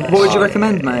wants. What would you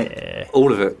recommend, mate?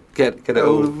 All of it. Get it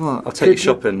all. All of what? I'll take you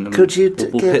shopping. And could you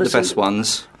We'll give pick the us best a-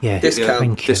 ones. Yeah, Discount.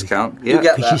 thank you. Discount. You Yeah.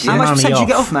 get Because that. you see How much money percent do you off.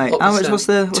 get off, mate? What How much? percent? What's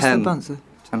the 10. bunch? 10%.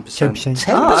 10%.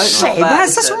 10%. Oh, That's not bad,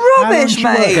 that's is it? rubbish,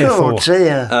 How long do you mate. work Oh for?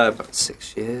 dear. About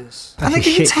 6 years. That's a they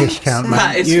give you shit 10%. discount, mate.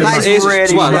 That is You that must is have really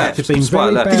been left. very It's quite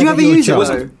bad left. at Did you ever your use it, job.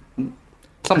 though?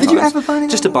 Sometimes. Did you ever find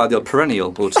it Just to buy the odd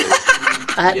perennial or two.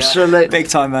 Absolutely. Big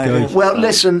time, mate. Good. Well,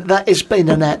 listen, that has been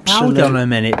an absolute. Hold on a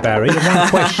minute, Barry. The one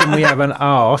question we haven't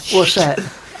asked. What's that?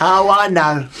 Oh, I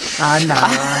know.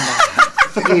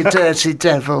 You dirty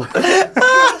devil.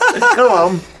 Go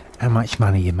on. How much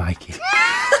money are you making?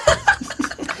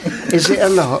 Is it a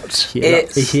lot?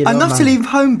 Is it a lot Enough of to money? leave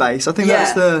home base. I think Yeah.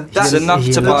 It's enough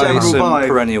is to it buy general some vibe?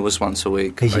 perennials once a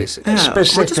week, Is it? basically.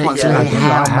 Specifically, once a How week.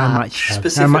 much? How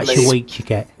Specifically- much a week you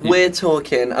get? We're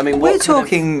talking. I mean, We're what kind of-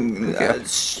 talking.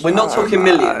 We're not talking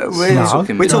millions. We're No.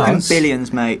 talking Billions.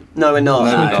 billions, mate. No, we're not.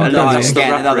 No, A no, lie. that's the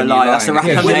Again, rapper another in lie. you That's the lying.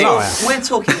 rapper. Yeah, in you. liar. We're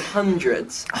talking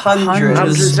hundreds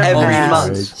Hundreds every of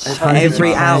month.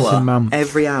 Every £100 a hour. month.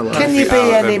 Every hour. Can you be hour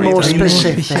of any every more day. Are you more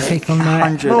specific? specific on that?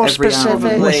 100 More every hour.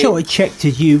 specific. What sort of check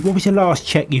did you? What was the last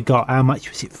check you got? How much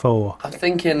was it for? I'm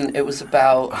thinking it was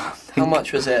about. How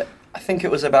much was it? I think it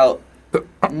was about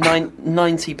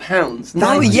 £90.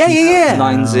 Oh, yeah.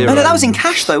 90. No, that was in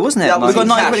cash though, wasn't it? That was we got in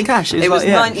 90 cash. quid in cash. It was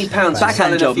like, yeah. £90 for Backhand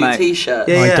selling job, a few mate. t-shirts.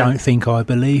 Yeah. I don't think I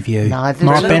believe you. Neither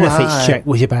My do benefits I. check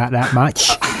was about that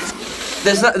much.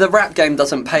 The rap game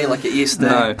doesn't pay like it used to.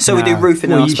 No. So we do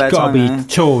roofing in well, our you've spare got to time. be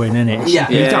touring, innit? Yeah.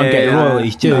 You don't get the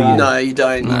royalties, do you? No, you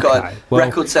don't. You've got Okay, well-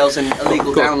 record sales and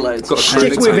illegal downloads. got a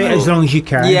Stick with it as long as you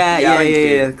can.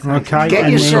 Yeah. Okay. Get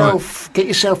and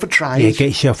yourself a trade. Yeah, get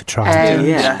yourself a try. and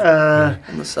Yeah.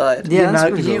 On the side. Yeah, you that's know,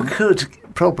 pretty you cool. could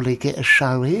probably get a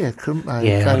show here, couldn't they?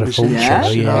 Yeah, I'd have thought so. Yeah, I'd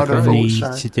if have I need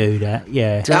thought so. to do that.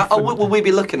 Yeah. Will we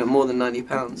be looking at more than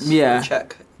 £90? Yeah.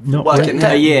 Check. Not Working A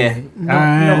here. year.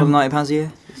 Not more than Um, £90 a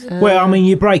year. well, I mean,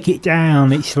 you break it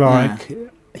down. It's like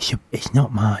It's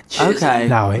not much. Okay.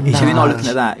 No, it So isn't. you're not looking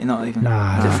at that. You're not even.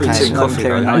 No. Free Okay. tea, coffee,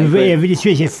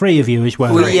 If it's three of you as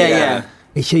well. Well, yeah.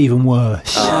 It's even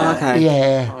worse. Oh, okay.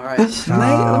 Yeah. All right. But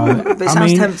it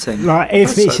sounds tempting. Like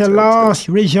if it's a last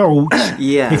resort,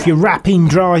 if your wrapping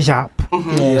dries up,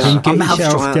 then get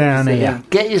yourself down here.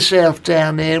 Get yourself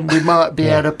down here, and we might be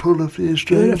able to pull a few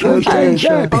strings. Because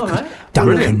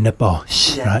Duncan, the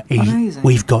boss, right,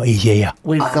 we've got his ear.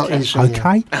 We've got his ear.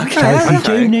 Okay? So if you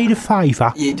do need a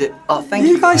favour, You do. Oh, thank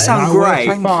you. You guys sound great.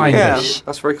 find us.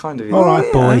 That's very kind of you. All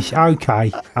right, boys.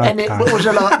 Okay. And what was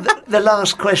the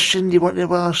last question you wanted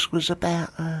to ask was about...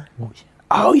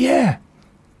 Oh, yeah.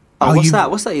 Oh, what's that?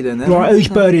 What's that you're doing there? Right, who's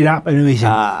birded up and who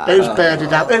isn't? Who's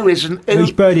birded up? Who isn't?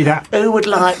 Who's birded up? Who would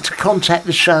like to contact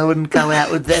the show and go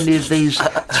out with any of these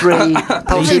three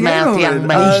potty-mouthed young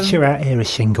men? These two out here are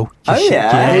single. Oh,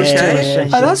 yeah. Yeah.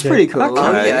 Oh, that's pretty cool.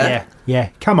 Okay. Yeah.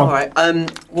 Come on. All right.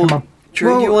 Well,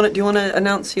 Drew, do you want to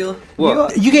announce your?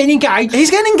 What? You getting engaged? He's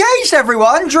getting engaged,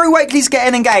 everyone. Drew Wakely's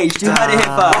getting engaged. You heard it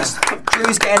here first.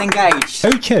 Drew's getting engaged.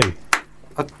 Who to?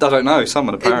 I don't know.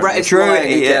 Someone apparently. It's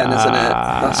lying again, isn't it?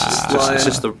 That's It's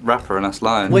just the rapper and us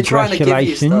lying. We're trying to give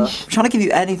you stuff. I'm trying to give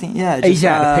you anything. Yeah. He's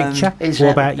out of the picture.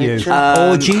 What about you?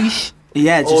 Orgies?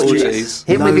 Yeah, just Orgies.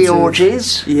 Hit with the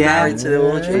orgies. Yeah. Married to the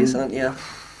orgies, aren't you?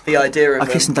 The idea of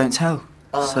I kiss and don't tell.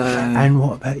 So. And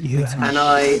what about you? And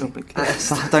I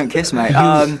don't kiss,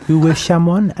 mate. You with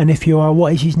someone? And if you are,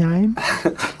 what is his name?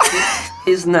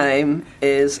 His name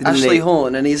is Ashley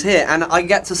Horn, and he's here, and I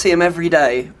get to see him every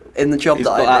day in the job that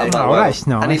I do. Oh, that's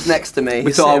nice. And he's next to me.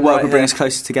 We thought our work would bring us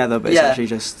closer together, but it's actually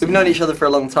just... We've known each other for a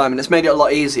long time, and it's made it a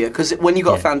lot easier, because when you've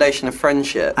got a foundation of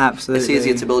friendship, absolutely, it's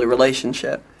easier to build a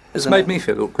relationship. It's made me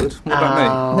feel awkward. What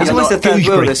about me? He's always the third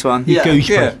wheel, this one. Yeah.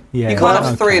 Yeah. You can't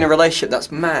have three in a relationship,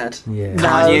 that's mad. Yeah.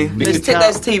 Can't you?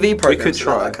 There's TV programs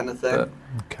for that kind of thing.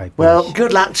 Okay. Well,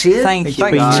 good luck to you. Thank you.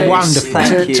 It's been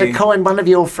wonderful. To coin one of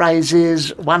your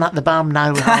phrases, one up the bum,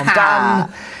 no harm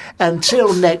done.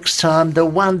 Until next time, the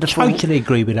wonderful... Totally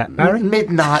agree with that, Barry.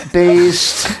 Midnight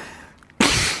Beast.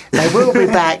 They will be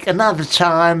back another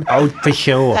time. Oh, for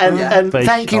sure. And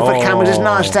thank you for coming. It's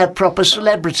nice to have proper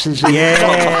celebrities.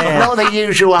 Yeah. Not the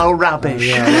usual old rubbish.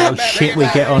 Yeah, the shit we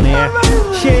get on here.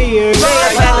 See you.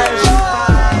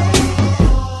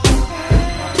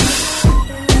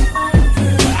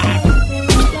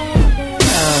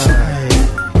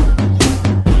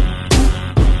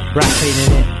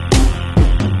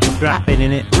 Rapping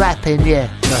in it. Rapping, yeah.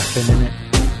 Rapping in it.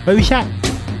 Who's that?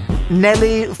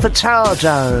 Nelly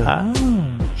Furtado.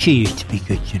 Oh, she used to be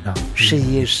good, you know. She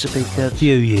used to be good. A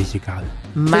few years ago.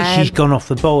 But she's gone off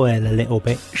the boil a little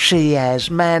bit. She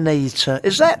has. Man-Eater.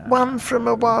 Is that one from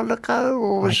a while ago,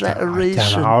 or was that a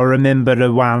recent? I remember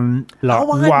the one like I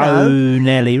Whoa know.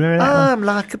 Nelly. Remember that one? I'm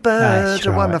like a bird,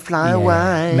 I want to fly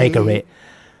away.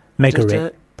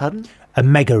 Megarit. Pardon? A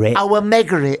Megarit. Oh, a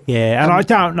Megarit. Yeah, and I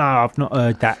don't know. I've not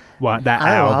heard that one. That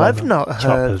album. I've not top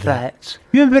heard of that.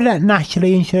 You remember that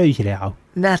Natalie and Susie album?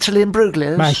 Natalie and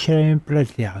Bruglios? Natalie and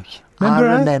Bruglios. I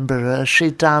remember her. She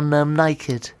done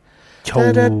Naked.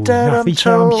 Tall, nothing I'm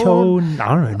tall. I don't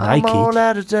know, naked. I'm all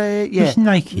out of date. Yeah. Who's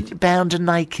naked? Bound and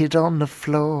naked on the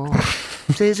floor.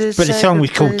 But the song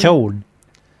was called Torn,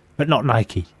 but not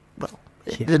naked. Well,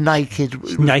 the naked.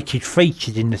 It's naked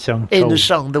featured in the song. In Torn. the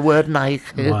song, the word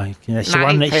naked. Right, that's the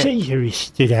one that Caesar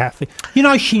stood out for. You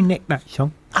know, she nicked that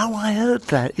song. Oh, I heard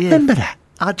that. Yeah. Remember that?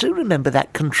 I do remember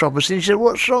that controversy. She said,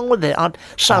 "What's wrong with it?" I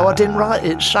didn't write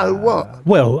it. So what?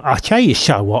 Well, I'll tell you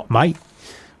so what, mate.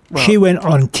 What? She went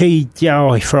on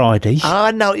TGI Fridays.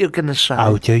 I know what you're going to say.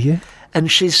 Oh, do you? And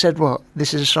she said, "What?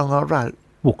 This is a song I wrote."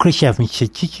 Well, Chris Evans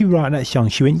said, "Did you write that song?"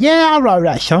 She went, "Yeah, I wrote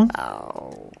that song."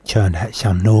 Oh. Turned out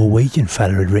some Norwegian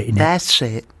fella had written it. That's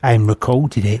it. And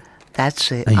recorded it.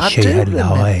 That's it. And I she do had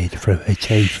remember. lied through her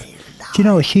teeth. Do you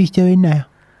know what she's doing now?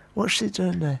 What's she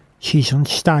doing there? She's on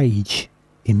stage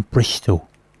in Bristol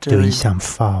doing some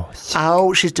farce.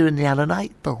 Oh, she's doing the Alan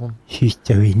Ayckbourn. She's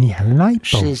doing the Alan Ayckbourn.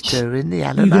 She's doing the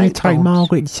Alan You're going to Ayckbourn. take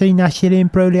Margaret to see Natalie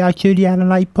and Bruglio to the Alan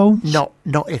Ayckbourn?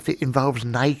 Not if it involves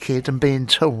naked and being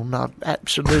torn.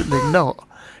 Absolutely not.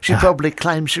 She probably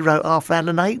claims she wrote half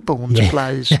Alan Ayckbourn's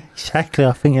plays. Exactly,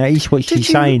 I think that is what she's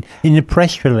saying. In the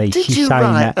press release, Did she's you saying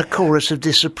write that. a chorus of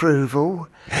disapproval?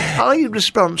 Are you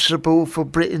responsible for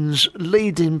Britain's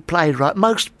leading playwright,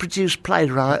 most produced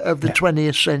playwright of the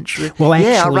 20th century? Well,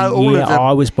 actually, I wrote all of them.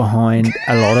 I was behind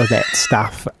a lot of that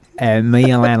stuff. Me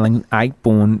and Alan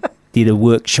Ayckbourn did a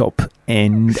workshop,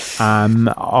 and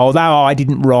although I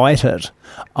didn't write it,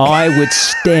 I would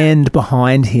stand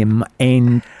behind him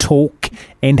and talk,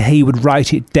 and he would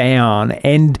write it down.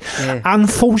 And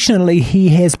unfortunately, he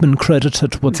has been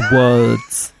credited with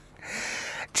words.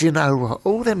 Do you know what?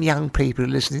 All them young people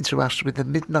listening to us with the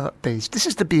Midnight Bees, this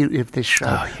is the beauty of this show.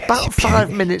 About 5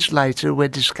 minutes later, we're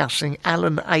discussing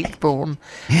Alan Ayckbourn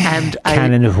and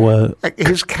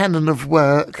his canon of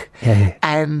work,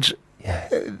 and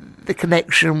the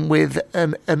connection with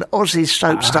an Aussie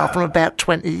soap star from about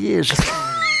 20 years.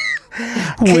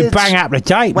 We're bang up to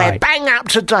date, We're mate. bang up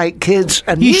to date, kids,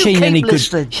 and you keep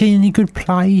listening. Seen any good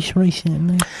plays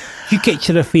recently? You get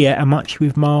to the theatre much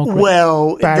with Margaret?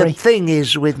 Well, Barry? the thing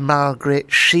is with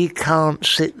Margaret, she can't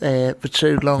sit there for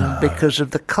too long because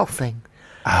of the coughing.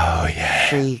 Oh, yeah.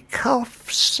 She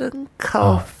coughs and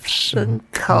coughs and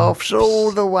coughs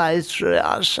all the way through it.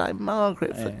 I say,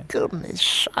 Margaret, for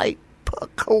goodness sake, put a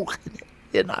cork in it,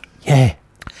 you know. Yeah.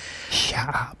 Shut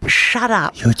up. Shut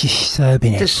up. You're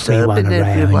disturbing everyone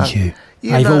around you.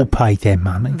 They've all paid their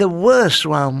money. The worst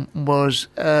one was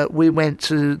we went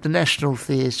to the National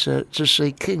Theatre to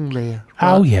see King Lear.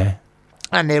 Right? Oh, yeah.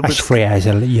 And there That's was 3 hours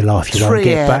of your life you won't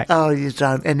get back. Oh, you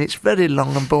don't. And it's very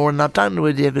long and boring. I don't know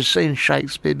whether you've ever seen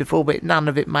Shakespeare before, but none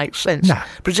of it makes sense. No.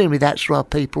 Presumably that's why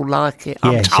people like it.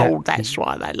 I'm told that's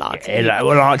why they like it. They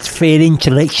like to feel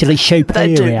intellectually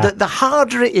superior. They do. The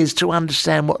harder it is to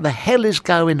understand what the hell is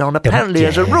going on, apparently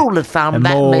as a rule of thumb,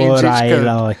 that means it's good.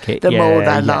 Like it. The more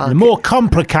they like it. The more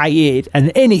complicated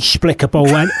and inexplicable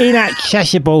and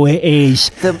inaccessible it is,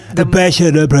 the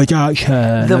better the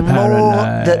production. The more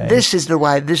that this is the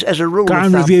way, this as a rule Go of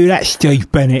and thumb. review that,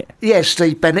 Steve Bennett. Yes,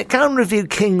 Steve Bennett. Go and review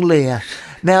King Lear.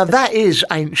 Now, that is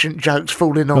ancient jokes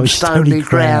falling on stony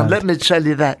ground. Let me tell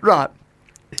you that. Right.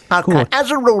 Okay,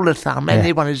 as a rule of thumb,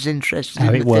 anyone who's interested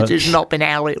in the theatre has not been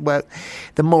how it works.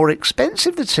 The more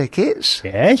expensive the tickets,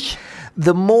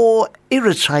 the more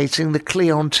irritating the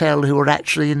clientele who are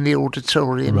actually in the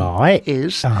auditorium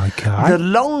is. The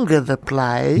longer the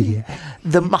play,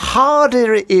 the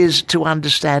harder it is to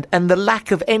understand, and the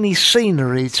lack of any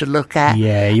scenery to look at.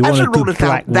 Yeah, you want a good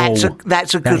black wall.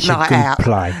 That's a good night out.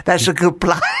 Play. That's a good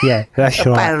play. Yeah, that's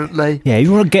right. Apparently. Yeah,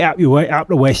 you want to get up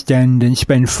the West End and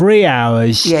spend 3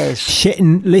 hours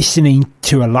sitting listening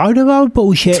to a load of old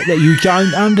bullshit that you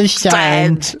don't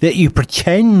understand, that you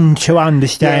pretend to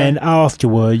understand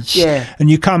afterwards. Yeah.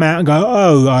 And you come out and go,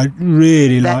 oh, I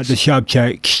really like the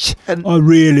subtext. I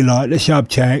really like the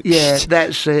subtext. Yeah,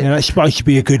 that's it. That's supposed to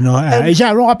be a good night out. Is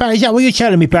that right, Barry? Is that what you're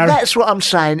telling me, Barry? That's what I'm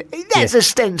saying. That's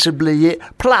ostensibly it.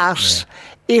 Plus,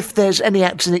 if there's any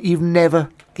acting that you've never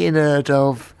heard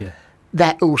of,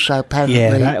 that also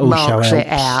apparently marks it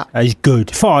out. It's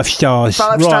good. 5 stars. 5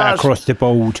 right stars. Across the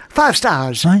board. 5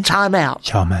 stars. Right? Time out.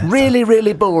 Time out. Really,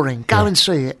 really boring. Go and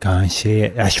see it. Go and see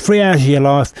it. That's 3 hours of your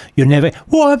life. You'll never...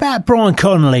 What about Brian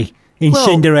Connolly in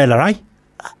Cinderella, eh?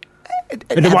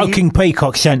 At the Woking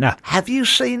Peacock Centre. Have you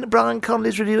seen Brian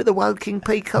Connolly's review at the Woking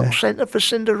Peacock Centre for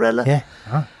Cinderella? Yeah.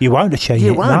 Oh, you won't have seen it.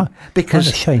 You won't. No.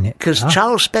 Because no.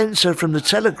 Charles Spencer from the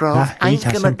Telegraph ain't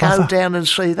going to go down and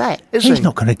see that, is he? He's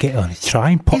not going to get on a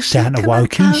train, pop down to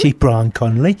Woking, see Brian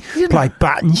Connolly, play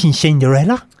buttons in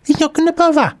Cinderella. He's not going to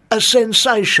bother. A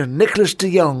sensation. Nicholas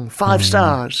de Jong, 5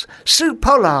 stars. Sue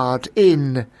Pollard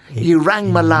in You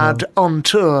Rang My Lad on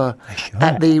tour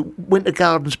at the Winter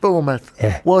Gardens, Bournemouth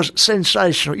was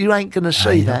sensational. You ain't going to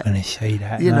see that. You're not going to see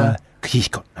that, you know. Because he's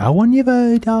got no one you've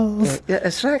heard of. Yeah,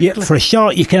 exactly. Yeah, for a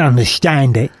start, you can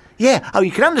understand it. Yeah, you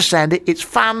can understand it. It's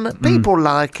fun. People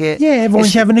like it. Yeah,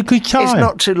 everyone's having a good time. It's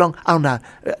not too long. Oh, no.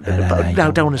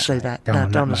 No, don't want to see that. No,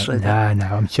 don't want to see that. No,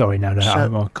 I'm sorry. No,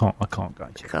 I can't go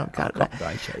to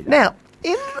that. Now,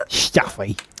 in...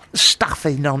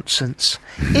 Stuffy nonsense.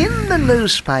 In the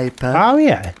newspaper...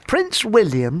 Prince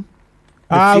William...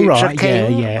 The future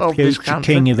king of this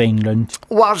country, King of England,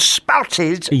 was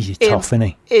spotted. He's a tough, isn't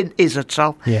he? He's a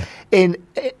tough. Yeah. In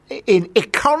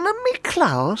economy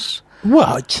class.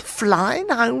 What? Flying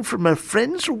home from a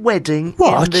friend's wedding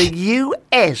in the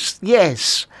US.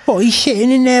 Yes. What? He's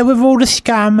sitting in there with all the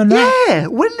scum and that. Yeah,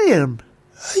 William.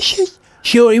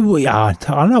 Sure,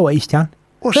 I know what he's done.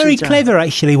 Very clever,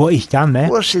 actually, what he's done there.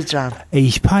 What's he done?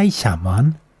 He's paid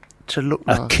someone to look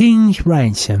a king's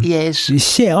ransom. Yes. To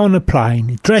sit on a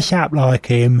plane, dress up like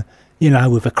him,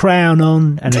 with a crown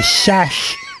on and a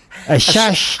sash. A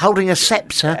sash. Holding a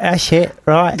sceptre. That's it,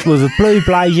 right. With a blue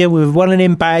blazer with one of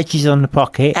them badges on the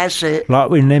pocket. That's it. Like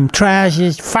with them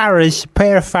trousers, pair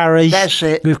of Farrahs. That's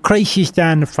it. With creases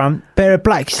down the front, pair of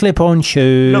black slip-on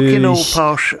shoes. Looking all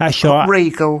posh. That's right.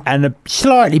 Regal. And a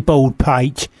slightly bald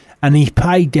pate. and he's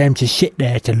paid them to sit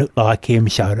there to look like him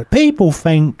so that people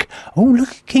think, oh, look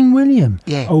at King William.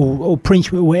 Yeah. Or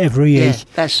Prince, whatever he is.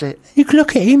 That's it. You can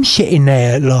look at him sitting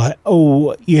there like,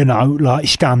 like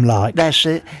scum-like. That's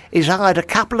it. He's hired a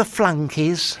couple of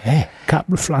flunkies. Yeah,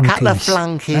 couple of flunkies.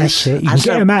 That's it. You can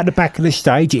get them out the back of the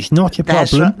stage. It's not a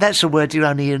problem. That's a word you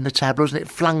only hear in the tabloids, isn't it?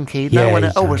 Flunky. No one.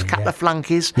 Always a couple of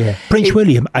flunkies. Yeah. Prince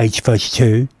William, aged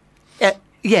 32.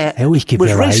 Yeah, they always give was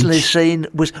their recently age.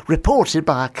 was reported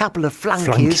by a couple of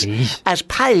flunkies as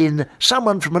paying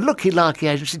someone from a looky-likey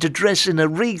agency to dress in a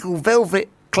regal velvet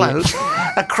cloak,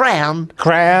 a crown,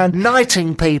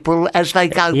 knighting people as they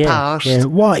go past. Yeah,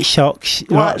 white socks,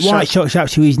 white socks up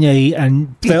to his knee,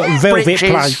 and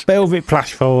velvet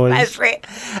plush forwards. That's it.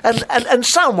 And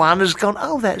someone has gone,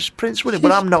 oh, that's Prince William.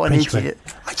 But I'm not an idiot.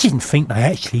 I didn't think they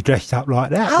actually dressed up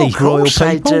like that. Oh, these royal people.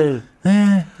 They do.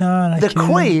 Yeah, no, the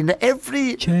Queen,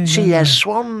 she has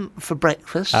swan for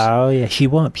breakfast. Oh yeah, she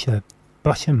wipes her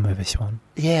bottom with a swan.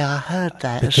 Yeah, I heard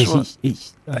that. Because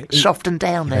it's soft and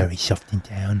down there. Very soft and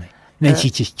down there. And then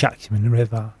she just chucks him in the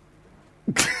river.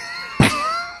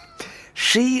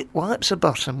 She wipes her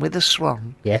bottom with a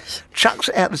swan. Yes. Chucks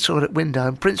it out the toilet window,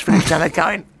 and Prince Philip's down there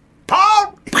going,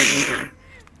 Paul!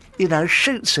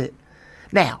 Shoots it.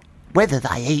 Now, whether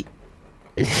they eat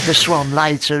the swan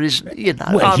later is,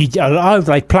 Well,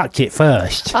 they plucked it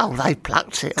first. Oh, they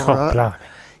plucked it, all right.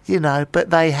 But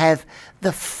they have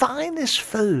the finest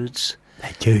foods.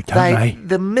 They do, don't they?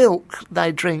 The milk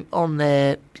they drink on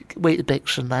their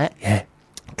Weetabix and that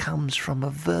comes from a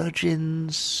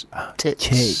virgin's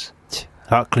tits.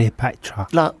 Like Cleopatra.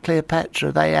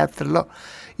 They have the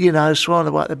swan,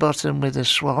 they wipe the bottom with a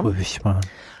swan.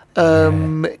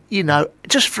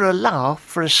 Just for a laugh,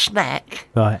 for a snack.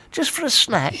 Right. Just for a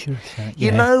snack.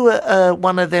 Sure,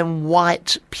 one of them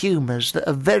white pumas that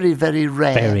are very, very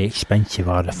rare. Very expensive,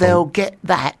 I'd have They'll thought. get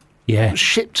that Yeah.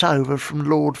 shipped over from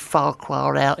Lord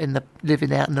Farquhar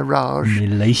living out in the Raj.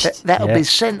 Middle East. That'll be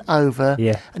sent over,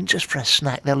 Yeah. and just for a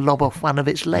snack, they'll lob off one of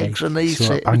its legs and eat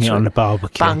it. Bang it on the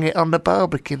barbecue. Bang it on the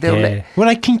barbecue. Well,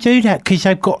 they can do that because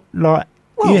they've got,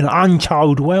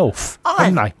 untold wealth,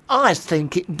 haven't they? I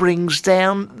think it brings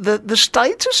down the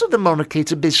status of the monarchy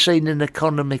to be seen in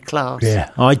economy class.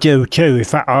 Yeah, I do too. In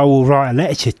fact, I will write a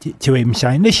letter to him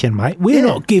saying, listen, mate, we're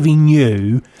not giving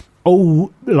you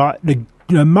all,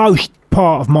 the most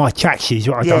part of my taxes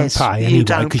that I don't pay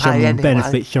anyway because I'm on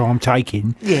benefits, so I'm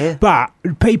taking. Yeah. But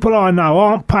people I know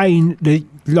aren't paying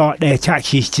their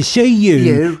taxes to see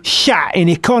you sat in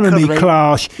economy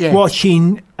class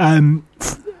watching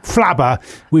Flubber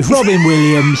with Robin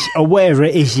Williams or whatever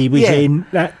it is he was in,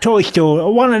 that Toy Story,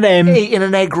 or one of them. Eating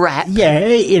an egg wrap. Yeah,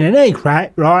 eating an egg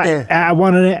wrap, right? Yeah.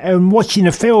 One of them, and watching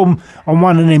a film on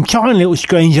one of them tiny little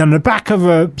screens on the back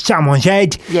of someone's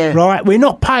head, right? We're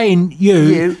not paying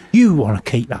you. You want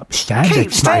to keep up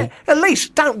standards, mate. At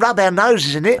least don't rub our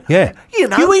noses in it. Yeah.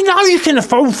 We know you can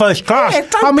afford first class. Yeah,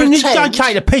 don't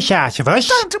take the piss out of us.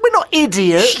 We're not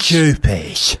idiots.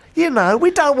 Stupid.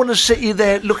 We don't want to sit you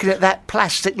there looking at that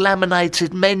plastic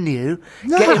laminated menu,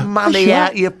 getting money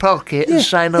out your pocket and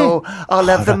saying, I'll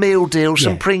have the meal deal,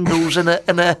 some Pringles and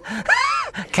a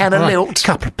can of milk.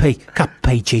 Couple of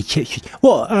PG chips.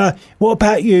 What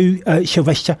about you,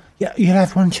 Sylvester? Yeah, you'll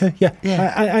have one too. Yeah.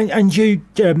 And you,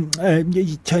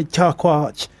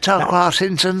 Tarquat. Tarquat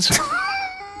Hintons.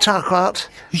 Tarquat.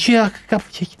 Yeah, a cup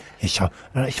of tea. Yeah, so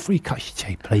it's 3 cups of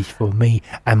tea, please, for me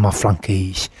and my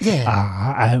flunkies.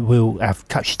 Yeah. We'll have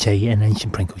cups of tea and then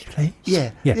some Pringles, please.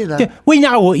 Yeah. We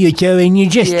know what you're doing. You're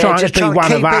just trying to be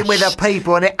one of us. Keep in with the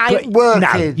people, and it ain't working.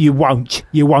 No, you won't.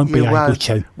 You won't be able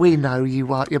to. We know you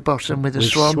wipe your bottom with a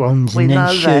swan. Swans we and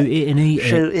know then that. shoot it and eat it.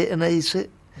 Shoot it and eat it.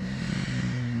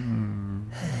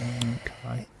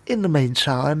 Okay. In the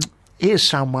meantime, here's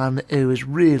someone who has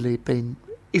really been...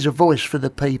 He's a voice for the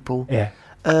people. Yeah.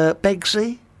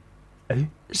 Begsy. Who?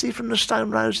 Is he from the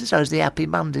Stone Roses? Or is the Happy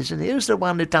Mondays? And who's the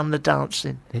one who done the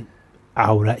dancing? That's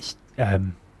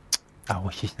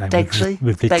what's his name? Begsy?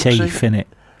 With the teeth in it.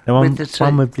 The one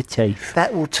with the teeth.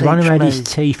 That will teach the one who had me. his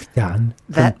teeth done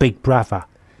from Big Brother.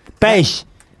 Bez.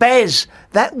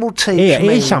 That will teach me.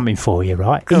 Here's something for you,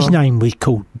 right? His name was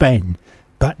called Ben,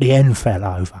 but the N fell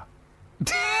over.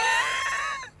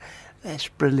 That's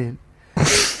brilliant.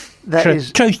 True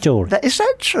story. Is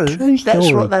that true? True story.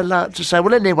 That's what they like to say.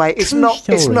 Well, anyway, it's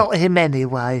not him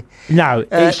anyway. No,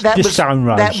 it's the Stone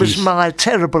Roses. That was my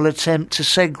terrible attempt to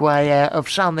segue out of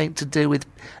something to do with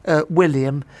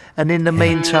William, and in the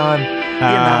meantime,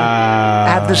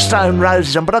 have the Stone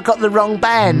Roses on. But I got the wrong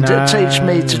band to teach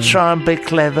me to try and be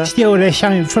clever. Still, they're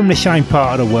from the same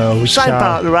part of the world. Same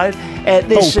part of the road.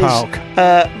 This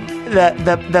Ballpark.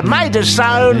 the Made of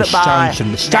Stone by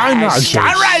Stone Roses. Stone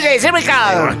Roses. Here we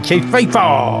go. 1, 2, 3,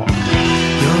 4.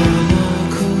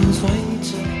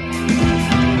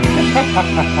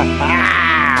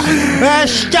 The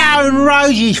Stone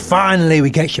Roses. Finally, we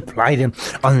get to play them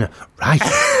on the radio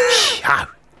show.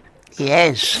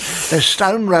 Yes, the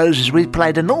Stone Roses. We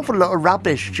played an awful lot of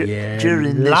rubbish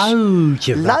during this.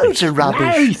 Loads of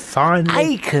rubbish.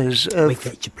 Finally, acres of we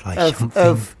get to play something.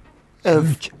 of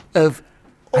acres of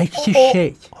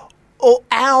shit. Or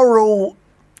aural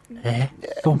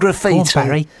graffiti. Go on,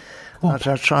 Barry. I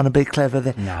was trying to be clever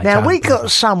there. No, now don't we got bother.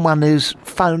 someone who's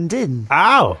phoned in.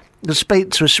 Oh, to speak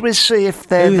to us. We'll see if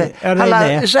they're there. Are they Hello,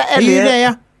 there? is that Are you Elliot?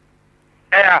 there?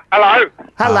 Yeah, hello.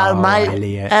 Hello, mate.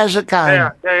 Elliot. How's it going?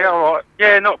 Yeah, all right.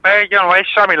 Yeah, not bad. You know, it's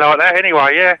something like that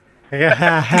anyway, yeah.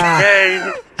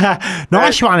 Yeah,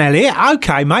 Nice one, Elliot.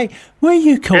 Okay, mate. Where are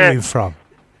you calling from?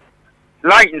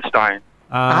 Leytonstone.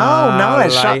 Oh,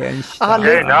 nice. I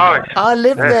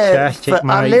lived there. Fantastic,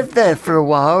 I mate. lived there for a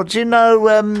while. Do you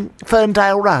know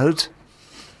Ferndale Road?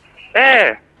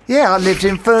 Yeah. Yeah, I lived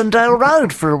in Ferndale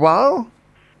Road for a while.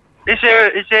 Is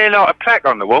there like a plaque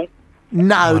on the wall?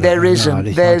 No, there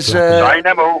isn't. There's Say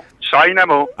no more. Say no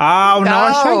more. Oh,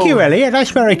 nice. Oh. Thank you, Elliot. That's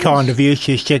very kind of you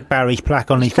to stick Barry's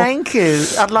plaque on his wall. Thank you.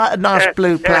 I'd like a nice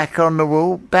blue plaque on the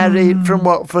wall. Barry from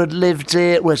Watford lived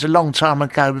here. It was a long time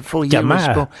ago before you Don't were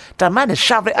matter. born. Don't matter.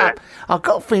 Shove it up. I've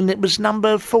got a feeling it was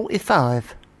number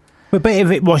 45. But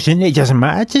if it wasn't, it doesn't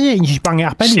matter, does it? You just bung it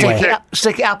up anyway.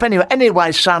 Stick it up anyway.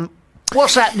 Anyway, son,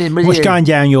 what's happening with What's you? going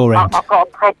down your end? I've got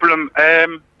a problem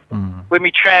with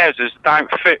my trousers. Don't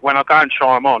fit when I go and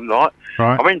try them on, like.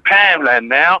 Right. I'm in Poundland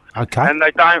now, Okay. and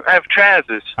they don't have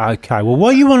trousers. Okay, well,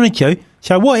 what you want to do?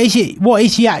 So, what is it? What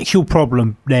is the actual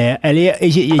problem there, Elliot?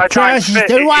 Is it your They don't trousers?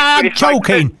 fit. I'm If they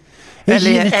talking. Is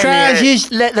it the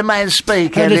trousers? Let the man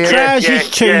speak, Are the Elliot. trousers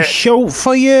too short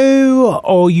for you,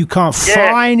 or you can't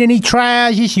find any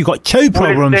trousers? You've got two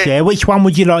problems there. Which one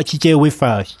would you like to deal with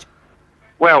first?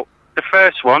 Well, the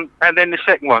first one, and then the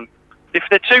second one. If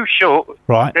they're too short,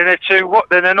 Right. then they're too what?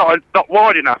 Then they're not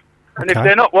wide enough. And if Okay.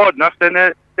 they're not wide enough, then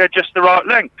they're just the right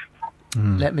length.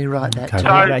 Let me write that Okay,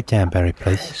 down. write that down, Barry,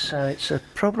 please. So it's a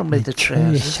problem with the There's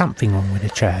trousers. something wrong with the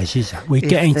trousers. We're If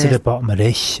getting to they're- the bottom of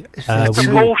this. they're We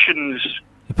will- Proportions.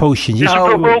 Proportions. It's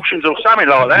proportions or something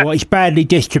like that. Well, it's badly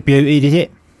distributed, is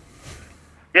it?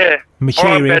 Yeah.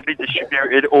 Material. Or badly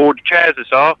distributed, or the trousers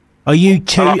are. Are you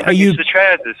too? And I think Are you? it's the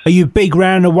trousers. Are you big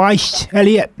round the waist,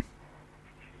 Elliot?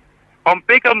 I'm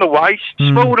big on the waist,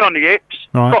 small on the hips,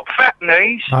 Right. got fat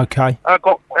knees, Okay. I've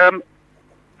got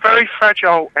very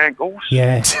fragile ankles.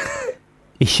 Yeah.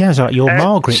 It sounds like you're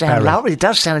Margaret, Sound Barry. lovely. It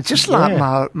does sound just like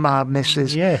Yeah. my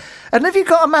missus. Yeah. And have you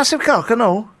got a massive cock and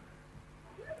all?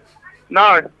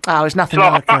 No. Oh, it's nothing It's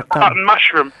like like a button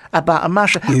mushroom. a button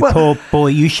mushroom. You Well, poor boy.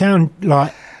 You sound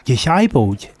like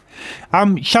disabled.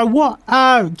 So what?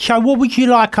 So what would you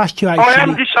like us to actually? I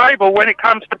am disabled when it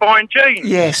comes to buying jeans.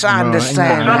 yes, I Right,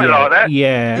 understand. Something like that.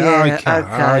 Yeah. Yeah,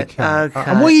 Okay. okay.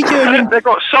 And what are you doing? They've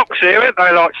got socks here, haven't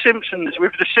they? Like Simpsons,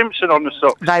 with the Simpson on the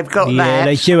socks. They've got Yeah, that.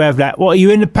 they do have that. What are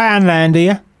you in the Poundland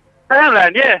here?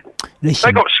 Poundland, yeah. Listen,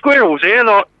 They got squirrels here,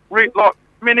 like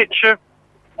miniature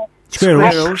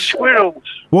squirrels. Squirrels.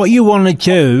 What you want to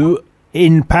do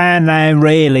in Poundland,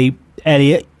 really,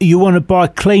 Elliot? You want to buy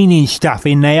cleaning stuff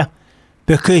in there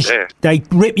because Yeah. they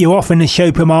rip you off in the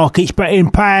supermarkets, but in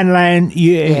Poundland,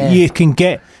 you can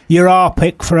get your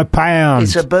R-pick for £1.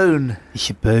 It's a boon. It's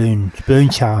a boon. It's boon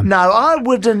time. No, I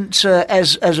wouldn't,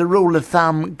 as a rule of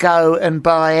thumb, go and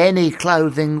buy any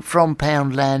clothing from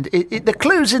Poundland. The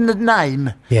clue's in the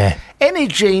name. Yeah. Any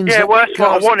jeans. Yeah, that well, that's what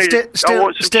I cost- wanted. I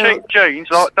want some still, cheap jeans.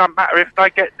 Like, don't matter if they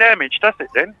get damaged, does it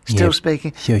then? Still Yeah,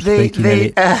 speaking. still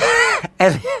speaking,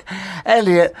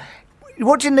 Elliot,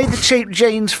 what do you need the cheap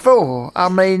jeans for? I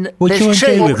mean, What do you want there's to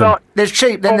do cheap. with them? There's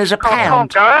cheap, then there's a I can't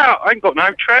pound. go out. I ain't got no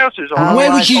trousers on.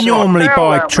 Where I would you see. normally I've got a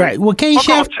buy towel track? round Well, get me. I've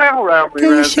yourself, got a towel round me get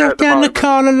round yourself there at the down the moment.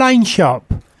 Carla Lane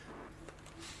shop.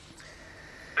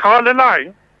 Carla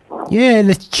Lane? Yeah,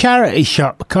 the charity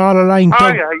shop, Carla Lane. Oh,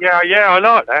 Dog. yeah, I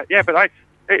like that. Yeah, but I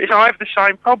have the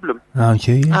same problem. Oh,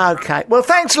 do you? Okay. Well,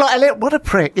 thanks a lot, Elliot. What a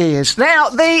prick he is. Now,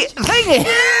 the thing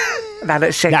is... no,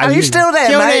 let's check. No, Are you still there,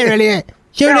 still mate? there, Elliot?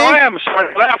 Still Yeah, there? I am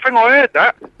sorry. I think I heard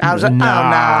that. I was like, No, oh,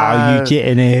 no. you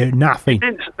didn't hear nothing.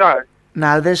 Didn't no.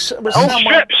 No, there's... Was Oh,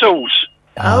 someone... strepsils.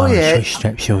 Oh, yeah.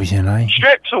 Strepsils, you know.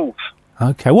 Strepsils.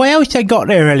 Okay, what else they got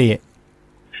there, Elliot?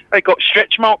 They got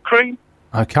stretch mark cream.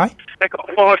 Okay. They got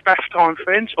 5 bath time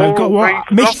fins. They've got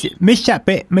what? Missed that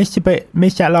bit. Missed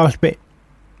that last bit.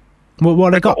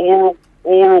 What they got? Oral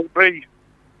B.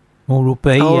 Oral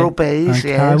B. Oral yeah. Bs, okay.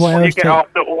 yes. What You else? get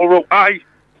after oral A.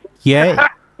 Yeah.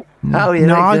 Oh, yeah,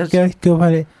 No, go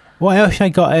with it. What else they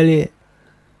got, Elliot?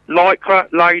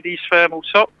 Lycra ladies thermal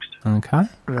socks. Okay.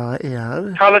 Right,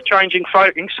 yeah. Colour changing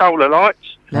floating solar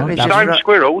lights. Let me Stone just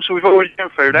squirrels, we've already gone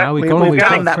through that. No, we've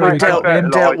done that. We've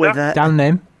dealt with that. Done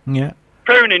them. Yeah.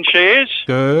 Pruning shears.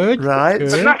 Good. Right.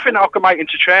 But nothing I can make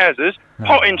into trousers.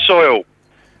 Potting soil.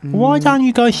 Why don't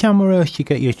you go somewhere else to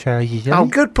get your trousers? Oh,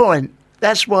 good point.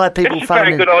 That's why people It's a phone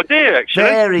very in. good idea, actually.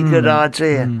 Very good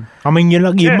idea. I mean,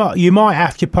 you might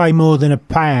have to pay more than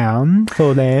 £1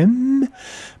 for them,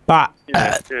 but.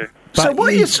 So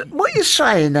what you're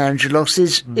saying, Angelos,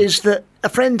 is that a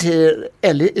friend here,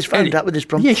 Elliot, is phoned up with this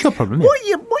problem. Yeah, it's your problem.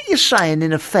 What you're saying,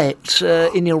 in effect,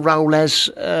 in your role as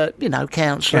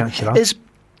counsellor, is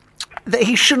that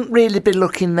he shouldn't really be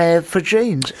looking there for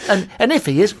jeans, and if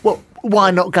he is,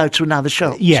 why not go to another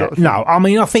shop? Yeah, sort of no, I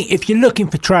mean, I think if you're looking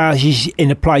for trousers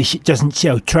in a place that doesn't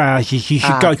sell trousers, you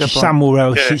should go to somewhere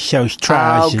else that sells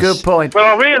trousers. Oh, good point.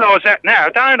 Well, I realise that now,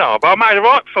 don't I? But I made a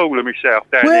right fool of myself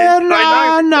down here.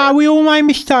 No, we all make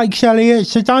mistakes, Elliot,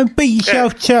 so don't beat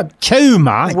yourself up too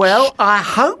much. Well, I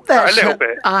hope that's a little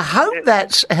bit. I hope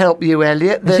that's helped you,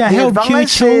 Elliot. Has that the helped you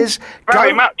advice too? is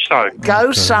Very much so.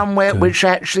 Go somewhere which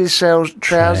actually sells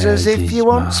trousers if you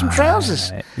want some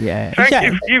trousers. Yeah. Thank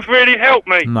you. You've really helped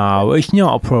me. No, it's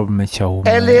not a problem at all,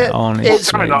 Elliot, honestly.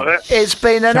 it's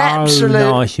been an absolute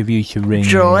nice of you to ring.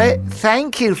 joy.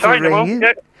 Thank you for ringing.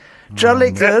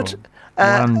 Jolly good.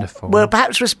 Wonderful. Well,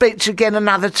 perhaps we'll speak to you again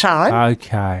another time.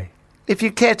 Okay. If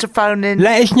you care to phone in.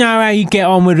 Let us know how you get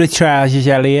on with the trousers,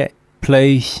 Elliot,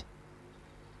 please.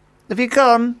 Have you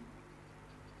gone?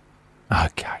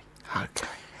 Okay.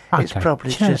 It's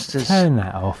probably just as... Turn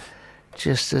that off.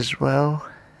 Just as well.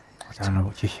 I don't know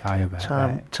what to say about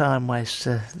that. Time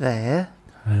waster there.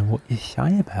 I don't know what you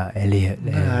say about Elliot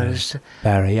there, No,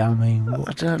 Barry. I mean...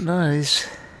 I don't know.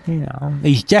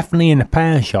 He's definitely in the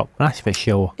power shop, that's for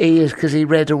sure. He is, because he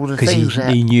read all the things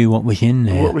out. He knew what was in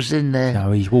there. What was in there.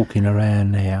 So he's walking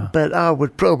around there. But I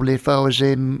would probably, if I was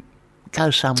him,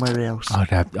 go somewhere else.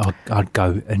 I'd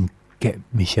go and get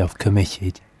myself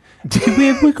committed.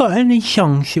 Have we got any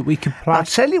songs that we could play? I'll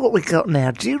tell you what we got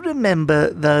now. Do you remember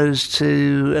those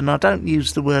two, and I don't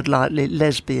use the word lightly,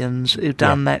 lesbians who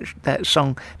done that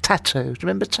song Tattoo? Do you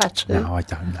remember Tattoo? No, I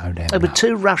don't know them. They were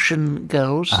two Russian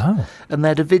girls, and they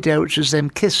had a video which was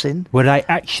them kissing. Were they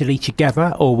actually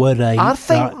together, or were they... I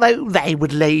think they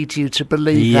would lead you to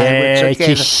believe they were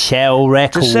together. To sell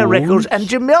records. To sell records.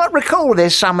 And you might recall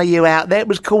there's some of you out there, it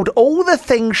was called All the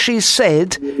Things She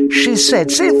Said.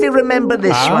 See if you remember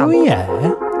this one. Oh, yeah.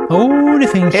 All the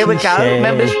things Here we go. said.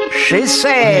 Remember, she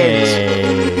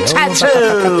said,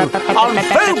 Tattoo on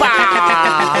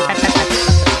Fubar.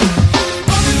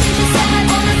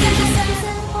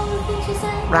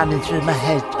 Running through my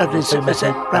head, running through my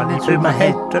head, running through my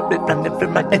head, running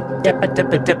through my head.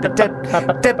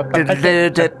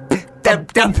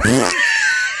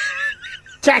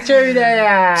 Tattoo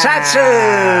there! Tattoo!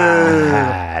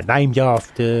 Named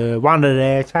after one of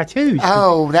their tattoos.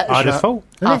 Oh, that's I'd right. have thought.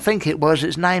 I think it was.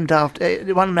 It's named after...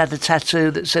 one of them had a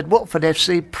tattoo that said, Watford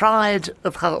FC, pride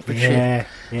of Hertfordshire.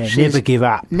 Yeah, never give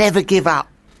up. Never give up.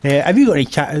 Yeah, have you got any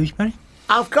tattoos, mate?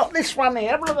 I've got this one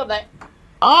here. Look at that.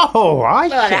 Oh, I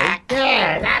Look at see. that.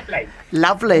 Yeah, lovely.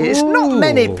 Lovely. It's not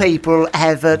many people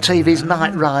have TV's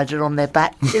Knight Rider on their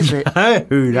back, is it? Oh,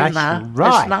 that's right.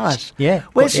 That's nice. Yeah.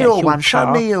 Where's your one?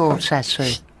 Show me your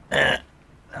tattoo.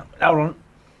 Hold on.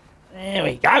 There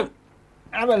we go.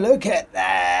 Have a look at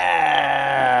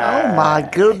that. Oh, my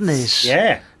goodness.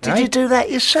 Yeah. Did you do that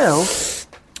yourself?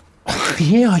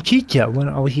 Yeah, I did that when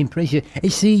I was in prison.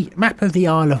 It's the map of the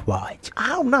Isle of Wight.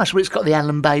 Oh, nice. Well, it's got the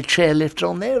Allen Bay chairlift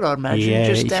on there, I imagine. Yeah,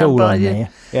 just it's down all by on there.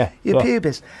 Yeah. your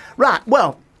pubis. Right,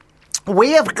 well,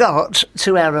 we have got,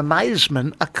 to our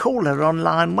amazement, a caller on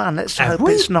line one. Let's hope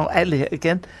it's not Elliot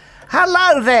again.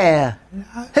 Hello there.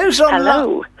 Who's on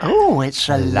Hello. Oh, it's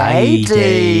a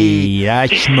lady.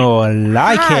 That's more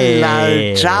like it.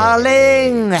 Hello,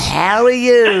 darling. How are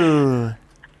you?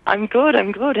 I'm good. How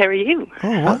are you?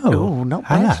 Oh, not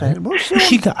bad. Hello. Has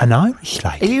she got an Irish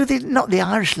lady? Are you not the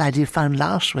Irish lady who phoned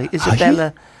last week?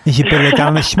 Isabella. Isabella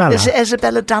Dunner Smeller? Is it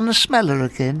Isabella Dunner Smeller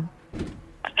again?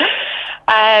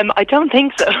 I don't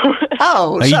think so.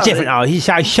 Oh, you sorry. different. Oh, you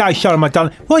say, sorry, my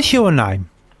darling. What's your name?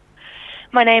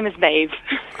 My name is Maeve.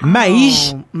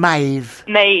 Maze? Oh, Maeve.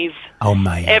 Maeve. Oh,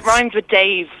 Maeve. It rhymes with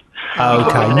Dave.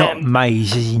 Okay, not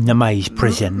Maze, as in the Maze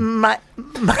prison.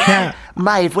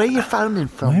 Maeve, where are you phoning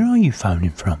from? Where are you phoning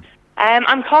from?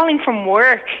 I'm calling from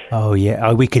work. Oh, yeah.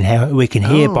 Oh, we can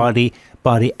hear by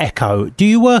the echo. Do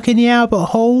you work in the Albert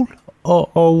Hall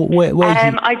Or where's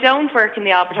I don't work in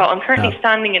the Albert Hall. I'm currently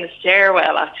standing in a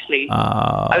stairwell, actually.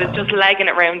 I was just legging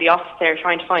it around the office there,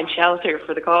 trying to find shelter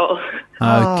for the call.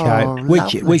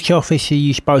 Okay. Which office are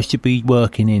you supposed to be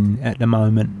working in at the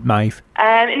moment, Maeve?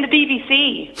 In the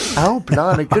BBC. Oh,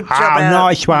 blimey. Good job.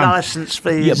 Nice one. Licence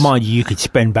fees. Yeah, mind you could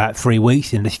spend about 3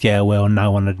 weeks in the stairwell and no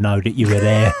one would know that you were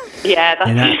there. Yeah, that's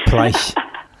in that place.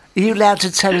 Are you allowed to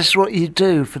tell us what you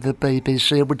do for the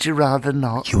BBC, or would you rather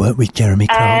not? You work with Jeremy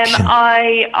Clarkson.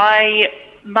 I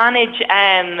manage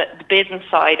the business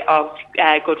side of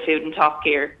Good Food and Top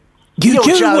Gear. You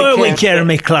do work with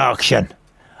Jeremy Clarkson.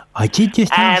 I did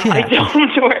just ask you that.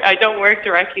 I don't work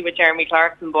directly with Jeremy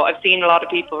Clarkson, but I've seen a lot of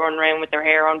people run around with their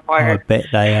hair on fire. I bet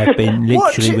they have been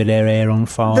literally with their hair on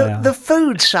fire. The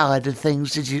food side of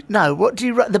things, did you... No, what do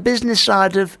you... The business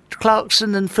side of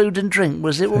Clarkson and Food and Drink,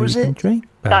 was it? What was it? Food and Drink?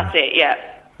 That's it, yeah.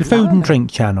 The Food and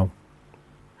Drink channel.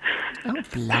 Oh,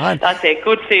 blind. That's it,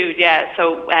 Good Food, yeah.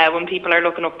 So when people are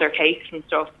looking up their cakes and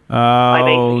stuff,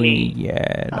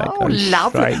 yeah. Oh,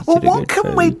 lovely. Well, what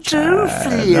can we do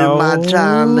for you, my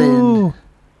darling?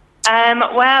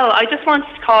 Well, I just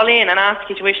wanted to call in and ask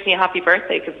you to wish me a happy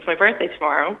birthday, because it's my birthday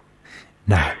tomorrow.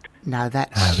 No,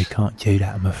 that's... No, we can't do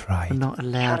that, I'm afraid. We're not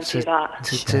allowed to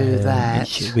do It that.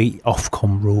 should be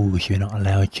Ofcom rules, you're not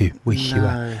allowed to wish you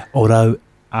a... Although,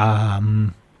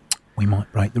 we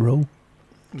might break the rule.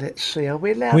 Let's see, are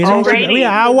we allowed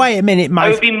to... wait a minute, mate. I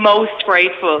would be most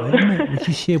grateful. Let's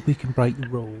just see if we can break the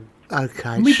rule. Okay.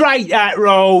 Can we break that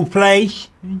rule, please?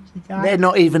 They're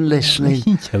not even listening.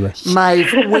 Listen to us.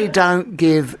 Maeve, we don't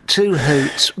give two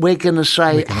hoots. We're going to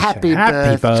say happy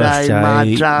birthday,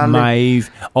 my darling. Maeve,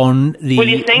 on the... Will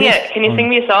you sing it? Can you sing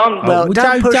me a song? Well,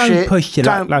 don't push it.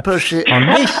 Don't push it. On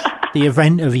this, the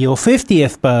event of your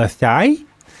 50th birthday,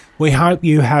 we hope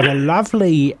you have a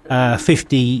lovely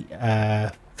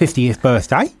 50th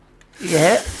birthday.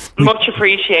 Yeah. Much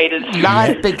appreciated.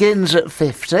 Life begins at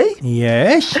 50.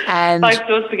 Yes. And life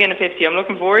does begin at 50. I'm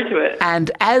looking forward to it. And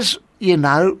as you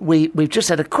know, we've just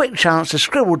had a quick chance to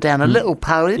scribble down a little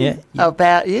poem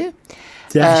about you.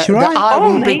 That's right. That I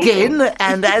will begin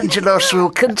and Angelos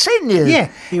will continue.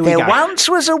 Yeah, here we There go. once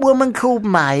was a woman called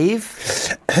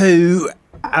Maeve who...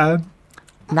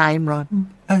 Name rhyme.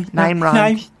 Name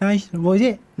rhyme. What is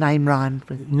it? Name rhyme.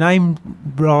 Name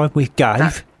rhyme with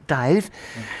Dave. Dave.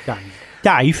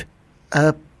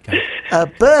 Her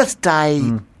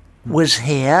birthday was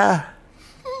here.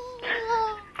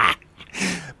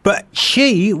 But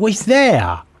she was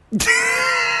there.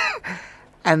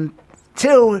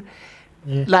 Until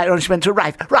later on she went to a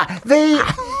rave. Right,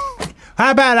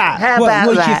 How about that?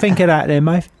 What did you think of that then,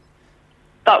 Maeve?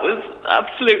 That was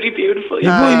absolutely beautiful.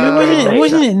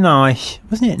 Wasn't it nice?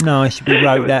 Wasn't it nice we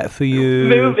wrote that for you?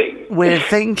 Moving. We're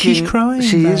thinking... She's crying.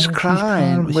 She is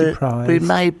crying. Surprised. We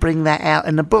may bring that out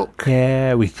in a book.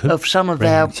 Yeah, we could. Of some of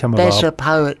our better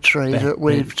poetry that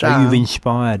we've done. You've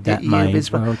inspired that,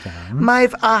 Maeve. Well done.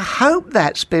 Maeve, I hope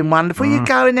that's been wonderful. Are you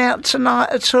going out tonight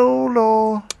at all,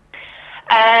 or...?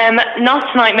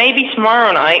 Not tonight, maybe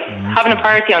tomorrow night. Having a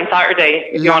party on Saturday,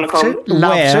 if you want to come.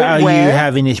 Where are you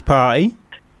having this party?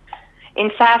 In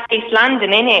South East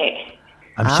London, innit?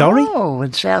 I'm sorry? Oh,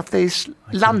 in South East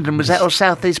London. Was that or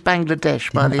South East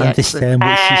Bangladesh by the accent? I understand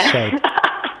what she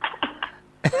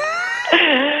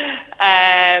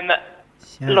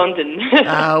said. London.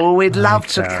 Oh, well, we'd love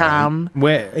to come.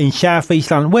 Where in South East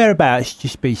London? Whereabouts?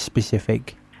 Just be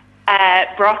specific.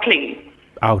 Broccoli.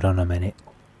 Hold on a minute.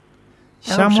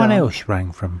 Someone else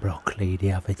rang from Broccoli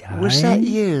the other day. Was that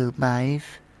you, Maeve?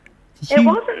 It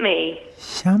wasn't me.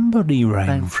 Somebody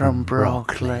rang from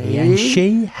Broccoli and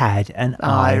she had an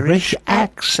Irish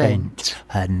accent.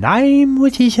 Her name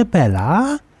was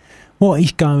Isabella. What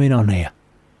is going on here?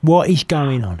 You're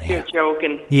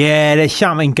joking. Yeah, there's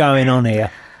something going on here.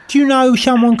 Do you know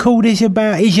someone called Izzy?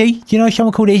 Do you know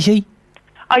someone called Izzy?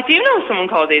 I do know someone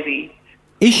called Izzy.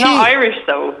 Is she? Not Irish,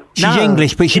 though. She's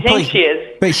English, but she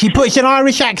puts an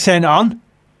Irish accent on.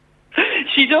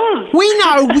 She does. We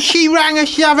know. She rang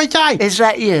us the other day. Is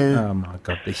that you? Oh, my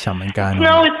God, there's something going on.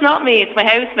 No, it's not me. It's my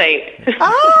housemate.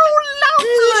 Oh,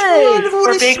 lovely.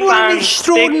 We're big fans.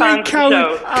 Extraordinary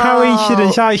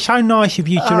coincidence. Oh, it's so nice of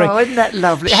you to ring. Oh, isn't that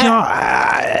lovely?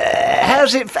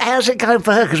 How's it going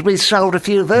for her? Because we solved a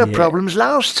few of her problems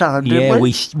last time, didn't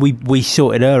we? Yeah, we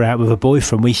sorted her out with a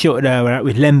boyfriend. We sorted her out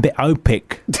with Lembit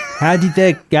Opik. How did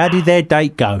their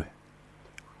date go?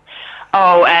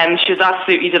 Oh, she was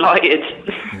absolutely delighted.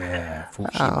 Yeah, I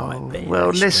thought she might be.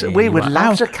 Well, listen, we would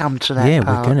love to come to that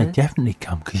party. We're going to definitely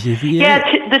come. Cause the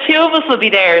two of us will be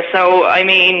there, so, I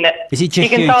mean, is it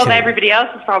just you can solve everybody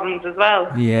else's problems as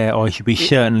well. Yeah, I should be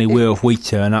certainly will if we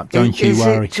turn up, don't you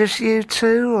worry. Is it just you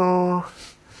two, or...?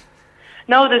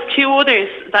 No, there's 2 others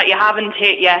that you haven't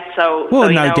hit yet. So, Well,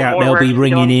 so, no doubt they'll be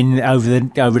ringing in over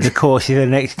the course of the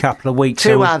next couple of weeks.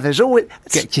 2 others. Oh,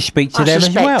 get to speak to them as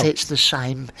well. I suspect it's the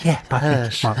same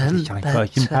person.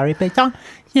 Barry, but don't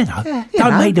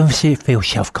make them feel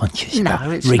self-conscious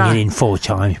about ringing in 4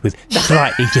 times with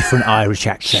slightly different Irish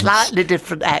accents. Slightly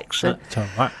different accent. That's all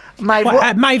right.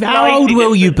 Maeve, how old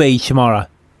will you be tomorrow?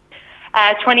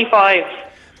 25.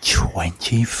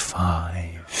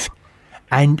 25.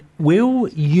 And will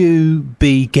you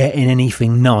be getting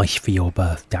anything nice for your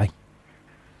birthday?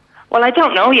 Well, I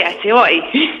don't know yet, do I?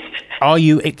 Are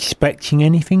you expecting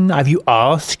anything? Have you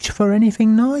asked for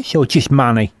anything nice or just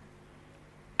money?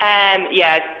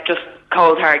 Yeah, just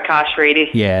cold hard cash, really.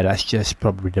 Yeah, that's just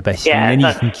probably the best thing. Then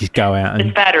you can just go out and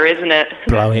it's better, isn't it?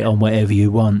 blow it on whatever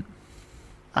you want.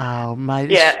 Oh, mate.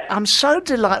 Yeah. I'm so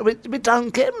delighted. We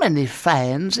don't get many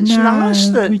fans. It's nice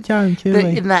that, we don't, do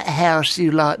we? in that house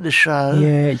you like the show.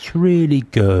 Yeah, it's really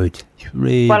good. It's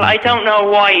really well, I don't know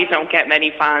why you don't get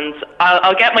many fans.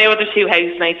 I'll get my other 2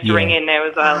 housemates to ring in now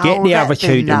as well. Get the other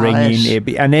 2 to ring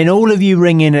in. And then all of you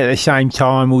ring in at the same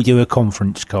time. We'll do a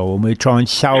conference call and we'll try and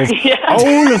solve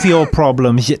all of your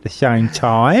problems at the same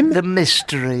time. The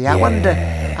mystery. I wonder,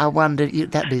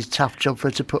 that'd be a tough job for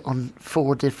her to put on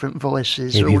 4 different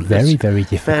voices. It'd be very, very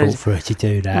difficult for her to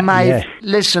do that. Mate,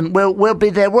 listen, we'll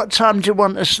be there. What time do you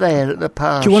want us there at the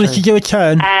party? Do you want us to do a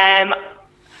turn?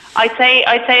 I'd say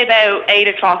about 8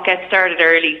 o'clock. Get started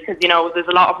early because there's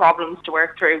a lot of problems to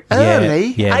work through.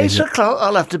 Early? 8 o'clock?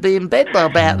 I'll have to be in bed by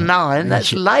about 9.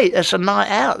 That's late. That's a night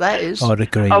out. That is. I'd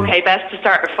agree. Okay, best to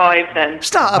start at 5 then.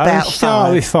 Start about 5.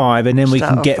 Start with 5, and then we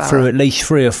can get through at least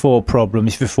 3 or 4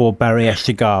 problems before Barry has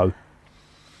to go.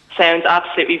 Sounds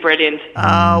absolutely brilliant.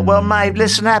 Oh, well, mate,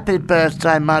 listen, happy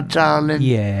birthday, my darling.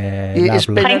 Yeah,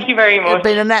 lovely. Thank you very much. It's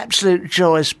been an absolute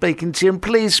joy speaking to you, and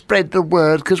please spread the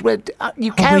word, because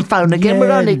you can phone again.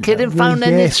 We're only kidding. Phone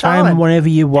any time. Phone whenever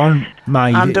you want,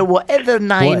 mate. Under whatever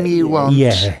name you want.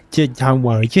 Yeah, don't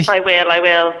worry. I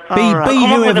will. Be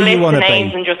whoever you want to be.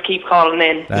 Names and just keep calling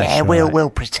in. We'll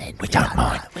pretend. We don't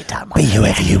mind. Be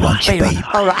whoever you want to be.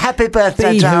 All right, happy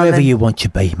birthday, be darling. Whoever you want to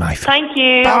be, mate. Thank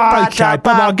you. Okay,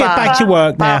 bye-bye. Get back to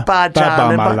work now. Bye-bye,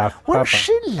 darling. Bye-bye, my love. Well,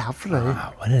 she lovely.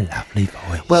 Oh, what a lovely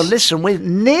voice. Well, listen, we're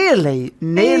nearly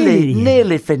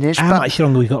finished. How much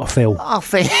longer we got to fill? I'd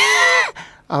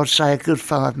say a good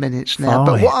 5 minutes now.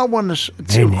 But what I want to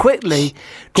do quickly,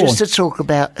 just to talk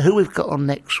about who we've got on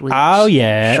next week's show.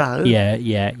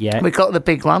 Yeah. We've got the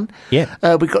big one. Yeah.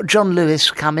 We've got John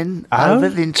Lewis coming over,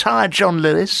 the entire John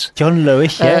Lewis.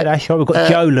 That's right. We've got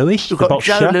Joe Lewis. We've got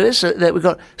Joe Lewis. We've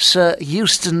got Sir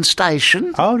Euston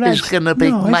Station. Who's going to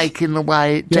be making the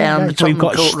way down the Tottenham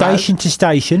Court Road. We've got Station to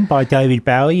Station by David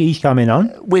Bowie. He's coming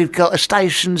on. We've got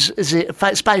Space Station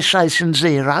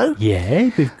Zero. Yeah.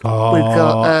 We've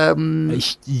got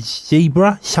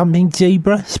Zebra,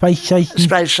 Space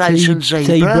Station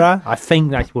Zebra. I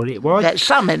think that's what it was. That's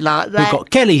something like that. We've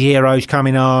got Kelly's Heroes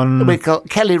coming on. We've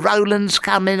got Kelly Rowland's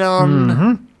coming on.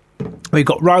 Mm-hmm. We've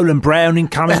got Roland Browning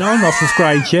coming on off of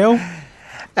Grade Hill.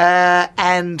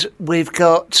 And we've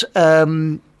got...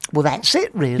 well, that's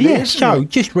it, really. Yeah, so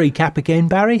just recap again,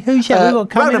 Barry. Who's that we've got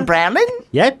coming Roland Browning.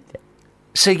 Yep.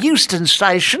 Sir Euston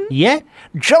Station. Yeah.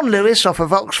 John Lewis off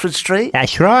of Oxford Street.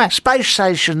 That's right. Space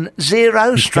Station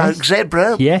Zero /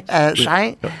 Zebra.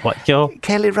 Yeah. What's your...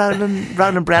 Kelly Roland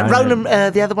Brown. Roland,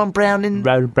 the other one, Browning.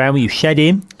 Roland Brown, you said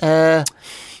him.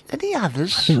 Any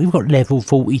others? I think we've got Level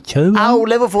 42. Oh,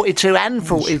 Level 42 and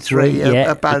 43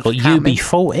 are both we've got coming.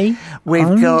 UB40.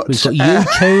 We've got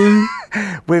U2.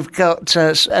 We've got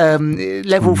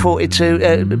Level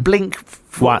 42, Blink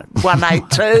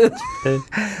 182.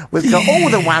 We've got all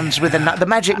the ones with the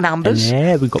magic numbers.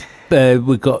 Yeah, we've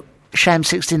got Sham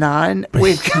 69.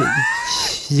 We've got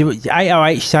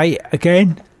 808 say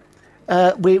again.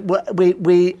 We've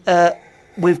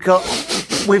got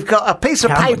a piece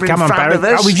of paper in front of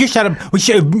us. We've just had a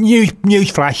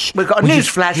news flash. We've got a news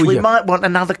flash. We might want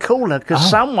another caller because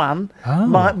someone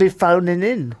might be phoning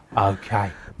in.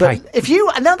 Okay. But if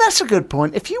you... Now, that's a good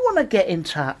point. If you want to get in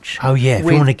touch... Oh, yeah, if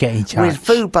you want to get in touch.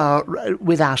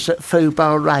 With us at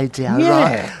Fubar Radio,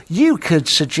 right? You could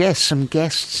suggest some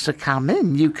guests to come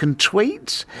in. You can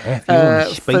tweet if you want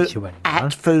to speak to anyone.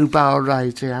 At Fubar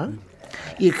Radio.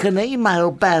 You can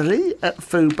email Barry at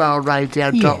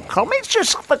fubarradio.com. It's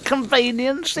just for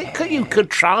convenience. You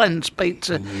could try and speak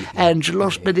to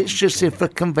Angelos, but it's just for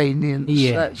convenience.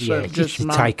 Just to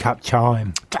take up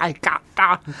time.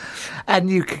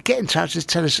 And you could get in touch and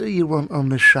tell us who you want on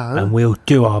the show. And we'll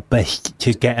do our best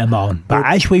to get them on. But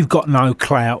as we've got no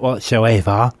clout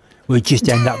whatsoever, We just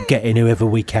end up getting whoever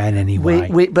we can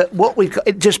anyway. But what we got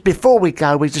just before we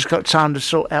go, we just got time to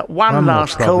sort out one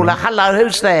last caller. Hello,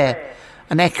 who's there?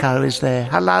 An echo is there.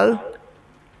 Hello.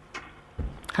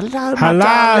 Hello.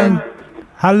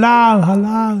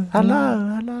 Hello.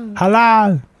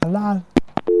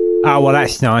 Oh, well,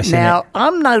 that's nice. Now, isn't it?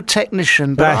 I'm no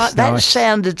technician, but that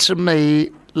sounded to me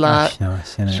like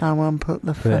that's nice, someone put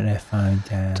their phone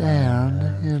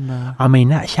down. You know. I mean,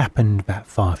 that's happened about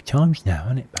 5 times now,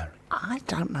 hasn't it, Barry? I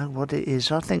don't know what it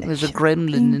is. I think there's a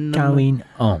gremlin in the going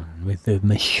on with the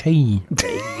machinery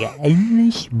in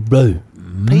this room.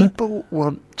 People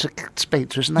want to speak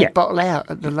to us and they bottle out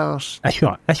at the last. That's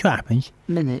right. That's what happens.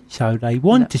 Minute. So they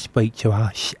want to speak to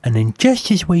us, and then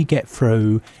just as we get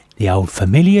through, the old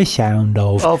familiar sound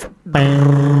of what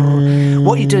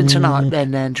are you doing tonight,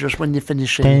 then, Angelos? When you're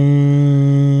finishing?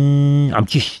 I'm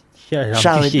just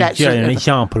showing an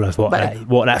example of what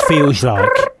that feels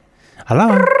like.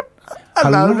 Hello.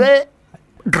 Hello there.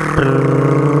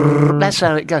 That's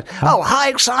how it goes. Oh, high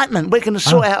excitement. We're going to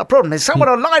sort out a problem. There's someone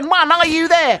on line 1. Are you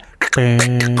there?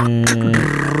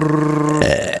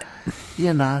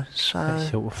 You know, so... that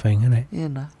sort of thing, isn't it? You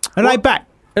know. Are they back?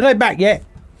 Are they back yet?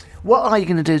 What are you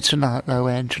going to do tonight, though,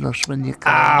 Angelos, when you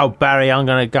come? Oh, Barry, I'm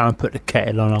going to go and put the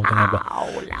kettle on. I'm going to have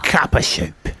a cup of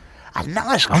soup. A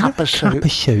nice cup of soup? Cup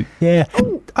of soup, yeah.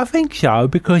 I think so,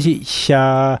 because it's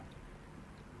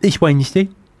Wednesday.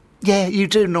 Yeah, you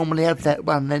do normally have that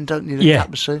one then, don't you? The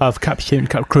cup of soup. I have a cup of soup and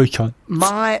a cup of crouton.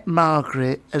 My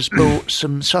Margaret has bought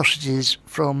some sausages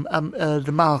from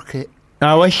the market.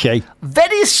 Oh, is she?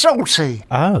 Very salty.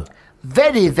 Oh.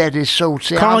 Very, very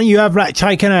salty. Can't you have that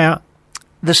taken out?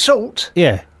 The salt?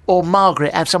 Yeah. Or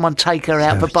Margaret, have someone take her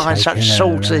out for buying such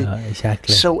salty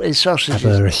sausages. Have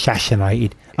her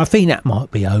assassinated. I think that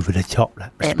might be over the top,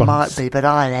 that response. It might be, but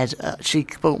she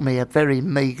bought me a very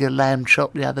meagre lamb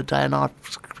chop the other day, and I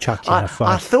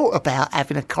thought about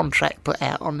having a contract put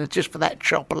out on it just for that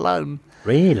chop alone.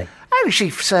 Really? And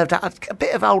she served up a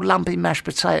bit of old lumpy mashed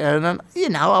potato, and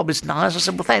I was nice. I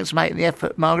said, well, thanks for making the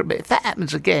effort, Margaret, but if that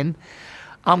happens again,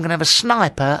 I'm going to have a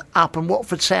sniper up in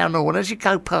Watford Town Hall, and as you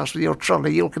go past with your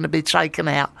trolley, you're going to be taken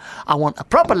out. I want a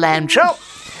proper lamb chop.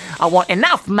 I want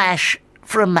enough mash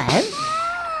for a man.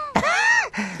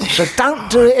 So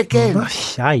don't do it again. I must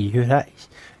say,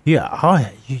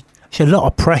 it's a lot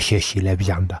of pressure she lives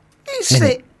under.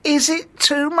 Is it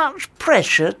too much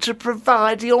pressure to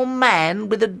provide your man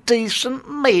with a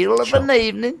decent meal of an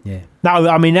evening? Yeah. No,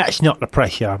 I mean, that's not the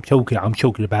pressure I'm talking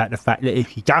about the fact that if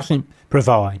she doesn't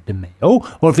provide the meal,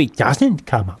 or if it doesn't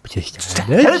come up to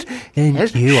standards, then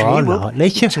you are likely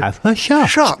to have her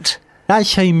shot. That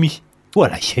seems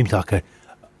like a,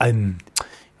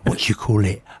 what do you call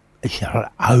it?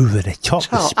 Over the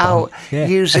top response.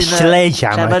 Using a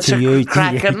sledgehammer to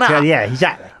crack a nut. Yeah,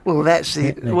 exactly. Well, that's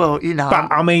the... Well,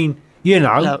 But, I mean,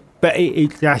 but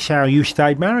that's how you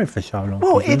stayed married for so long.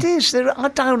 Well, it is. I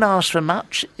don't ask for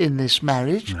much in this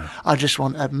marriage. No. I just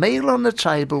want a meal on the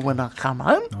table when I come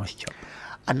home. Nice chop.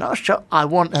 A nice chop. I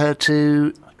want her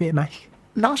to... A bit of mash.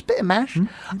 Nice bit of mash.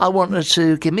 I want her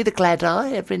to give me the glad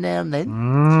eye every now and then.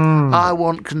 I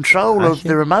want control of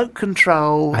the remote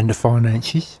control. And the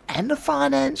finances.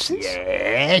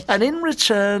 Yes. And in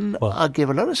return, I give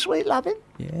a lot of sweet loving.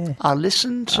 Yeah. I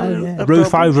listen to her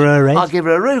roof over her head. I'll give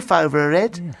her a roof over her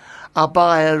head. Yeah. I'll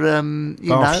buy her,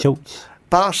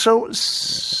 bar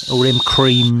salts. All them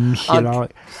creams you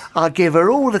like. I'll give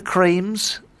her all the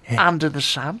creams under the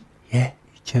sun. Yeah,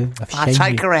 you too. I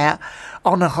take her out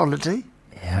on a holiday.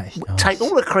 Yeah, it's nice. Take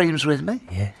all the creams with me.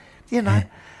 Yeah.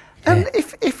 And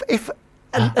if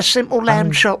a simple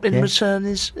lamb chop in return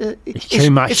is it's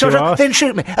too much to ask, then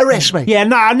shoot me, arrest me. Yeah,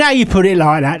 no, now you put it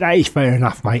like that. That is fair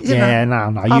enough, mate.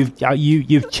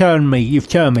 You've turned me with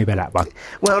that one.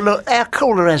 Well, look, our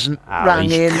caller hasn't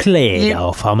rung in. Cleared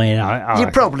off. I mean, you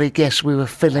probably guessed we were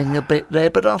filling a bit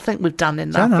there, but I think we've done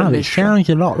enough. It sounds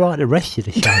a lot like the rest of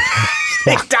the show.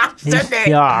 It does, doesn't it?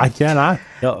 Yeah, I don't know.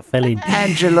 Not filling.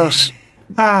 Angelos.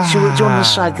 Do you want to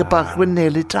say goodbye? We're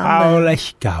nearly done.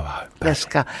 Let's go home. Let's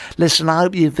go. Listen, I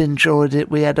hope you've enjoyed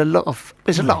it. We had a lot of... It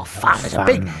was a lot of fun. There's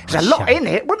a lot in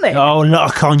it, wasn't it? Oh, a lot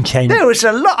of content. There was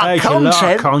a lot of content. A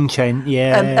lot of content,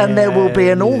 yeah. And there will be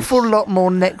an awful lot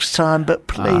more next time, but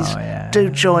please do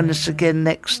join us again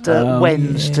next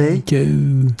Wednesday.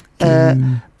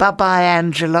 Bye-bye,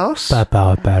 Angelos.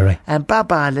 Bye-bye, Barry. And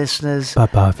bye-bye, listeners.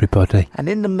 Bye-bye, everybody. And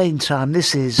in the meantime,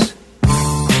 this is...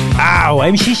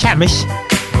 MC Hammers.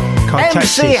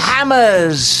 MC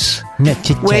Hammers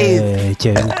with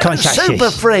Super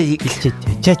Freak.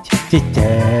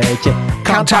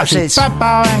 Can't touch this.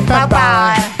 Bye-bye.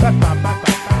 Bye-bye.